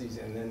biases?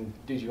 And then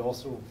did you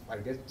also, I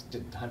guess,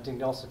 did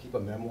Huntington also keep a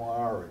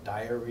memoir or a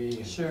diary?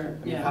 And, sure.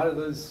 I mean, yeah. how do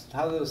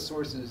those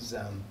sources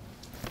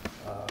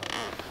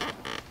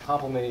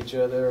complement each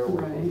other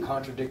or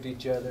contradict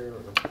each other?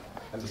 Or,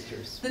 I'm just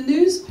curious. The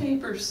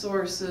newspaper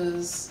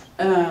sources,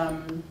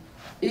 and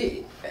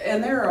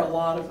there are a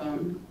lot of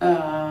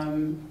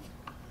them.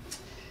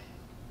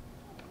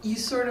 You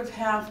sort of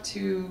have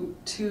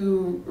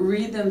to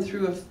read them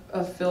through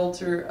a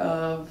filter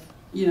of,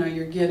 you know,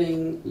 you're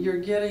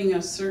getting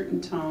a certain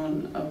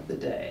tone of the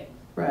day,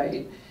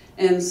 right?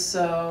 And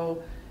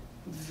so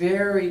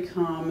very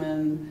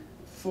common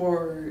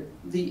for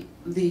the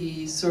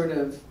sort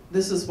of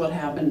this is what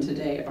happened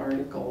today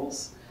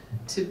articles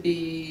to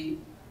be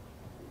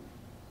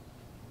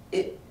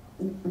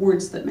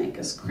words that make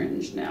us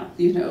cringe now,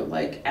 you know,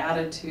 like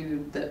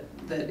attitude that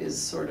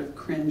is sort of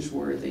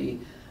cringeworthy.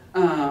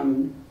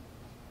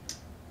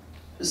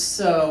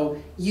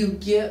 So you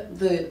get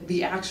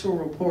the actual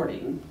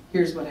reporting,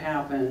 here's what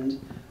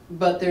happened,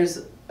 but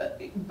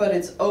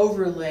it's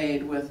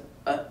overlaid with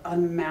a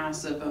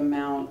massive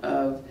amount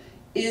of,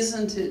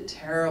 isn't it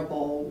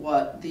terrible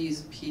what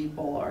these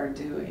people are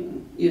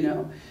doing, you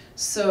know?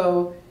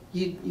 So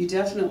you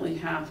definitely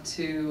have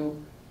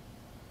to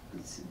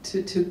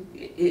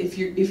if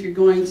you're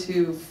going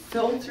to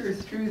filter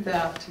through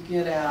that to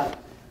get at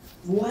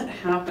what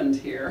happened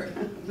here,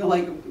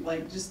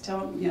 like just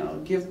tell, you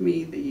know, give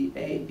me the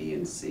A, B,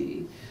 and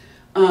C.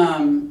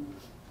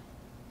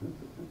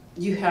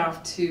 You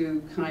have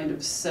to kind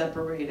of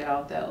separate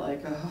out that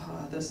like,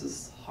 oh, this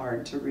is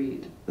hard to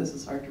read. This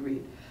is hard to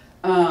read.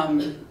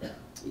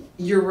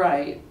 You're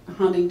right.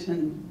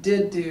 Huntington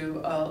did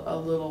do a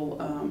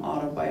little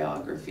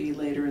autobiography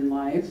later in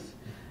life,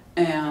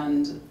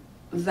 and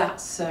that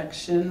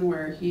section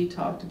where he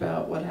talked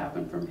about what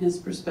happened from his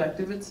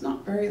perspective, it's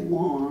not very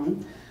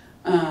long.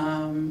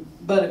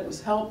 But it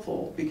was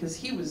helpful because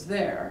he was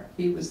there.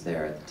 He was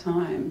there at the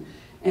time.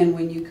 And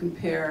when you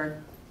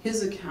compare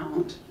his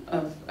account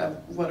of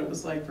what it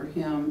was like for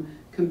him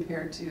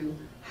compared to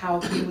how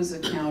he was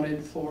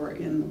accounted for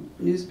in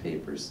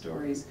newspaper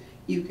stories,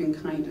 you can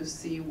kind of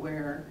see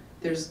where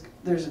there's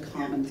a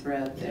common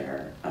thread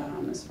there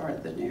as far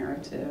as the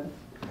narrative.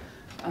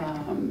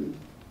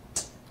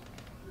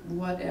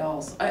 What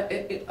else?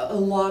 A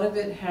lot of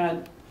it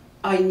had,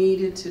 I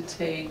needed to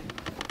take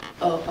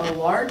a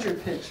larger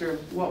picture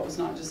of what was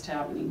not just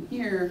happening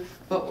here,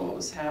 but what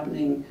was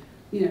happening,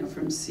 you know,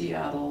 from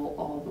Seattle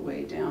all the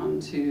way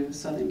down to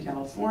Southern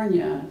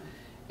California,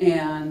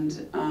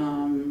 and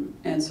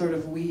sort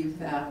of weave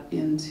that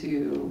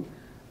into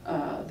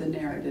the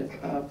narrative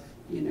of,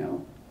 you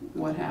know,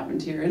 what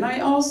happened here. And I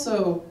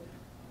also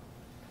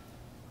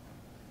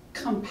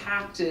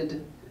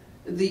compacted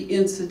the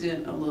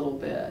incident a little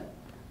bit.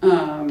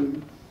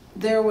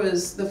 There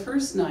was the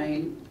first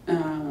night,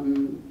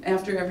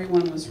 after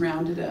everyone was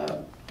rounded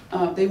up,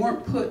 they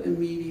weren't put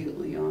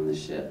immediately on the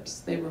ships.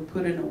 They were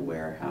put in a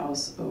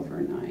warehouse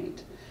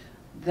overnight.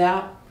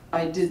 That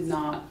I did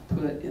not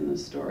put in the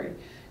story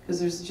because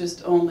there's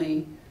just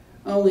only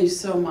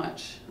so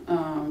much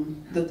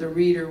that the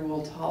reader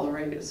will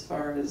tolerate as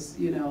far as,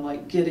 you know,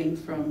 like getting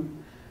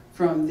from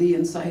the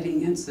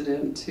inciting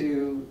incident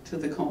to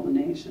the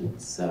culmination.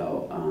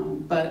 So,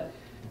 but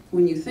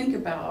when you think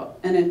about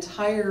an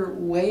entire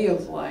way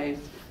of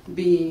life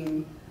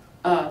being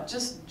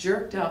just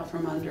jerked out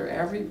from under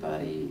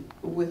everybody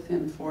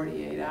within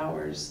 48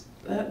 hours,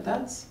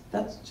 that's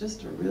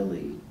just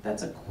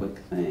that's a quick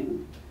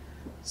thing.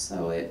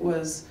 So it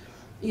was,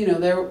 you know,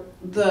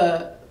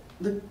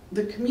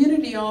 the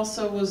community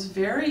also was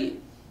very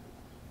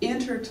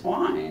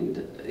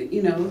intertwined.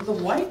 You know, the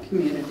white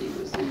community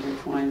was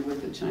intertwined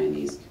with the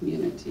Chinese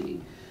community.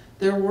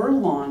 There were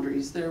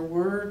laundries, there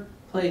were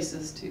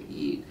places to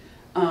eat.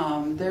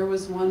 There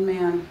was one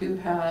man who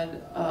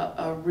had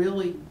a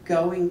really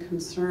going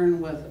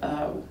concern with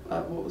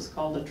what was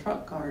called a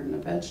truck garden, a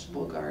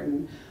vegetable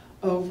garden,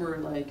 over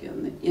like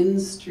in the in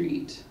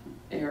street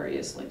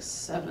areas, like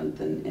 7th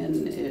and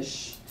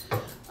N-ish.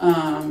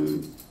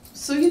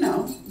 So, you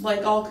know,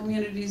 like all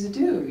communities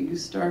do, you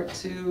start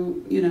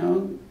to, you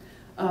know,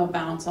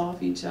 bounce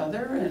off each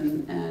other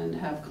and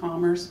have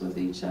commerce with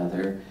each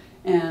other.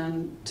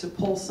 And to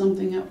pull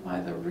something up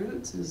by the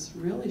roots is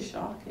really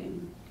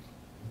shocking.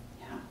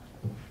 Yeah.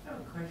 I have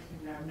a question.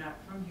 I'm not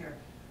from here.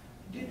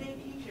 Do they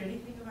teach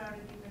anything about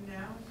it even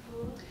now in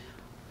school?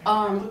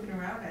 I'm looking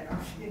around, I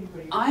don't see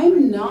anybody.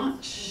 I'm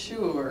not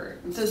sure.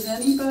 Does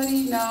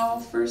anybody know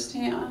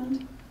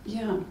firsthand?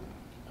 Yeah.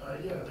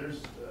 Yeah,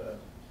 there's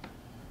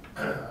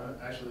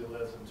actually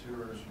led some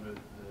tours with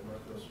the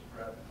North Coast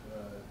Prep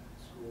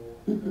School.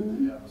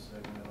 Mm-hmm. They have a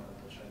segment on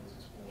the Chinese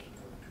Expulsion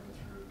that we go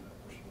through that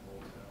portion of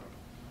Old Town.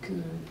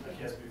 Good. I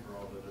can't speak for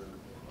all the other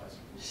classes.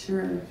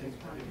 Sure. I think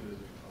pretty good.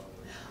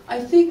 I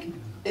think,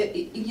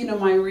 you know,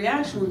 my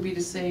reaction would be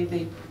to say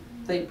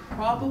they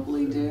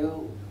probably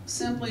do,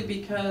 simply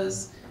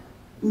because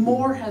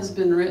more has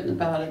been written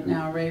about it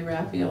now. Ray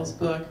Raphael's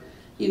book,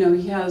 you know,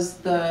 he has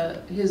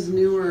his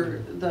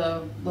newer,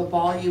 the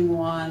volume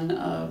 1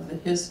 of the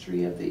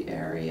history of the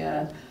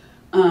area,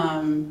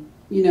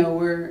 you know,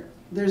 where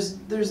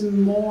there's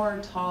more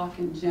talk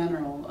in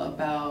general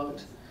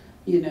about,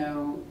 you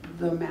know,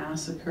 the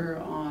massacre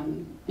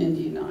on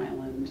Indian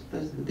Island,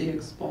 the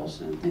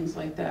expulsion, things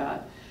like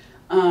that.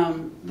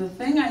 The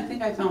thing I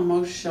think I found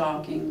most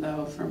shocking,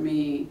 though, for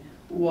me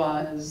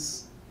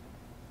was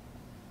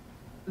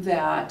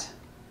that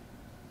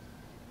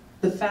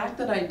the fact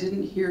that I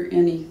didn't hear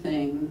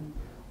anything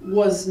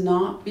was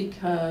not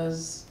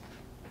because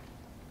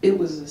it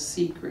was a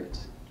secret.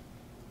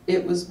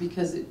 It was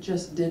because it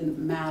just didn't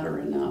matter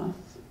enough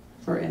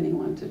for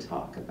anyone to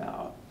talk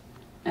about.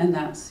 And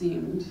that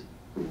seemed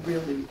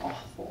really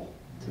awful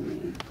to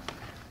me.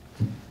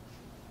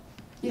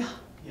 Yeah.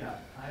 Yeah,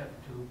 I have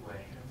 2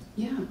 questions.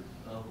 Yeah.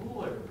 Who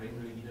were the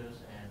ringleaders,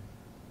 and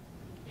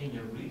in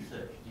your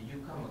research, did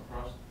you come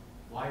across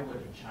why were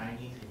the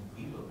Chinese in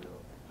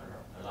Weaverville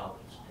allowed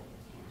to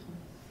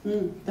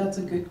stay? That's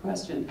a good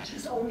question.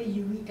 It's only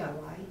Eureka,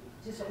 right?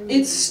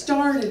 It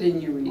started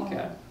in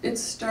Eureka. It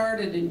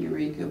started in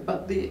Eureka,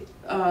 but the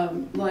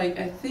like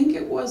I think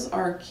it was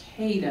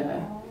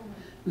Arcata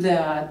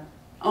that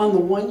on the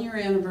 1-year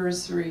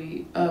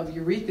anniversary of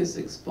Eureka's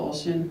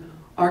expulsion,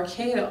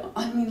 Arcata,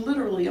 I mean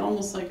literally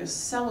almost like a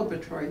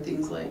celebratory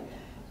things like,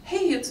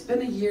 hey, it's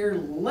been a year,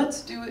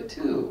 let's do it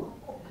too.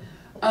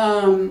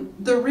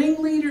 The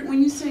ringleader,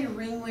 when you say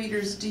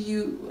ringleaders, do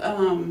you,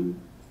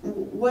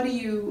 what do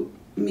you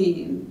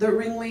mean? The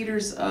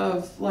ringleaders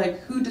of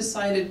like who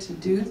decided to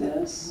do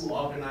this? Who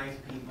organized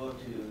people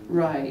to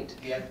Right.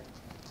 get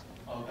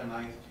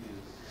organized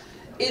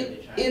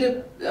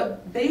to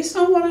based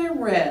on what I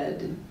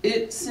read,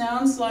 it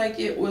sounds like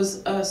it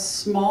was a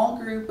small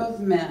group of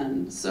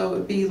men. So it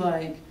would be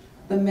like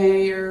the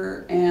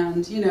mayor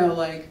and, you know,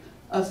 like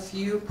a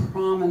few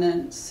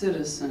prominent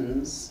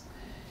citizens.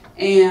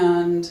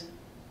 And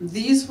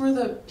these were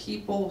the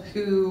people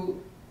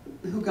who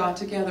got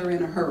together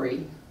in a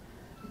hurry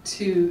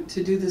to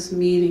do this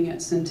meeting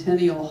at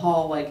Centennial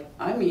Hall, like,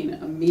 I mean,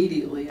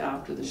 immediately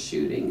after the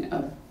shooting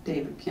of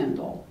David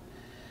Kendall.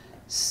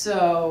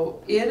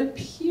 So it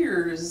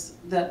appears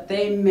that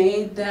they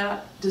made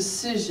that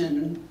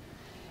decision,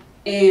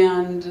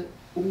 and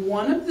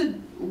one of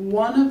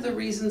the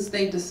reasons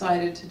they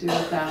decided to do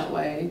it that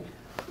way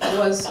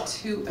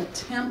was to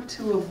attempt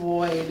to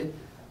avoid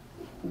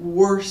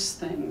worse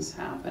things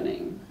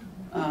happening,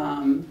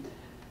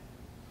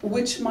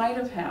 which might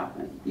have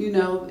happened. You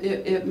know,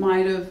 it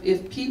might have,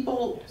 if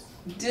people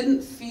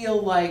didn't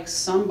feel like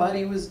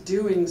somebody was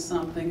doing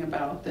something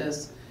about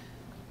this,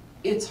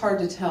 it's hard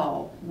to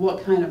tell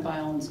what kind of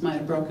violence might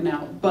have broken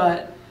out,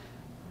 but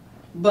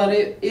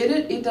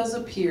it does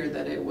appear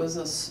that it was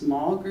a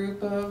small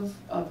group of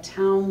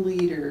town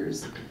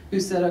leaders who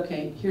said,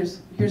 okay,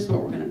 here's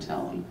what we're going to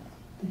tell them.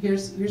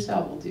 Here's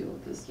how we'll deal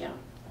with this. Yeah.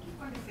 I just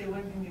wanted to say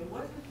one thing. It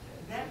wasn't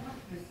that much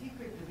of a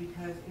secret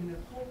because in the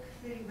Polk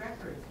City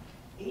records,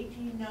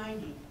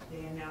 1890,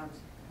 they announced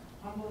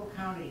Humboldt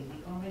County,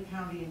 the only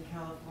county in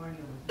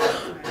California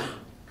with Chinese.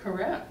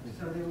 Correct.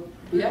 So they were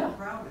pretty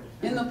proud of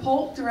it. In the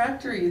Polk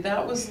directory,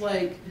 that was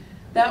like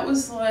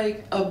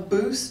a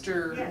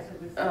booster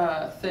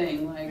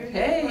thing. Like,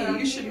 hey,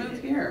 you should move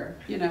here.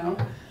 You know,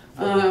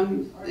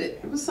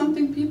 it was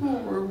something people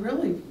were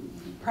really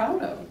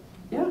proud of.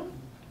 Yeah.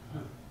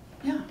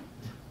 Yeah.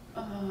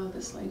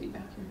 This lady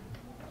back here.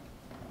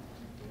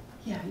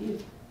 Yeah, you.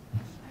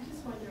 I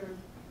just wonder,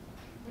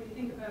 when you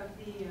think about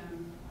the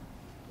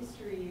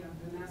history of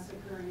the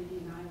massacre on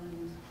Indian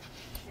Island,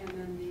 and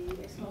then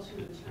the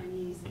expulsion of the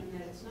Chinese, and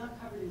that it's not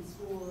covered in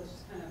school, it's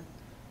just kind of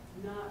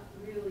not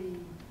really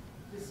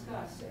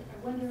discussed.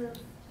 I wonder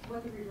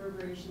what the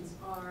reverberations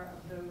are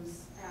of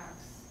those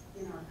acts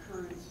in our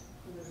current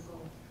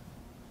political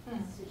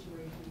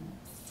situation.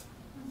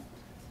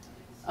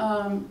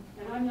 And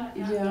I'm not,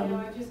 you know,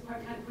 I'm just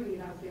kind of putting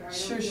it out there. I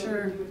don't know if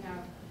you would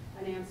have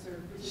an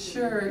answer.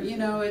 Sure, you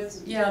know,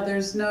 it's, yeah,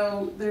 there's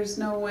no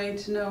way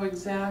to know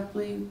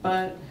exactly,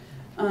 but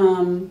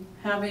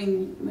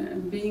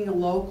being a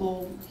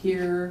local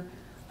here,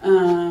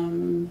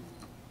 you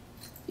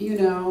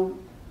know,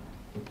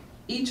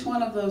 each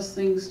one of those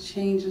things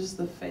changes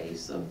the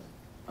face of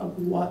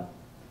what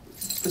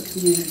the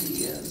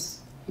community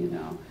is, you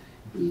know.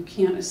 You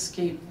can't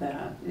escape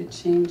that. It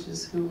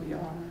changes who we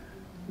are.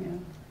 Yeah,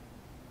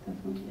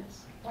 definitely,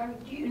 yes.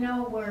 Do you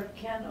know where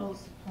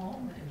Kendall's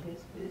home and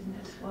his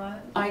business was?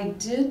 I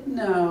did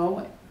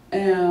know,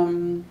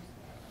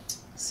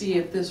 see,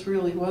 if this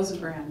really was a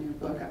brand new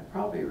book, I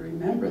probably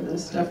remember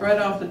this stuff right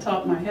off the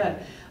top of my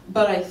head.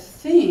 But I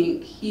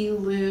think he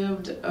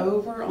lived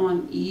over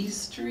on E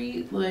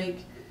Street,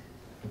 like,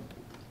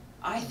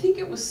 I think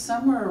it was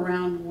somewhere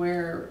around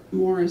where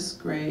Morris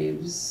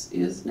Graves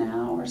is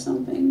now or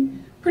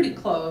something. Pretty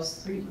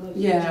close. Pretty close to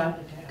Yeah,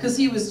 Chinatown. because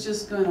he was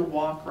just going to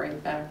walk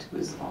right back to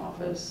his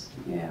office.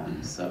 Yeah,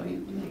 so he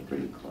was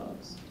pretty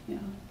close. Yeah.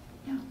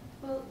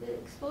 Well, the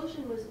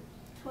expulsion was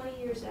 20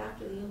 years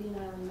after the Indian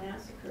Island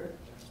massacre,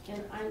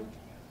 and I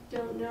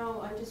don't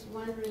know, I'm just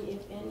wondering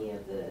if any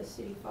of the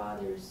city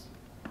fathers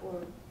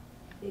or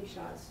big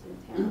shots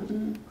in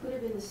town could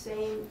have been the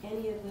same,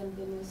 any of them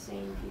been the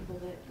same people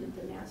that did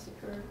the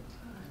massacre.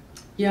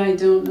 Yeah, I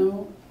don't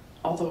know,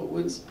 although it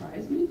wouldn't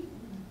surprise me.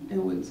 It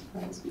wouldn't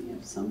surprise me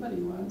if somebody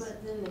was.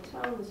 But then the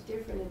tone was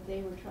different if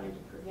they were trying to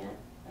prevent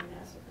a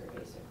massacre,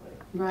 basically.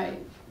 Right.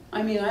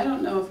 I mean, I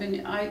don't know if any,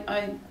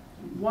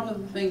 one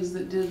of the things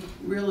that did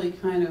really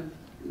kind of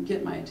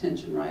get my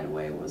attention right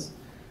away was,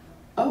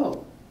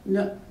 oh,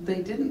 no,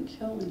 they didn't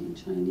kill any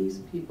Chinese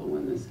people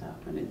when this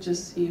happened. It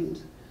just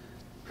seemed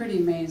pretty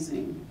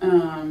amazing.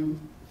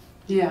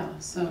 Yeah,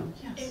 so,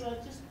 yes. Hey, well,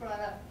 just brought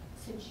up,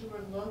 since you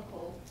were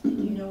local, did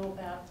you know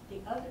about the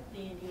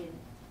Indian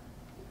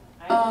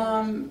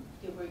island?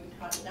 Were you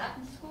taught that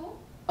in school?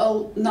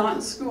 Oh, not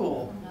in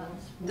school. Not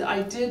in school.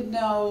 I did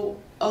know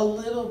a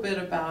little bit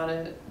about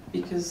it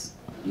because,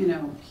 you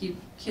know,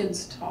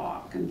 kids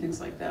talk and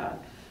things like that.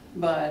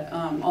 But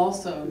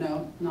also,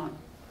 no,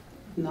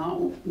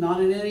 not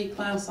in any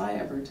class I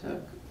ever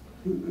took.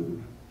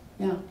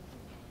 Yeah.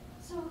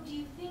 So do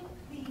you think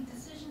the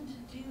decision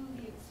to do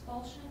the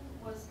expulsion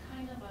was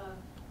kind of a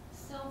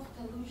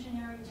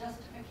self-delusionary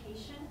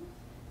justification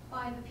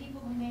by the people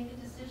who made the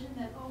decision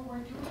that, oh, we're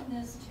doing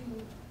this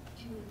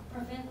to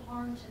prevent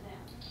harm to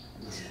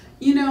them?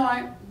 You know,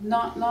 I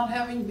not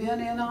having been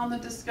in on the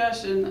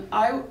discussion,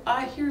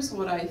 I here's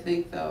what I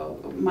think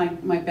though.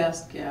 My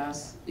best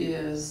guess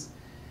is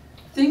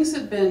things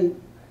had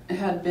been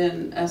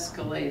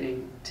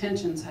escalating.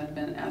 Tensions had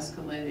been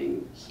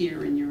escalating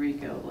here in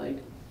Eureka, like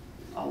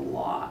a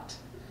lot.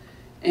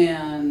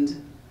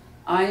 And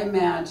I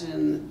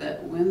imagine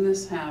that when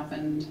this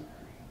happened,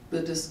 the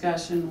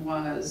discussion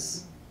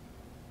was,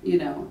 you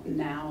know,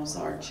 now's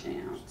our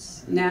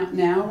chance.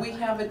 Now we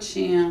have a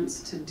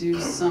chance to do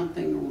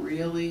something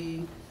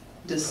really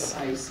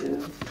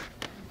decisive.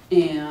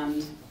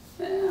 And,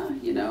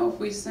 you know, if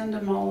we send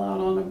them all out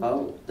on a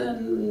boat,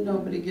 then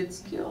nobody gets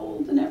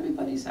killed and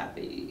everybody's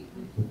happy.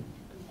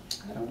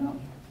 I don't know.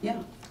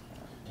 Yeah.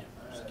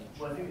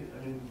 Well, I think,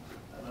 I mean,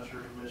 I'm not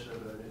sure if you mentioned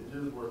it, but it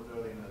is worth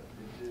noting that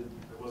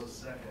there was a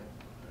second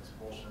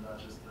expulsion, not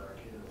just the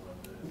Arcata one,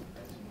 but in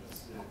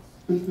 1906.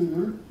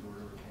 Mm-hmm. The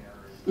river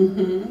cannery.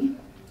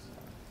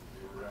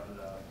 They were rounded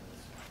out.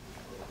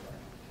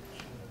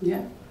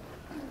 Yeah.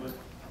 But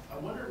I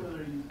wonder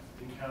whether you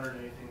encountered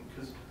anything,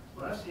 because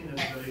what I've seen in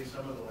studying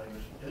some of the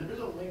language, and there's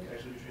a link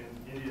actually between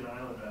Indian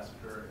Island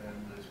massacre and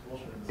the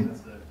expulsion in the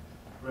sense that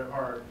Bret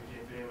Hart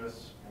became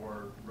famous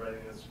for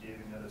writing a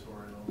scathing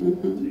editorial,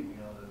 taking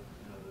on the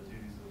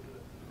duties of the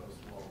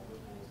post-war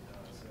liberals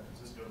down in San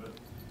Francisco. But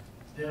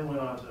then went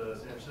on to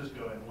San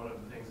Francisco, and one of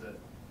the things that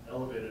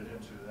elevated him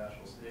to the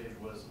national stage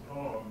was the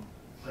poem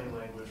 "Plain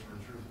Language for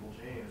Truthful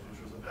James," which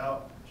was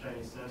about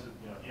Chinese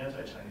sentiment,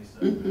 anti-Chinese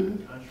sentiment in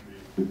the country.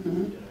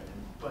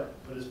 But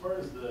as far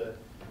as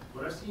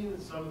what I've seen in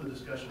some of the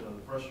discussion of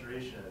the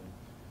frustration,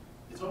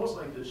 it's almost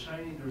like the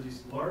Chinese, there were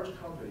these large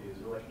companies,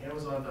 like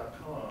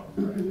Amazon.com,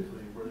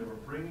 practically, where they were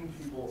bringing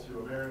people to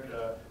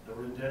America that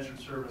were indentured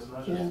service,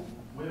 not just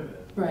women.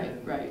 Right,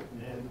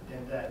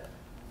 And that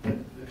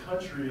the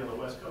country on the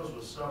West Coast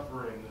was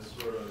suffering this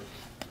sort of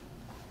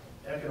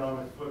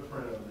economic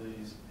footprint of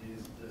this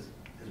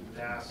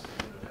vast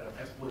kind of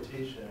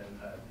exploitation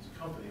at these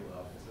company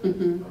levels.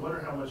 And I wonder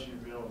how much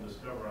you've been able to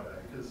discover on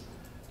that, because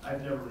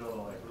I've never been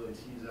able to really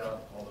tease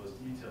out all those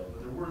details.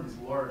 But there were these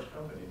large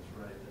companies,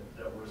 right,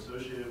 that were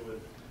associated with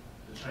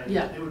the Chinese.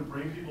 Yeah. They would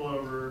bring people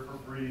over for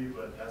free,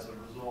 but as a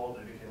result,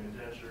 they became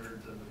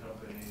indentured to the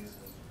companies.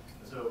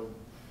 And so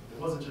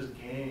it wasn't just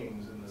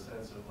gangs in the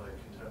sense of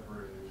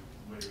contemporary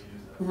way we use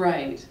that.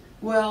 Right.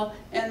 Well,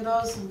 and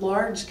those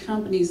large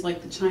companies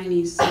like the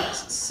Chinese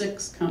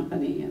Six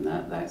Company and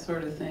that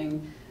sort of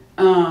thing,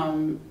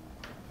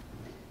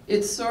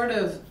 it's sort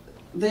of,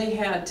 they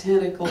had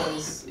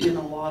tentacles in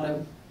a lot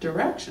of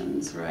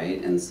directions,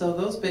 right? And so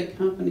those big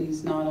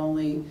companies not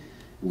only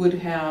would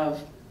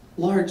have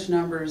large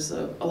numbers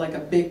of, like a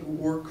big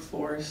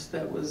workforce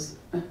that was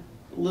a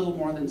little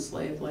more than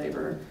slave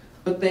labor,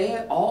 but they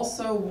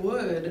also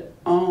would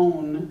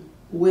own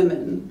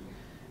women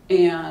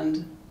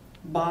and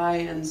buy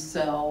and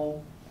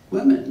sell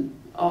women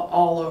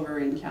all over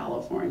in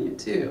California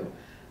too.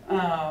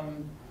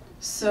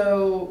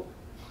 So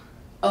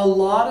a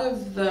lot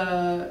of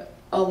that,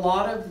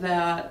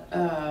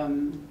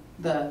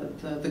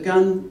 the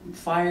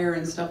gunfire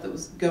and stuff that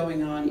was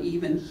going on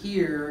even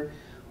here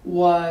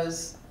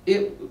was,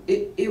 it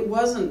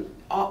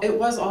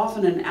was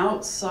often an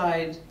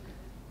outside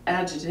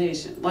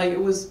agitation. Like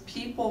it was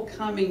people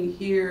coming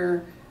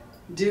here,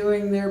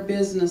 doing their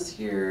business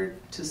here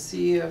to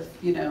see if,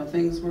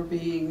 things were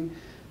being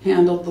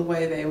handled the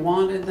way they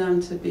wanted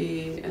them to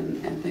be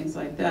and things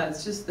like that.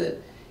 It's just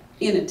that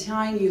in a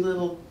tiny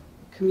little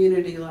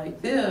community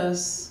like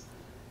this,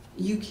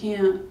 you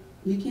can't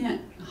you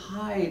can't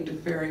hide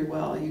very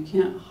well. You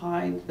can't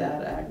hide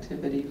that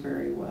activity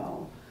very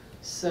well.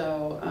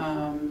 So,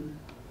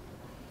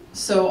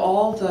 so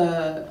all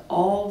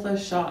the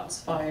shots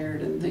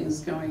fired and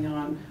things going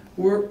on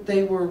were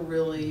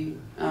really,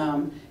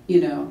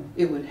 you know,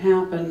 it would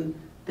happen.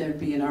 There'd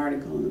be an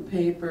article in the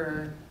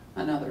paper.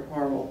 Another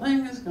horrible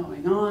thing is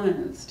going on,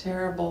 and it's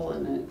terrible,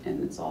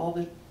 and it's all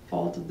the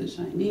fault of the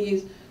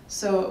Chinese.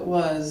 So it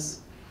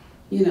was,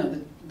 you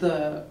know,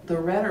 the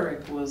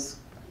rhetoric was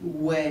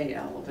way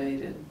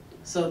elevated.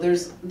 So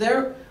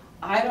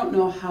I don't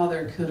know how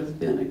there could have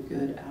been a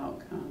good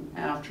outcome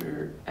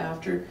after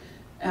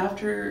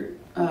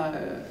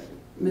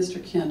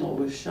Mr. Kendall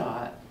was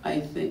shot. I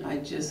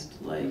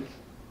just like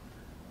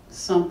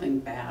something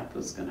bad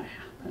was going to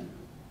happen.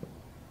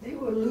 They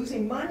were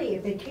losing money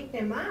if they kicked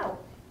them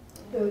out.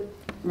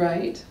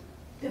 Right.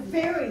 The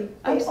ferry,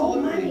 they Absolutely.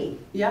 owe money.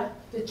 Yeah.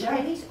 The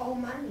Chinese owe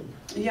money.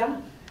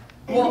 Yeah.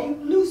 And Well, they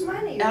lose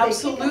money. If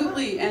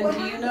absolutely. They kick them out. And What do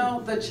you happened?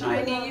 know the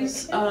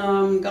Chinese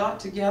got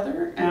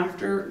together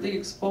after the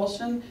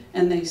expulsion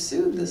and they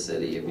sued the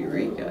city of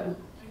Eureka.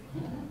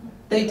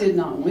 They did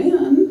not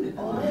win.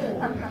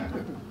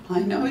 I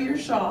know you're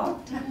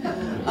shocked.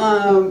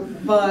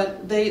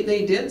 But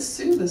they did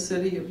sue the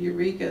city of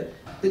Eureka.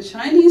 The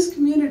Chinese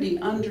community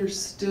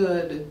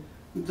understood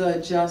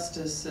the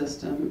justice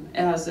system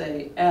as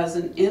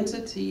an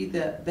entity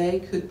that they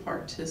could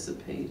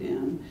participate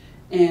in,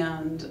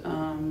 and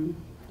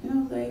you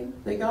know,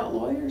 they got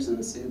lawyers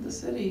and sued the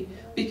city,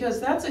 because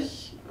that's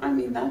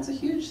a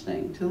huge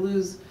thing to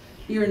lose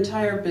your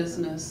entire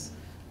business,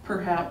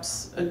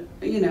 perhaps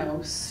you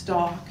know,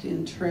 stock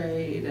in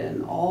trade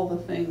and all the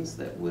things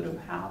that would have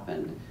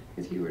happened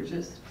if you were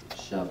just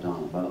shoved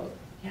on a boat.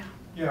 Yeah.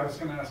 Yeah, I was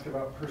going to ask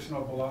about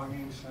personal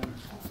belongings and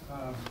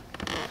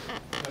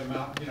the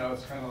amount, you know,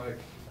 it's kind of like,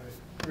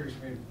 it brings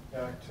me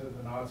back to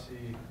the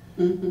Nazi,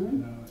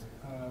 you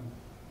know,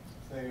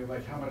 thing of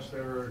like how much they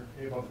were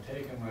able to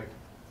take in like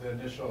the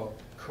initial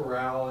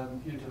corral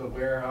and into the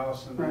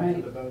warehouse and then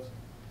into the boats.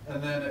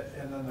 And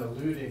then the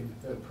looting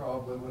that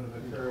probably would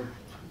have occurred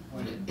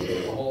when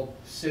the whole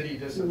city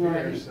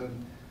disappears,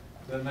 and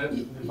then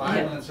the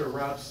violence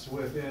erupts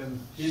within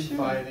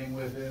infighting,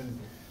 within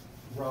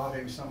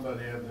robbing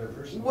somebody of their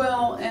personal.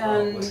 Well,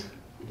 and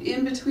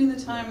in between the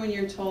time when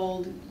you're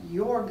told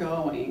you're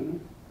going,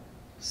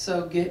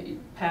 so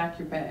pack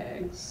your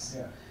bags,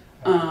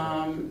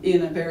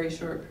 in a very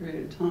short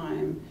period of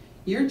time,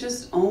 you're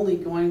just only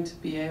going to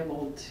be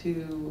able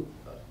to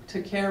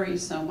carry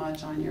so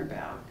much on your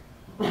back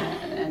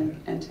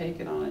and take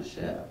it on a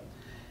ship.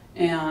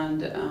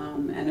 And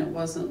it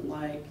wasn't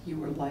like you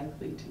were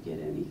likely to get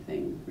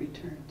anything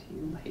returned to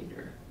you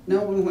later.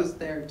 No one was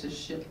there to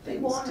ship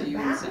things to you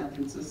in San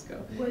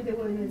Francisco. When they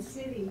were in the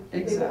city,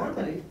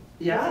 Exactly.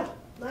 Yeah.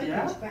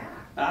 Luggage back.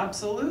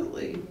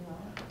 Absolutely.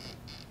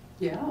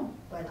 Yeah.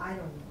 But I don't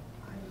know.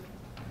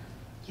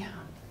 Yeah.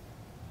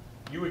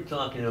 You were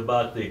talking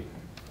about the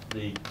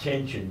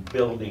tension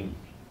building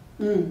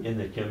in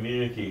the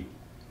community.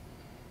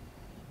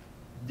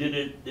 Did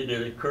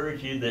it occur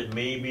to you that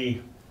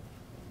maybe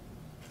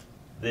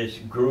this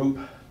group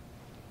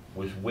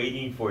was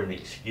waiting for an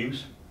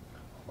excuse?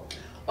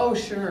 Oh,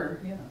 sure.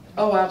 Yeah.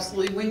 Oh,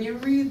 absolutely. When you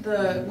read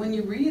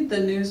the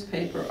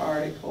newspaper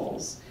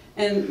articles,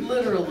 and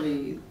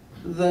literally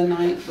the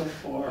night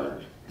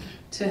before,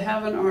 to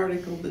have an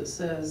article that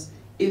says,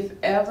 if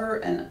ever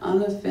an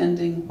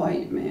unoffending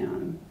white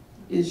man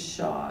is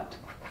shot,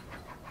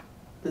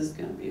 this is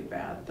going to be a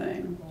bad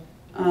thing.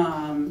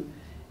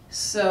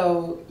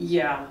 So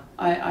yeah,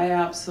 I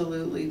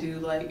absolutely do.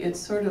 Like, it's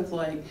sort of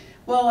like,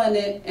 well,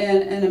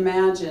 and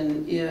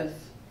imagine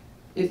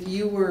if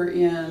you were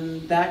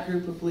in that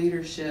group of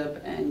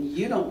leadership and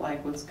you don't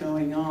like what's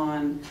going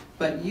on,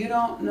 but you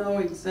don't know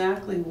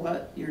exactly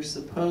what you're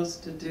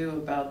supposed to do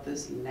about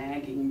this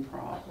nagging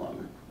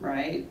problem,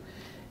 right?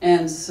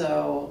 And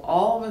so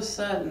all of a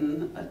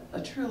sudden,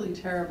 a truly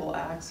terrible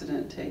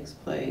accident takes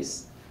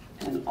place,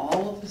 and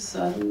all of a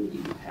sudden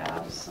you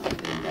have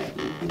something that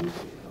you can do.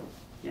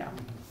 Yeah.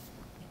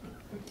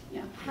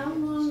 Yeah. How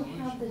long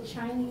have the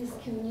Chinese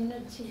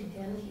community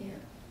been here?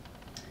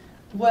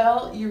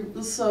 Well,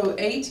 so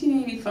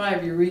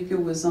 1885, Eureka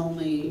was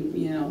only,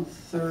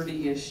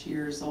 30-ish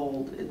years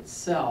old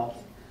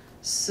itself.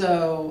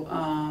 So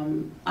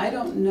I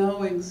don't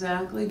know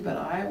exactly, but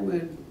I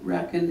would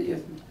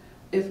reckon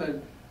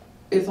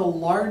if a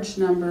large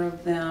number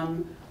of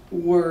them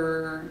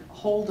were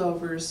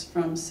holdovers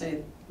from,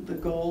 say, the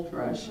gold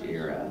rush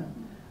era,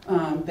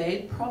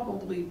 they'd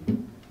probably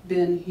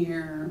been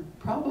here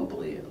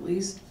probably at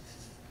least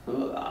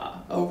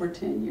over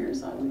 10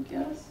 years, I would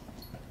guess.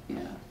 Yeah.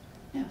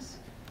 Yes.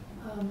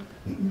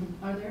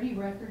 Are there any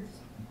records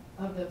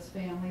of those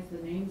families, the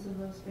names of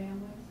those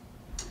families,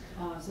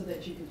 so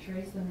that you could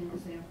trace them into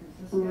San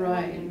Francisco?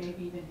 Right. And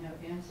maybe even have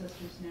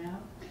ancestors now?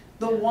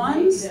 The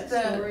ones that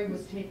story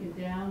was taken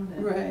down,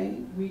 that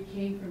right. We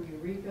came from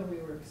Eureka, we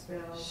were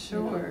expelled.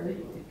 Sure. That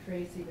you could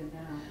trace even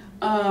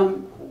now.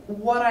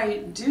 What I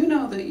do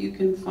know that you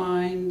can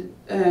find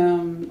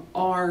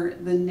are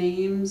the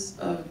names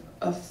of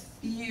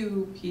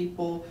few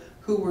people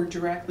who were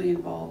directly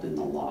involved in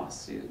the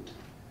lawsuit,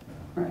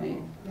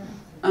 right?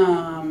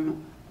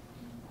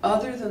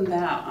 Other than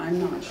that, I'm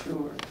not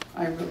sure.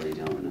 I really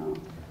don't know.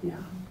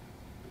 Yeah.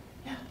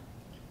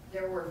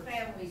 There were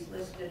families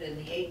listed in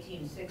the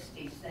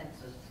 1860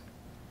 census.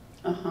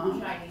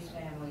 Chinese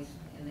families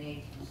in the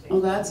 1860s. Oh,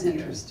 that's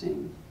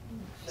interesting.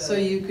 So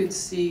you could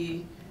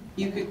see,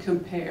 you could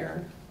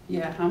compare,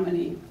 yeah, how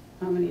many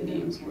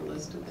names were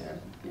listed there.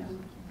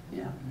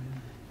 Yeah.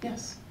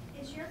 Yes.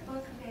 Is your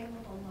book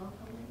available locally?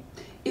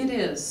 It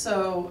is.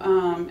 So,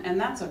 and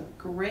that's a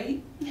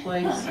great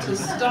place to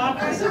stop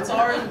because it's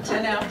already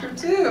 10 after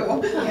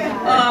 2.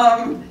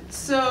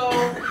 So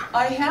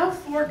I have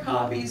 4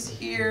 copies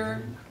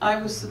here. I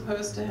was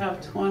supposed to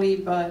have 20,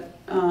 but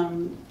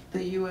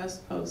the U.S.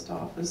 Post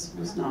Office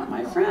was not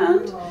my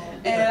friend.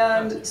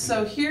 And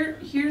so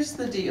here's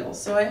the deal.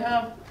 So I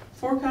have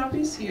 4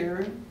 copies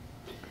here,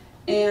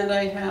 and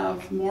I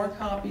have more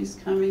copies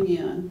coming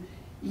in.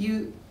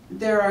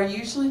 There are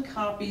usually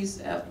copies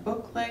at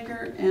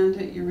Booklegger and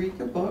at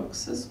Eureka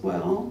Books as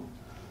well.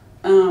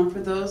 For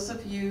those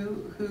of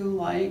you who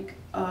like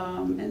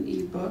an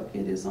ebook,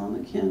 it is on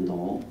the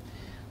Kindle.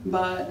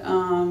 But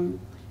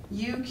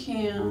you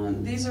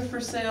can, these are for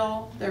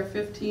sale, they're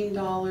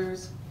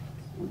 $15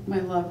 with my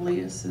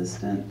lovely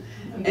assistant.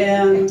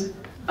 And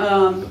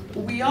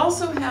we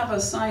also have a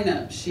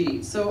sign-up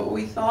sheet. So what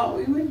we thought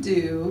we would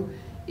do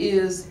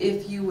is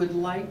if you would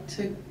like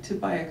to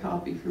buy a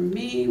copy from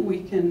me,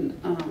 we can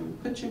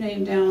put your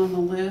name down on the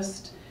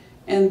list,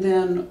 and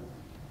then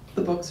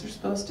the books are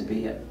supposed to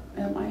be at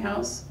my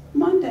house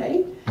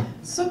Monday.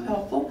 So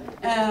helpful.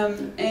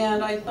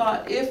 And I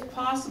thought, if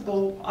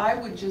possible, I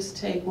would just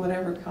take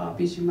whatever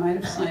copies you might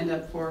have signed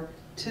up for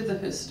to the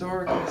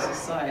Historical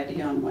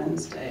Society on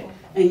Wednesday,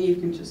 and you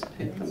can just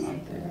pick them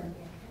up there.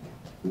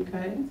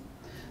 Okay?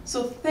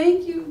 So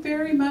thank you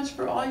very much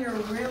for all your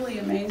really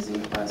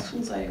amazing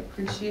questions. I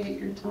appreciate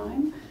your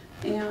time.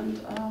 And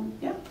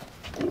yeah,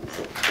 thanks.